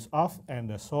making use of, and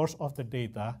the source of the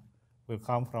data will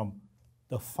come from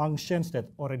the functions that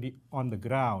already on the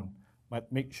ground, but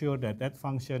make sure that that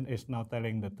function is now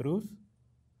telling the truth,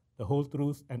 the whole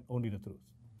truth, and only the truth.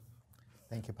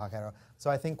 Thank you, Pak Heru. So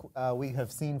I think we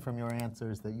have seen from your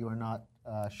answers that you are not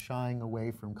shying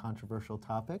away from controversial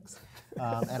topics.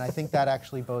 And I think that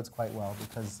actually bodes quite well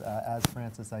because as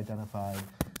Francis identified,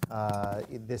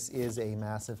 This is a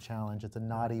massive challenge. It's a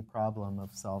knotty problem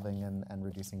of solving and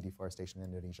reducing deforestation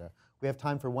in Indonesia. We have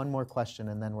time for one more question,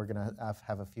 and then we're going to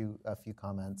have a few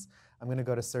comments. I'm going to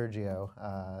go to Sergio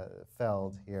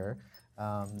Feld here,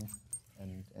 and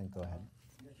go ahead.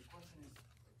 Yeah, the question is,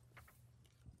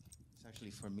 it's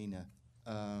actually for Mina.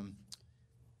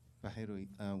 Pajeru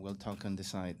will talk on the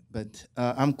side, but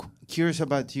I'm curious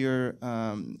about your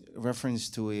reference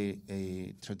to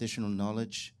a traditional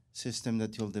knowledge system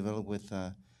that you'll develop with,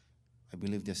 I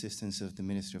believe, the assistance of the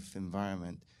Ministry of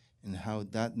Environment, and how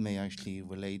that may actually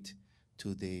relate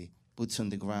to the boots on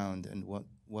the ground and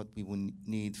what we would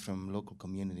need from local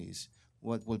communities.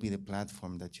 What will be the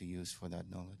platform that you use for that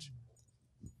knowledge?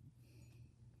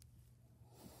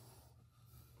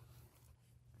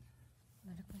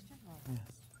 Another question? Yes.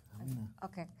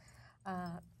 Okay.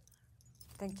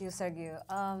 Thank you, Sergio.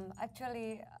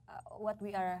 Actually, what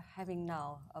we are having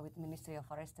now with Ministry of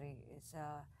Forestry is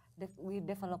we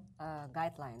develop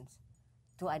guidelines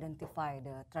to identify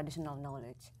the traditional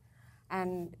knowledge,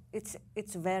 and it's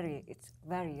vary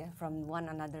from one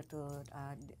another to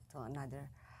another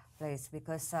place,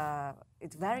 because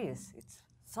it varies. It's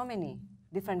so many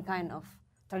different kind of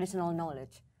traditional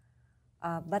knowledge,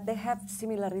 but they have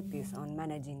similarities on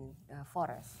managing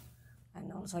forests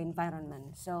and also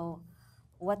environment. So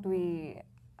what we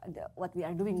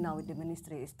are doing now with the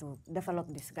ministry is to develop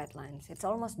these guidelines. It's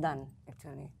almost done,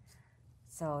 actually.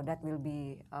 So that will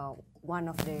be one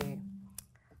of the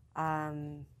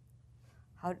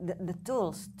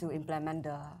tools to implement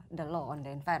the law on the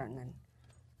environment.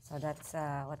 So that's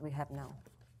what we have now.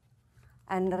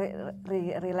 And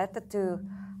related to,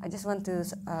 I just want to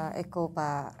echo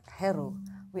Pak Heru.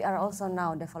 We are also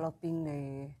now developing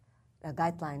the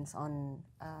guidelines on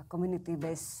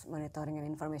community-based monitoring and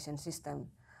information system.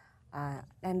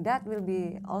 And that will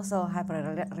be also have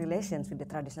relations with the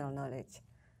traditional knowledge.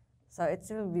 So it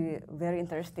will be very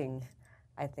interesting,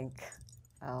 I think,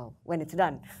 when it's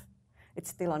done. It's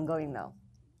still ongoing now.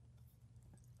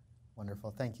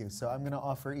 Wonderful, thank you. So I'm going to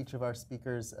offer each of our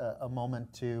speakers a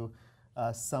moment to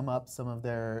sum up some of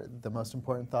the most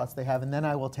important thoughts they have, and then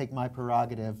I will take my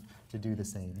prerogative to do the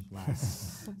same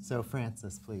last. So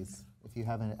Francis, please, if you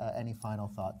have any final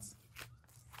thoughts.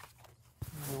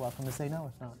 You're welcome to say no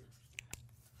if not.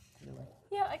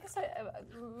 Yeah, I guess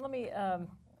let me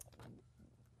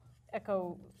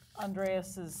echo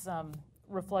Andreas's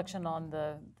reflection on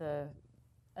the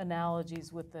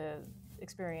analogies with the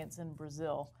experience in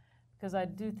Brazil, because I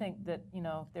do think that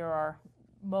there are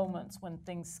moments when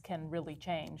things can really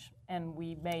change, and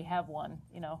we may have one,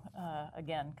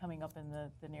 again coming up in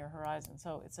the near horizon.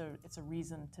 So it's a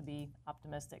reason to be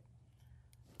optimistic.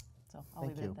 So I'll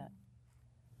leave it at that.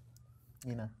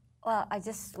 Nina. Well, I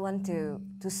just want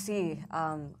to see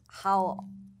how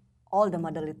all the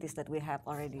modalities that we have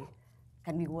already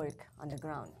can be worked on the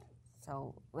ground.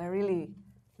 So we're really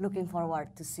looking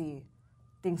forward to see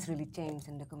things really change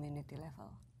in the community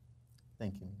level.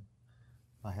 Thank you.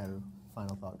 Pajeru,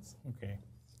 final thoughts. Okay.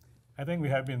 I think we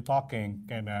have been talking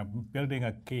and building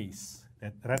a case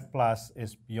that REDD+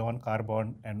 is beyond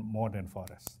carbon and more than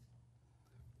forest.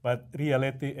 But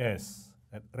reality is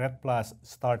that REDD+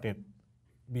 started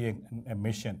being an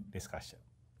emission discussion.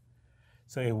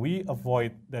 So if we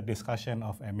avoid the discussion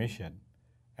of emission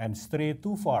and stray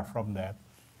too far from that,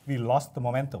 we lost the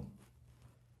momentum.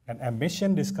 And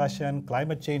emission discussion,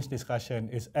 climate change discussion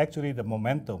is actually the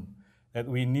momentum that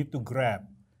we need to grab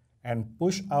and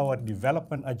push our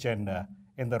development agenda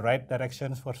in the right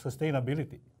directions for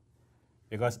sustainability.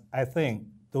 Because I think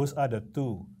those are the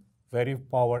two very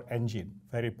powerful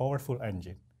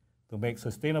engine to make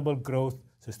sustainable growth,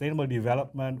 sustainable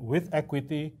development with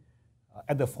equity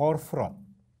at the forefront.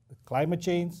 The climate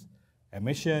change,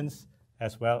 emissions,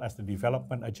 as well as the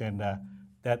development agenda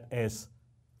that is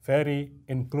very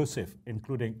inclusive,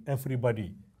 including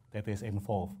everybody that is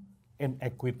involved, in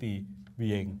equity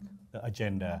being the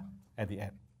agenda at the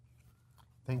end.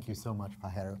 Thank you so much,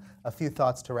 Pajeru. A few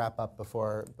thoughts to wrap up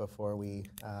before we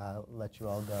let you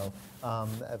all go.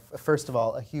 First of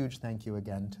all, a huge thank you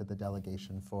again to the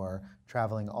delegation for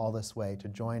traveling all this way to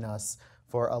join us,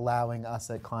 for allowing us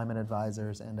at Climate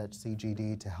Advisors and at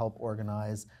CGD to help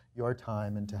organize your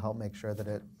time and to help make sure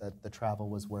that the travel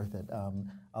was worth it.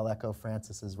 I'll echo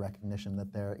Francis's recognition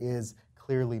that there is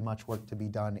clearly much work to be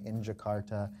done in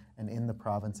Jakarta and in the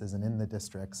provinces and in the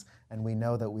districts, and we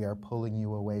know that we are pulling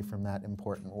you away from that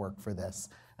important work for this.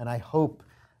 And I hope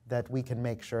that we can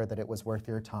make sure that it was worth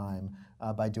your time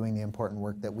by doing the important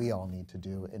work that we all need to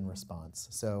do in response.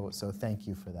 So thank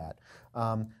you for that.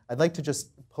 I'd like to just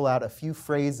pull out a few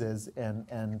phrases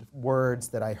and words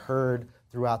that I heard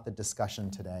throughout the discussion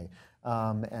today.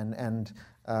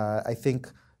 I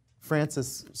think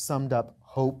Francis summed up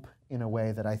hope in a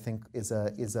way that I think is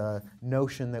a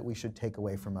notion that we should take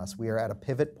away from us. We are at a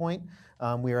pivot point.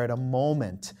 We are at a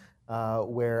moment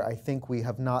where I think we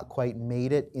have not quite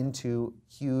made it into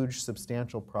huge,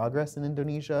 substantial progress in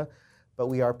Indonesia, but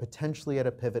we are potentially at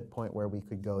a pivot point where we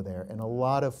could go there. And a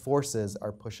lot of forces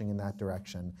are pushing in that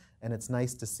direction. And it's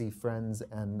nice to see friends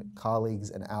and colleagues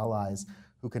and allies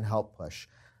who can help push.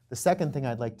 The second thing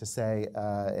I'd like to say,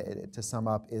 to sum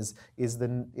up, is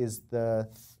the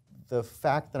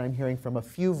fact that I'm hearing from a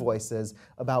few voices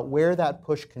about where that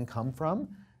push can come from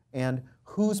and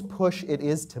whose push it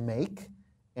is to make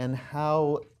and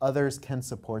how others can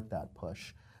support that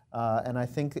push. And I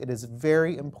think it is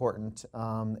very important,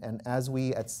 and as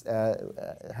we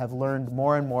have learned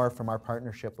more and more from our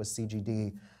partnership with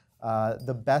CGD,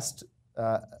 the best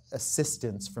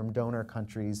assistance from donor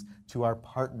countries to our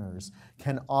partners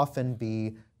can often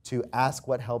be to ask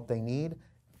what help they need,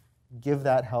 give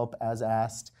that help as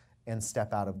asked, and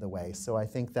step out of the way. So I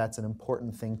think that's an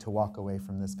important thing to walk away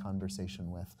from this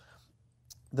conversation with.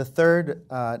 The third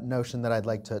notion that I'd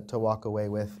like to walk away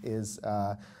with is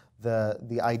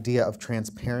the idea of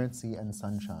transparency and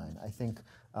sunshine. I think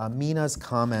Mina's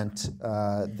comment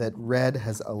that REDD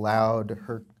has allowed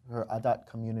her Adat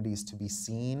communities to be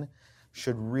seen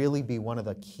should really be one of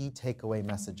the key takeaway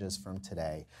messages from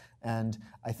today. And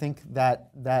I think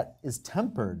that is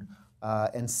tempered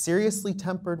and seriously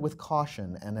tempered with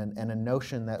caution and a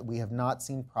notion that we have not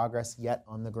seen progress yet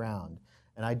on the ground.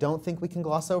 And I don't think we can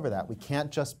gloss over that. We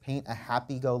can't just paint a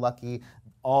happy-go-lucky,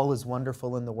 all is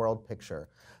wonderful in the world picture.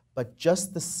 But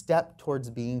just the step towards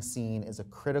being seen is a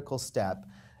critical step.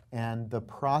 And the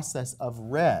process of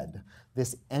REDD,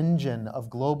 this engine of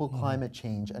global climate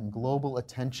change and global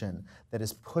attention that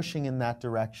is pushing in that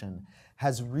direction,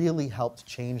 has really helped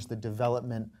change the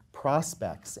development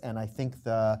prospects. And I think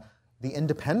the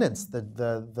independence,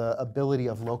 the ability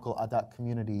of local Adat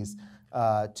communities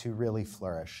to really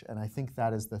flourish. And I think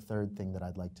that is the third thing that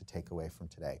I'd like to take away from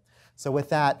today. So with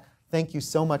that, thank you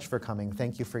so much for coming.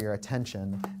 Thank you for your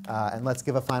attention. And let's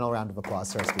give a final round of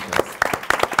applause to our speakers.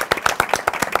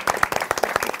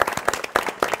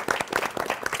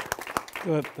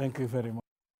 Good, thank you very much.